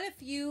I had a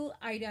few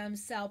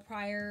items sell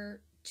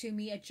prior to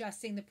me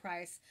adjusting the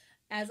price,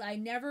 as I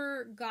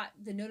never got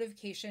the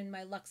notification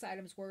my luxe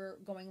items were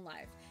going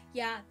live.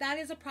 Yeah, that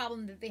is a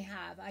problem that they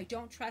have. I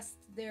don't trust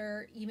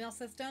their email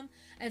system,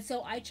 and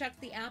so I check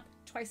the app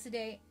twice a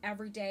day,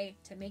 every day,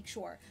 to make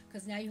sure,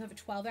 because now you have a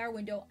 12-hour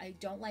window. I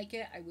don't like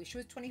it. I wish it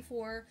was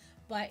 24,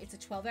 but it's a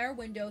 12-hour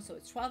window, so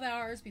it's 12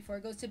 hours before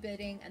it goes to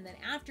bidding, and then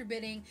after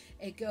bidding,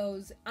 it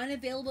goes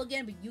unavailable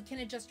again, but you can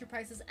adjust your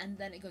prices, and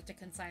then it goes to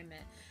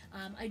consignment.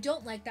 I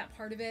don't like that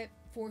part of it,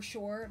 for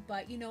sure,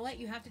 but you know what?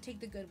 You have to take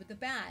the good with the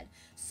bad.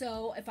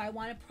 So if I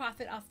want to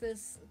profit off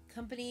this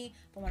company,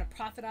 if I want to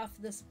profit off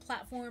this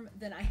platform,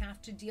 then I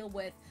have to deal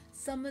with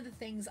some of the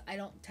things I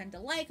don't tend to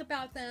like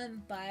about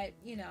them, but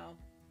you know,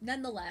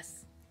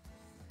 nonetheless,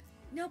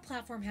 no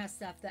platform has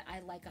stuff that I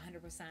like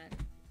 100%.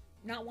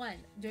 Not one.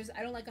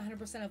 I don't like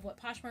 100% of what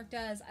Poshmark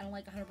does. I don't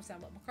like 100%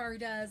 of what Mercari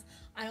does.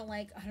 I don't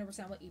like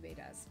 100% what eBay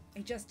does. I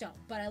just don't.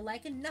 But I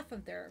like enough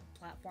of their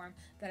platform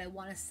that I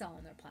want to sell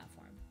on their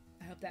platform.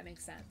 I hope that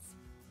makes sense.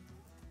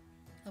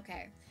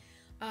 Okay.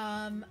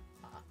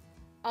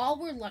 All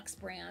were Luxe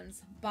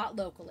brands bought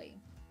locally.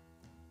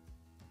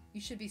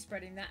 You should be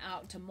spreading that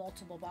out to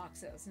multiple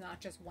boxes, not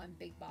just one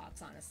big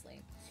box,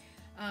 honestly.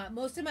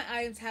 Most of my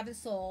items haven't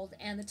sold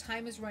and the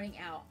time is running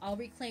out. I'll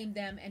reclaim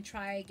them and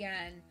try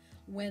again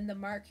when the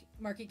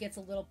market gets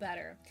a little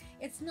better.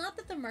 It's not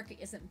that the market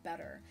isn't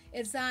better.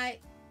 It's that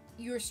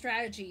your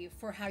strategy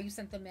for how you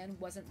sent them in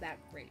wasn't that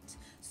great.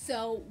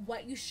 So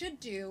what you should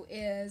do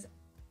is,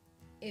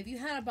 if you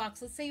had a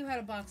box, let's say you had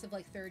a box of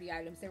like 30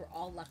 items, they were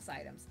all luxe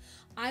items,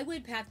 I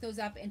would pack those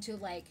up into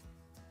like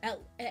at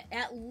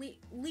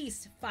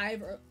least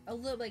 5 or a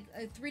little, like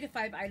 3 to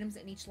 5 items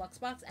in each luxe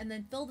box, and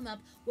then fill them up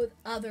with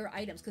other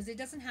items, because it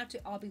doesn't have to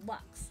all be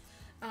luxe.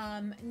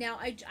 Now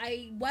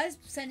I was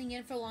sending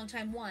in for a long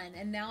time 1,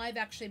 and now I've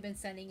actually been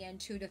sending in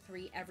 2 to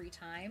 3 every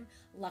time,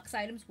 luxe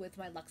items with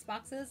my luxe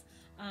boxes,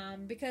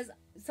 because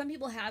some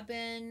people have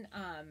been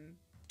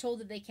told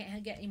that they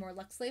can't get any more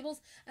luxe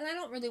labels, and I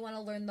don't really want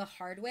to learn the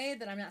hard way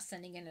that I'm not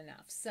sending in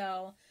enough.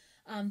 So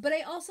but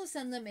I also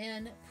send them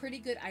in pretty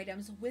good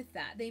items with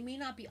that. They may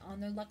not be on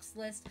their luxe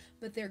list,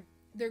 but they're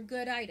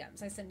good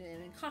items. I send it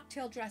in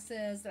cocktail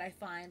dresses that I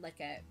find like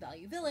at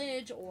Value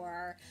Village,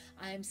 or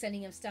I'm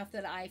sending them stuff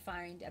that I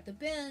find at the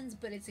bins,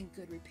 but it's in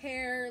good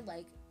repair,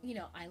 like, you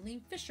know,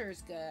 Eileen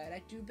Fisher's good.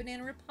 I do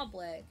Banana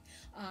Republic.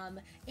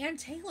 Ann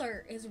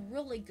Taylor is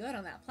really good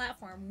on that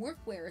platform.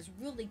 Workwear is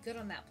really good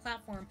on that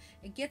platform.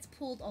 It gets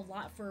pulled a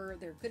lot for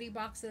their goodie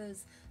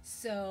boxes.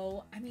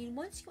 So, I mean,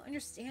 once you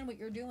understand what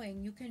you're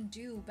doing, you can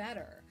do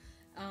better.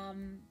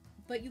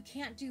 but you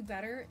can't do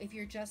better if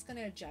you're just going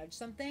to judge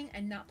something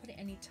and not put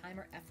any time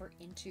or effort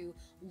into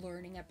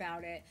learning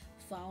about it,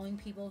 following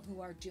people who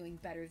are doing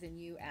better than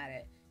you at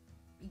it.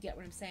 You get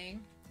what I'm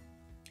saying?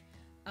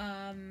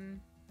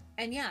 And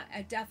yeah,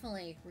 I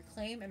definitely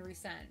reclaim and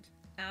resend.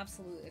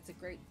 Absolutely.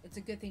 It's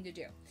a good thing to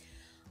do.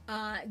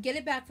 Get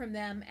it back from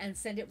them and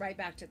send it right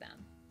back to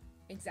them.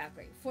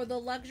 Exactly. For the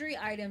luxury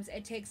items,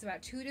 it takes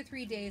about 2 to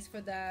 3 days for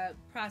them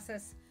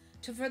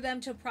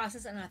to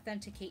process and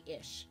authenticate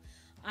ish.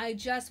 I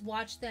just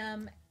watch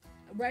them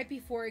right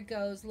before it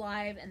goes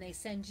live, and they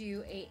send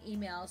you a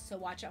email, so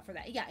watch out for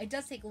that. Yeah, it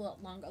does take a little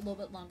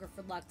bit longer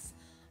for Lux,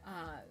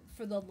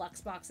 for the Lux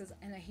boxes,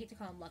 and I hate to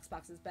call them Lux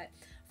boxes, but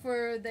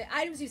for the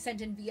items you sent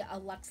in via a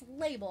Lux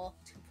label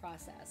to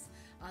process.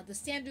 The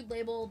standard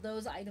label,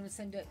 those items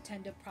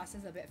tend to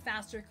process a bit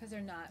faster because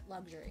they're not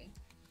luxury,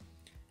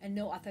 and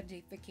no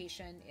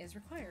authentication is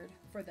required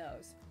for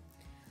those.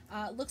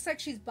 Looks like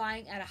she's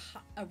buying at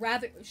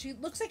she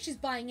looks like she's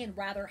buying in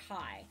rather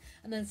high.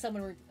 And then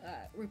someone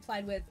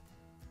replied with,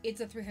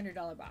 it's a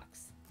 $300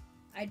 box.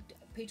 I'd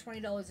pay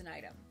 $20 an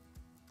item.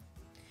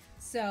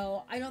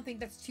 So I don't think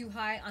that's too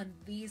high on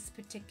these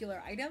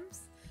particular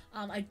items.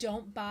 I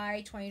don't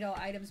buy $20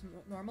 items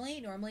normally.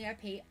 Normally I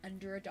pay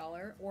under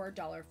 $1 or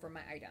 $1 for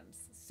my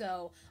items.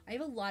 So I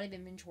have a lot of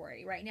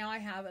inventory. Right now I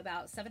have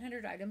about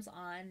 700 items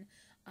on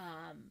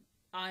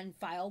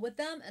file with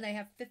them, and I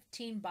have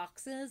 15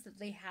 boxes that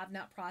they have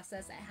not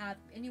processed. I have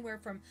anywhere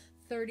from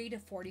 30 to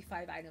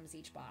 45 items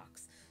each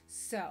box.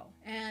 So,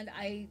 and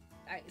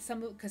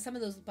because some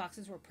of those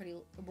boxes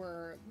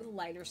were little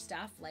lighter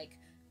stuff, like,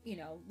 you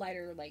know,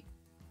 lighter, like,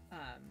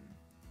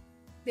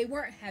 they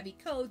weren't heavy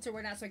coats or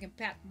whatnot, so I can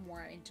pack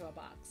more into a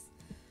box.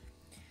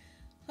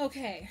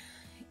 Okay,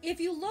 if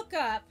you look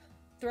up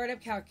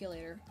ThredUp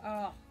calculator,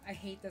 oh, I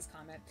hate this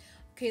comment.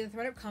 Okay,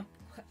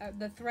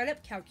 the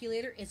ThredUp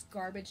calculator is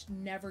garbage.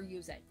 Never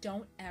use it.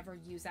 Don't ever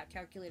use that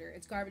calculator.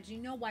 It's garbage. You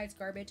know why it's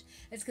garbage?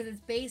 It's because it's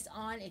based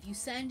on if you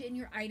send in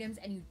your items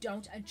and you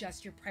don't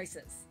adjust your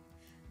prices.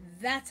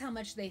 That's how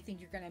much they think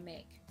you're going to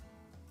make.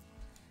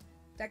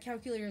 That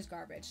calculator is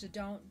garbage, so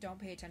don't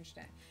pay attention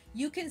to it.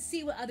 You can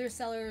see what other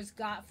sellers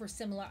got for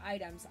similar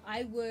items.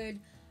 I would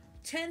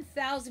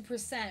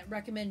 10,000%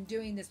 recommend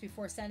doing this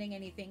before sending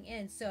anything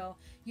in, so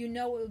you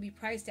know what it would be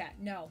priced at.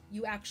 No,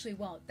 you actually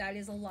won't. That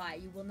is a lie.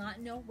 You will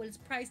not know what it's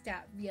priced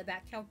at via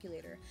that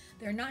calculator.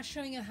 They're not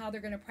showing you how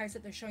they're going to price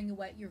it. They're showing you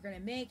what you're going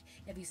to make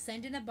if you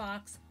send in a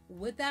box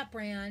with that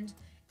brand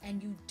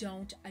and you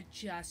don't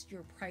adjust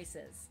your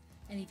prices.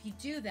 And if you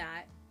do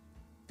that,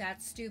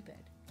 that's stupid.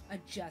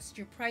 Adjust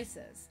your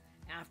prices.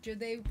 After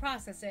they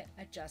process it,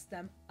 adjust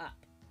them up.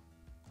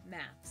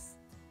 Maths.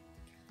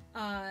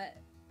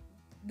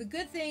 The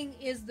good thing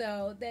is,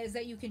 though,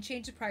 that you can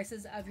change the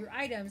prices of your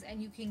items,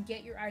 and you can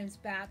get your items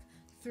back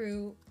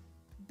through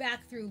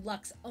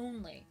Lux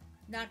only.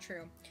 Not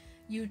true.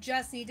 You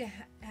just need to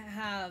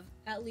have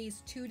at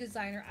least 2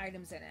 designer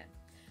items in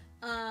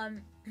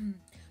it.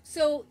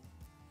 So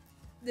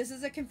this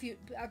is a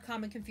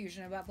common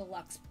confusion about the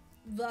Lux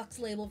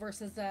label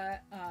versus the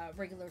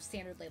regular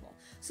standard label.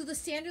 So the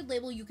standard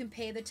label, you can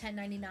pay the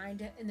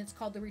 $10.99 and it's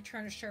called the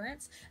return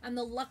assurance, and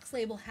the Lux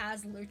label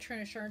has return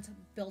assurance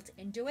built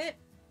into it.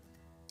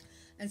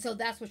 And so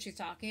that's what she's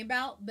talking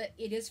about, but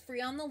it is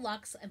free on the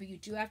Lux, but you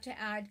do have to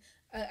add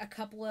a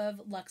couple of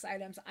Lux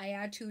items. I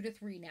add 2 to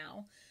 3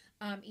 now,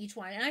 each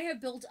one. And I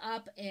have built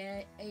up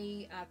a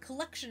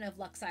collection of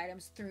Lux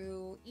items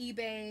through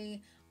eBay,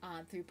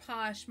 through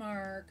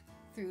Poshmark,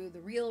 through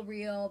the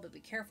Real, but be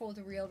careful with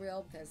the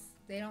Real because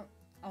they don't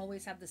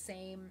always have the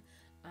same,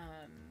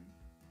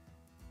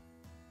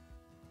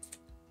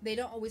 they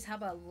don't always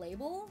have a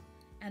label,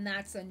 and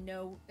that's a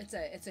no, it's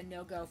a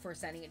no-go for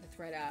sending it to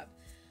ThredUp.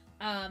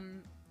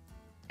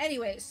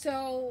 Anyway,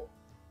 so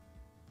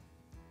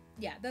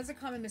yeah, that's a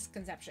common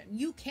misconception.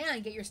 You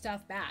can get your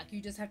stuff back. You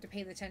just have to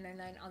pay the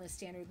 $10.99 on the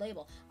standard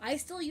label. I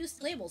still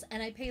use labels,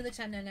 and I pay the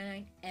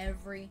 $10.99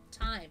 every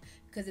time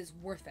because it's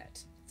worth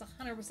it. It's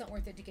 100%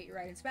 worth it to get your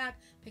items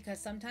back, because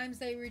sometimes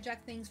they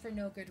reject things for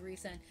no good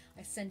reason.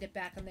 I send it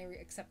back and they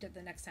accept it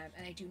the next time,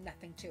 and I do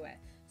nothing to it.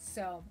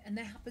 So, and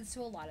that happens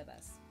to a lot of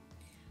us.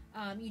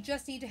 You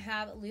just need to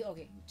have,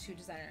 okay, 2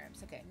 designer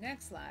items. Okay,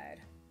 next slide.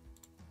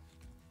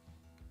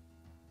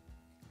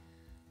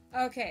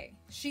 Okay,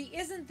 she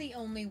isn't the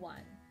only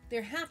one.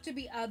 There have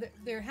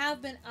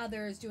been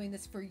others doing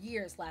this for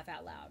years, laugh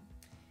out loud.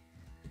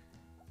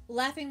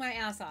 Laughing my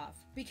ass off,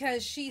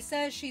 because she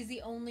says she's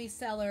the only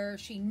seller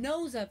she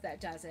knows of that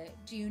does it.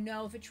 Do you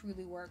know if it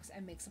truly works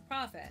and makes a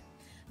profit?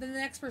 Then the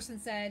next person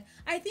said,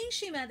 I think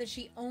she meant that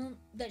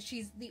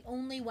she's the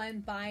only one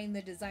buying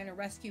the designer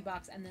rescue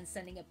box and then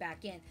sending it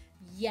back in.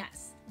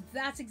 Yes,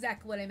 that's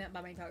exactly what I meant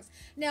by my post.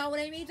 Now, when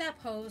I made that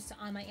post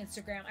on my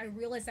Instagram, I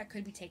realized that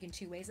could be taken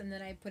 2 ways, and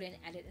then I put an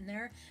edit in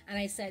there, and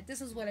I said, this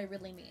is what I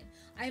really mean.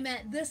 I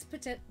meant this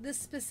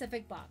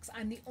specific box.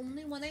 I'm the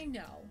only one I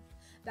know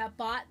that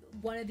bought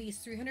one of these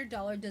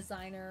 $300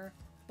 designer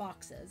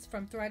boxes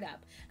from ThreadUp,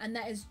 and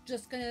that is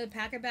just going to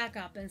pack it back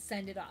up and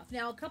send it off.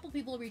 Now, a couple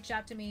people reached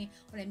out to me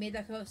when I made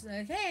that post and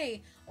they're like,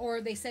 hey, or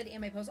they said in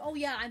my post, oh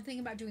yeah, I'm thinking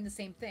about doing the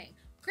same thing.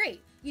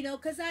 Great, you know,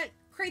 because that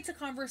creates a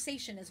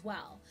conversation as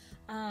well.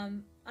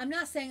 I'm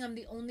not saying I'm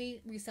the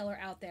only reseller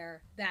out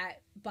there that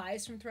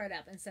buys from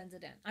ThreadUp and sends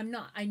it in. I'm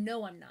not. I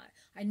know I'm not.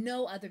 I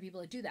know other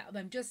people that do that, but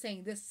I'm just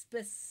saying this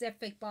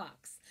specific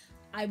box,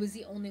 I was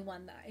the only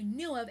one that I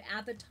knew of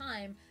at the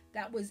time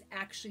that was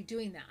actually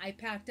doing that. I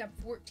packed up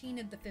 14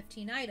 of the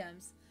 15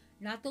 items,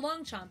 not the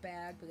long chomp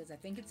bag because I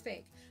think it's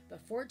fake, but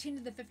 14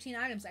 of the 15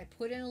 items I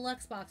put in a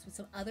Lux box with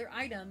some other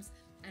items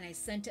and I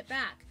sent it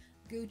back.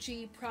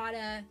 Gucci,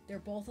 Prada, they're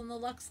both on the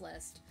Lux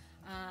list.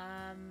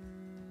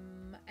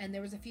 And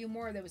there was a few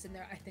more that was in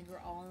there. I think are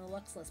all on the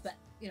Lux list, but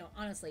you know,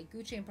 honestly,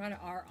 Gucci and Prada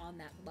are on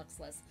that Lux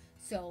list.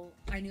 So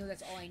I knew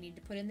that's all I needed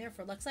to put in there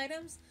for Lux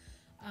items.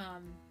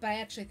 But I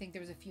actually think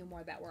there was a few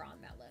more that were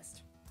on that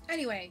list.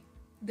 Anyway,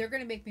 they're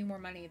going to make me more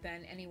money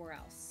than anywhere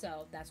else.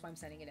 So that's why I'm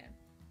sending it in.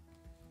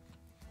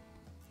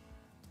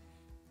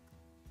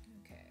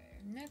 Okay,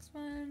 next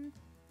one.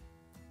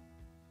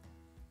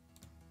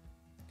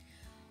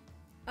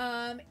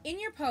 In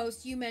your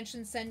post, you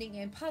mentioned sending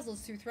in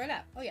puzzles through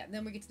ThreadUp. Oh yeah,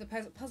 then we get to the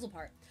puzzle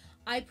part.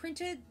 I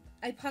printed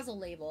a puzzle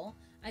label.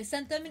 I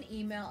sent them an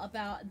email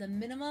about the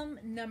minimum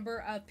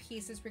number of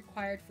pieces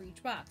required for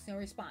each box. No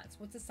response.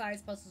 What's the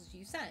size puzzles do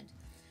you send?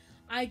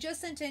 I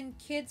just sent in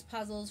kids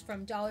puzzles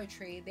from Dollar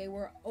Tree. They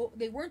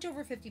weren't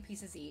over 50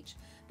 pieces each.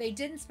 They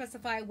didn't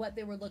specify what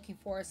they were looking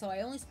for, so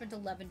I only spent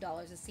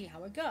 $11 to see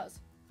how it goes.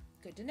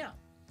 Good to know.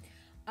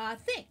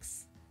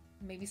 Thanks.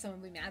 Maybe someone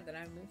will be mad that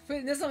I'm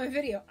putting this on my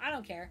video. I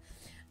don't care.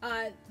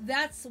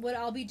 That's what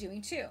I'll be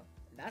doing too.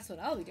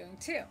 I'll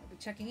be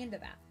checking into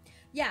that.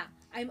 Yeah,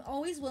 I'm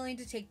always willing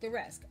to take the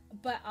risk,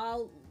 but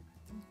I'll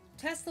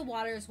test the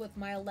waters with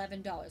my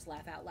 $11.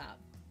 Laugh out loud.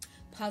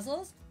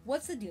 Puzzles?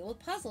 What's the deal with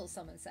puzzles?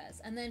 Someone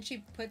says. And then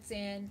she puts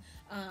in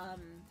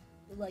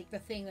like the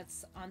thing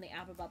that's on the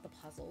app about the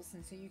puzzles,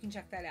 and so you can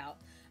check that out.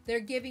 They're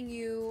giving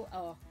you,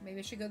 oh, maybe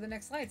I should go to the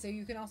next slide so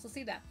you can also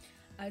see that.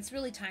 It's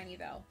really tiny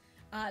though.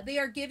 They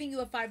are giving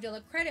you a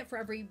 $5 credit for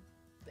every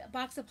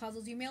box of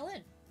puzzles you mail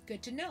in.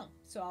 Good to know.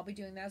 So I'll be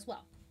doing that as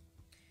well.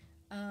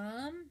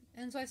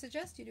 And so I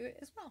suggest you do it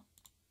as well.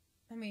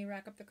 I mean,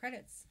 rack up the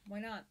credits. Why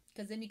not?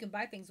 Because then you can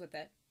buy things with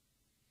it.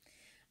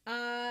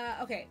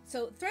 Okay,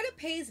 so ThreadUp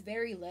pays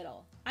very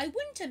little. I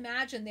wouldn't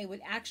imagine they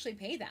would actually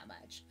pay that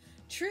much.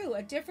 True,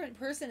 a different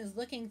person is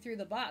looking through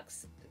the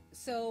box.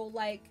 So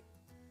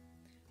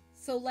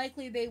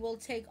likely they will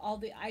take all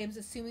the items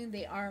assuming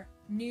they are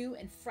new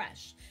and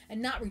fresh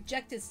and not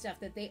rejected stuff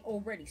that they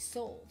already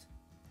sold.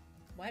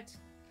 What?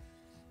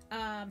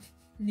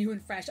 New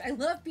and fresh. I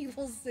love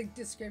people's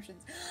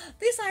descriptions.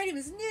 This item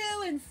is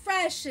new and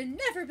fresh and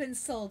never been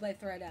sold by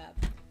ThreadUp.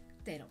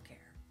 They don't care.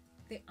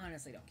 They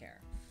honestly don't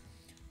care.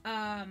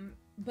 But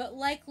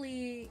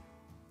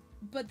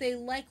they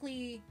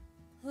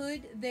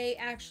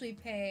actually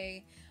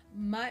pay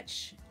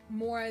much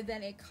more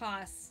than it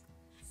costs.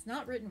 It's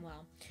not written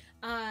well.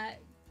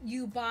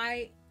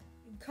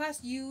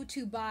 Cost you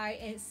to buy,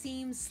 and it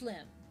seems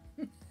slim.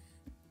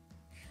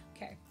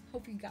 Okay,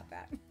 hope you got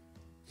that.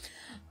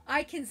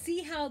 I can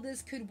see how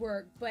this could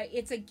work, but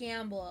it's a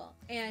gamble,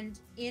 and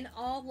in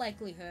all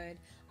likelihood,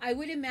 I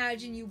would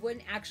imagine you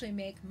wouldn't actually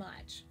make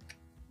much.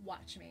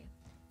 Watch me.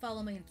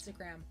 Follow my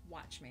Instagram.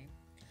 Watch me.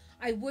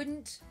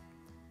 Wouldn't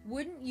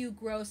you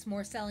gross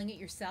more selling it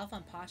yourself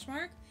on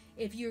Poshmark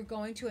if you're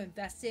going to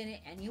invest in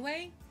it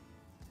anyway?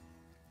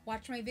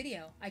 Watch my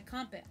video. I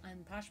comp it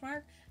on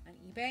Poshmark, on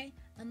eBay,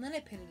 and then I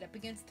pin it up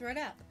against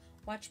ThreadUp.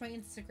 Watch my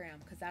Instagram,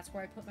 because that's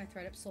where I put my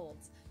ThreadUp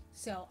solds.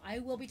 So I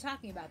will be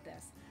talking about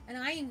this. And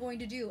I am going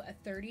to do a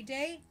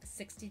 30-day, a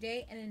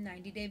 60-day, and a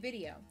 90-day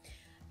video.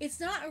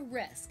 It's not a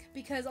risk,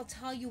 because I'll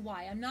tell you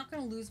why. I'm not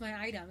going to lose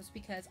my items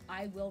because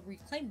I will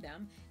reclaim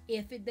them.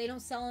 If they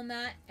don't sell on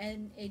that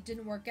and it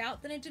didn't work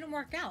out, then it didn't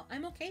work out.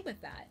 I'm okay with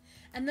that.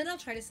 And then I'll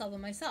try to sell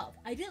them myself.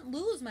 I didn't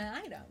lose my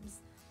items.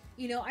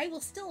 You know, I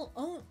will still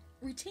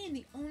retain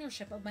the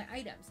ownership of my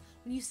items.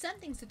 When you send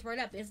things to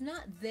ThreadUp, it's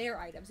not their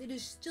items. It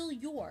is still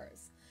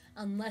yours.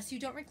 Unless you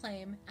don't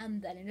reclaim,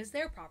 and then it is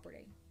their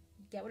property.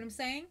 Get what I'm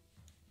saying?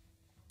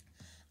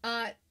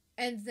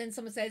 And then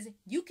someone says,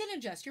 you can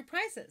adjust your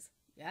prices.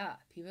 Yeah,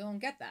 people don't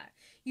get that.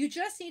 You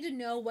just need to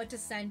know what to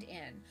send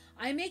in.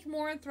 I make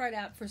more on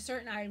ThreadUp for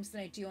certain items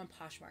than I do on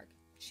Poshmark.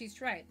 She's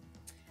right.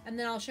 And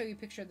then I'll show you a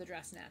picture of the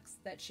dress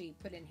next that she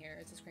put in here.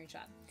 It's a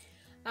screenshot.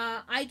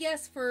 I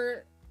guess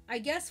for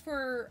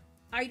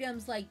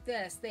items like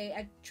this,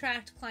 they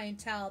attract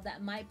clientele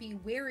that might be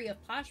wary of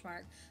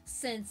Poshmark,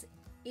 since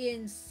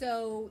in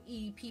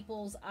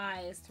people's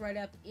eyes,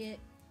 ThreadUp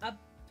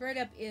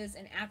is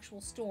an actual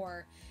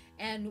store,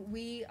 and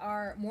we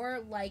are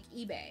more like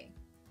eBay.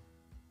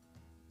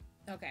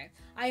 Okay,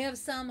 I have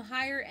some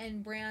higher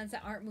end brands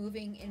that aren't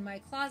moving in my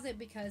closet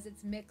because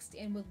it's mixed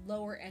in with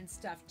lower end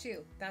stuff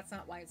too. That's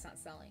not why it's not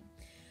selling.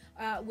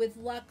 With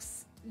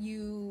Lux,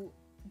 do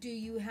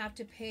you have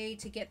to pay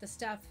to get the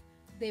stuff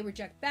they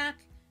reject back?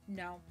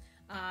 No.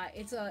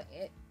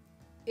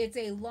 it's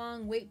a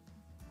long wait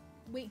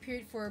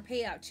period for a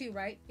payout too,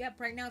 right? Yep,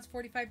 right now it's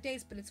 45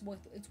 days, but it's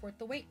worth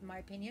the wait in my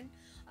opinion.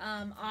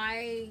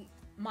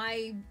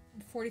 My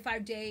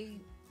 45-day,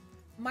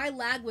 my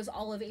lag was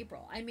all of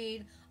April. I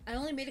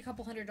only made a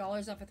couple $100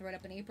 off of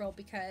ThreadUp in April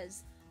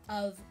because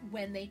of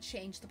when they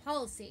changed the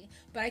policy,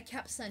 but I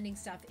kept sending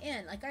stuff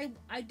in. Like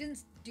I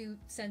didn't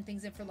send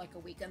things in for like a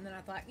week, and then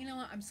I thought, you know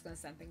what, I'm just gonna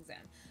send things in.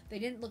 They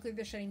didn't look like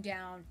they're shutting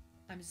down.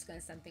 I'm just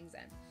gonna send things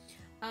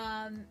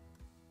in.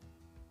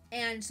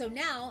 And so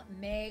now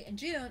May and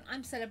June,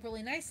 I'm set up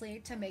really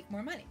nicely to make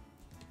more money.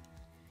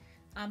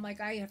 I'm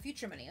like, I have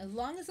future money. As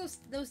long as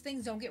those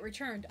things don't get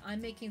returned, I'm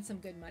making some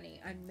good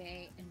money on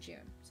May and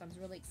June. So I'm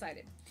really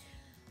excited.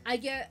 I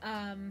get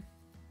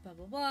blah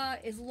blah blah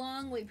is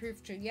long wait period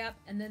for, yep,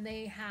 and then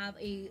they have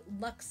a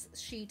Lux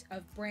sheet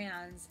of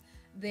brands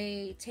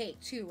they take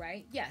too,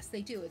 right? Yes,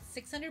 they do. It's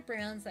 600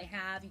 brands they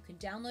have. You can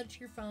download it to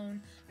your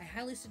phone. I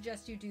highly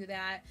suggest you do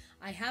that.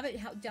 I have it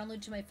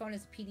downloaded to my phone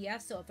as a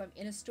PDF, so if I'm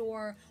in a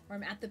store or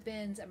I'm at the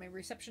bins and my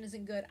reception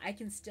isn't good, I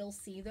can still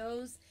see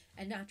those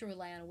and not have to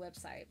rely on a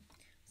website.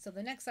 So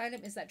the next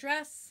item is that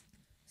dress.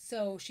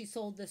 So she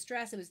sold this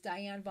dress. It was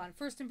Diane von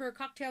Furstenberg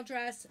cocktail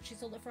dress. She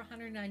sold it for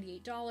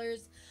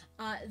 $198.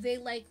 They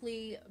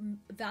likely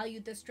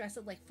valued this dress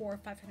at like $400 or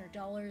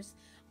 $500.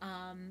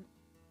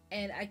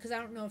 And because I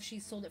don't know if she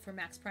sold it for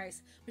max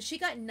price, but she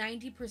got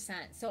 90%.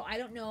 So I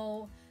don't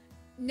know.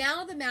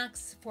 Now the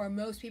max for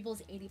most people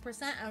is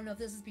 80%. I don't know if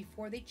this is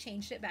before they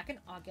changed it back in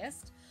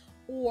August,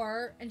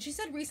 and she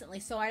said recently.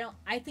 So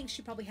I think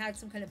she probably had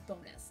some kind of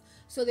bonus.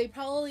 So they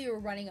probably were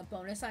running a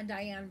bonus on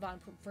Diane von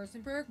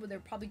Furstenberg, where they're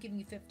probably giving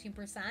you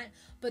 15%,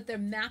 but the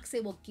max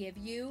they will give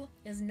you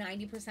is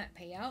 90%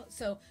 payout.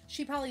 So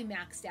she probably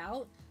maxed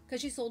out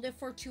because she sold it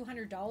for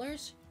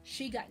 $200.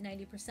 She got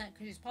 90% because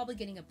she's probably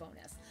getting a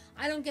bonus.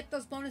 I don't get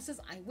those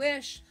bonuses. I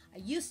wish. I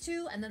used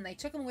to, and then they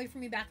took them away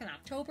from me back in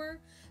October.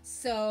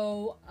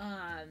 So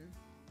I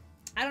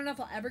don't know if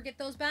I'll ever get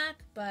those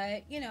back,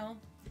 but you know,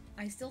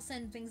 I still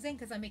send things in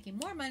because I'm making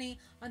more money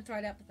on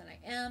ThreadUp than I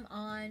am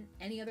on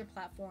any other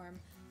platform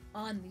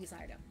on these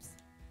items.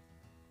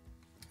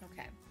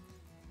 Okay.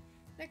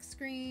 Next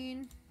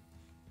screen.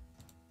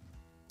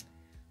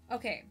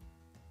 Okay.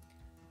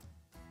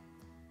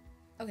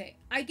 Okay,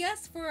 I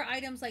guess for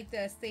items like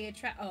this, they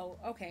attract... Oh,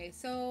 okay,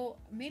 so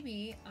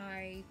maybe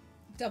I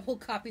double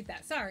copied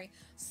that. Sorry.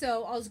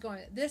 So I was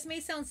going... This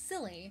may sound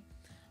silly,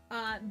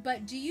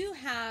 but do you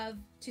have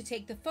to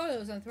take the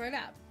photos on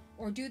ThreadUp?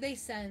 Or do they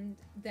send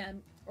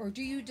them... Or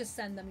do you just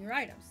send them your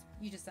items?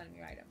 You just send them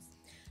your items.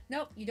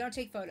 Nope, you don't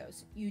take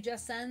photos. You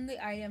just send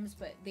the items,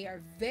 but they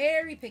are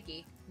very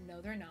picky.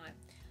 No, they're not.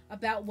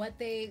 About what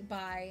they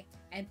buy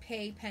and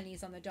pay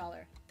pennies on the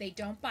dollar. They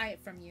don't buy it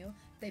from you.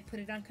 They put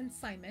it on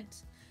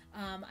consignment.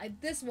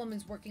 This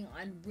woman's working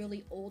on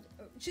really old...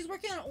 She's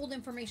working on old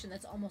information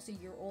that's almost a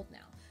year old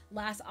now.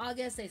 Last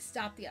August, they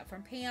stopped the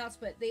upfront payouts,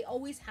 but they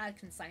always had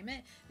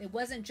consignment. It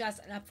wasn't just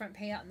an upfront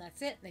payout and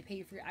that's it. They pay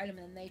you for your item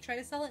and then they try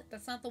to sell it.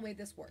 That's not the way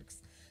this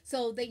works.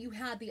 So that you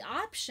had the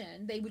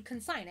option, they would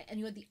consign it, and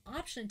you had the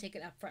option to take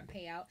an upfront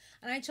payout.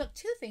 And I took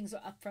two things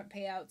with upfront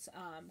payouts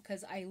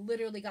because I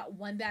literally got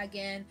one bag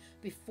in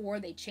before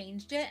they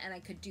changed it, and I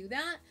could do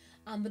that.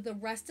 But the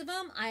rest of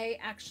them, I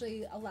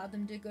actually allowed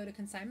them to go to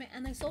consignment,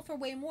 and they sold for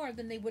way more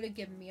than they would have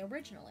given me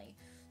originally.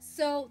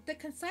 So the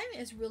consignment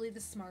is really the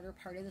smarter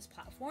part of this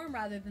platform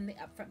rather than the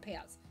upfront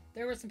payouts.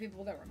 There were some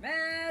people that were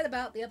mad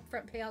about the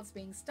upfront payouts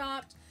being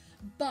stopped,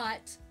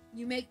 but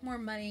you make more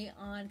money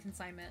on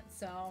consignment,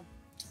 so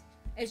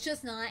it's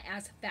just not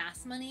as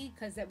fast money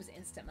because that was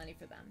instant money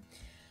for them.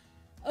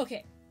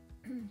 Okay,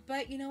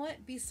 but you know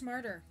what? Be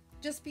smarter.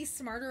 Just be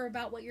smarter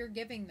about what you're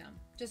giving them.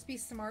 Just be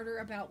smarter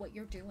about what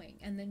you're doing,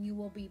 and then you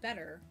will be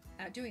better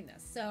at doing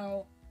this.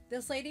 So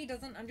this lady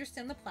doesn't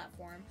understand the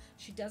platform.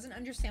 She doesn't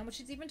understand what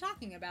she's even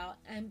talking about,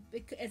 and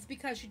it's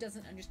because she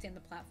doesn't understand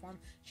the platform.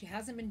 She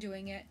hasn't been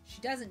doing it.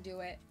 She doesn't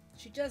do it.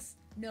 She just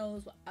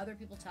knows what other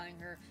people are telling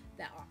her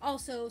that are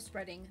also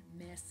spreading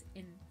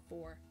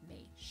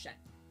misinformation.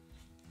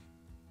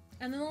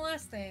 And then the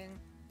last thing,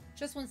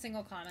 just one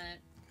single comment,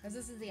 because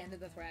this is the end of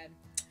the thread.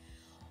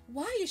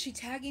 Why is she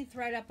tagging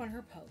ThreadUp on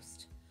her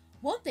post?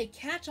 Won't they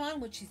catch on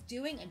what she's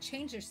doing and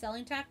change their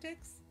selling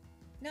tactics?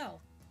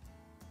 No.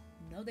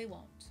 No, they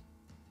won't.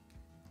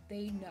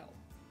 They know.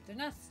 They're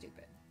not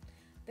stupid.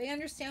 They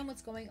understand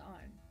what's going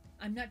on.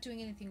 I'm not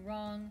doing anything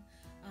wrong.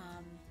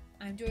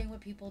 I'm doing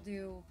what people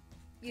do.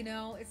 You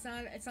know, it's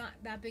not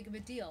that big of a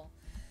deal.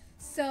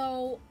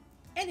 So,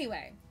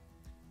 anyway,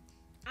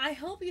 I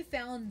hope you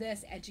found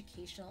this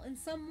educational in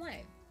some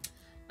way.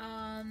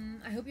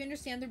 I hope you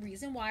understand the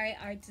reason why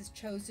I just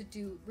chose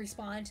to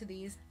respond to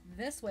these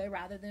this way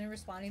rather than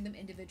responding them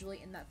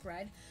individually in that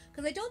thread,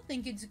 because I don't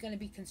think it's going to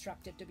be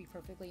constructive, to be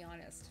perfectly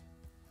honest.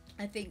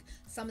 I think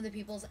some of the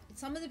people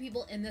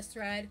in this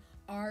thread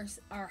are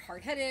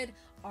hard-headed,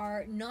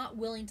 are not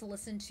willing to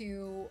listen to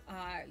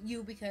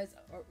you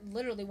or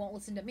literally won't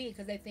listen to me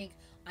because they think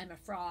I'm a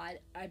fraud.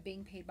 I'm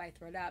being paid by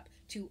ThreadUp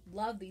to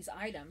love these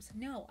items.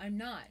 No, I'm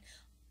not.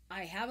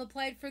 I have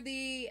applied for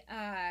the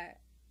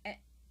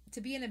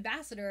to be an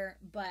ambassador,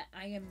 but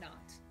I am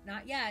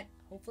not yet.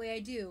 Hopefully I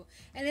do.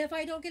 And if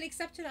I don't get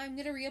accepted, I'm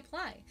going to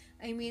reapply.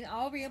 I mean,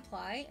 I'll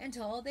reapply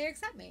until they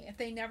accept me. If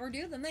they never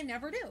do, then they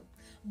never do.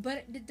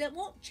 But that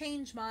won't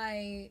change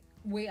my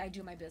way I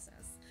do my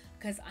business,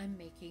 because I'm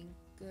making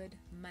good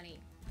money.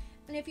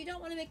 And if you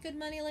don't want to make good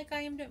money like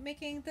I am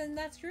making, then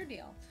that's your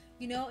deal.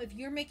 You know, if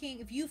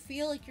you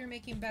feel like you're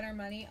making better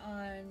money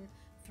on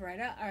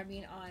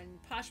on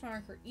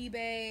Poshmark or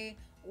eBay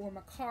or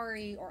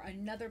Mercari or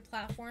another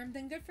platform,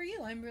 then good for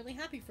you. I'm really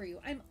happy for you.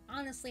 I'm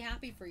honestly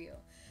happy for you.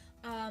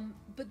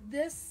 But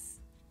this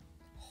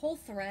whole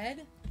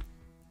thread,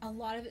 a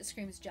lot of it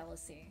screams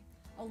jealousy.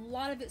 A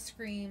lot of it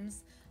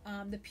screams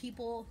the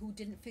people who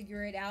didn't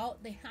figure it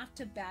out, they have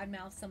to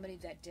badmouth somebody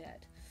that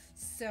did.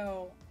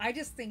 So I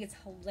just think it's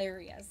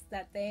hilarious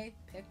that they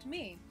picked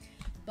me.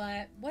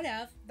 But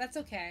whatever, that's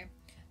okay.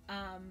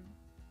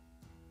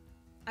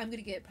 I'm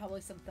gonna get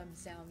probably some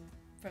thumbs down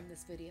from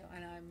this video,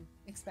 and I'm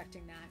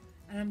expecting that.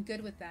 And I'm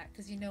good with that,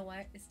 because you know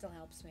what? It still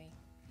helps me.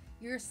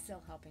 You're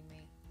still helping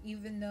me.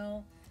 Even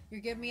though you're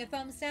giving me a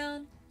thumbs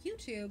down,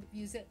 YouTube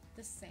views it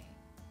the same.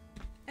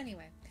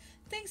 Anyway,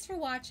 thanks for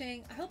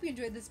watching. I hope you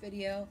enjoyed this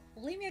video.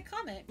 Leave me a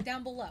comment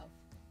down below.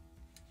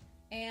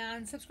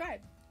 And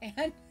subscribe.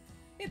 And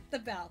hit the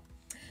bell.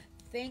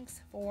 Thanks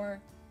for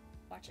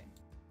watching.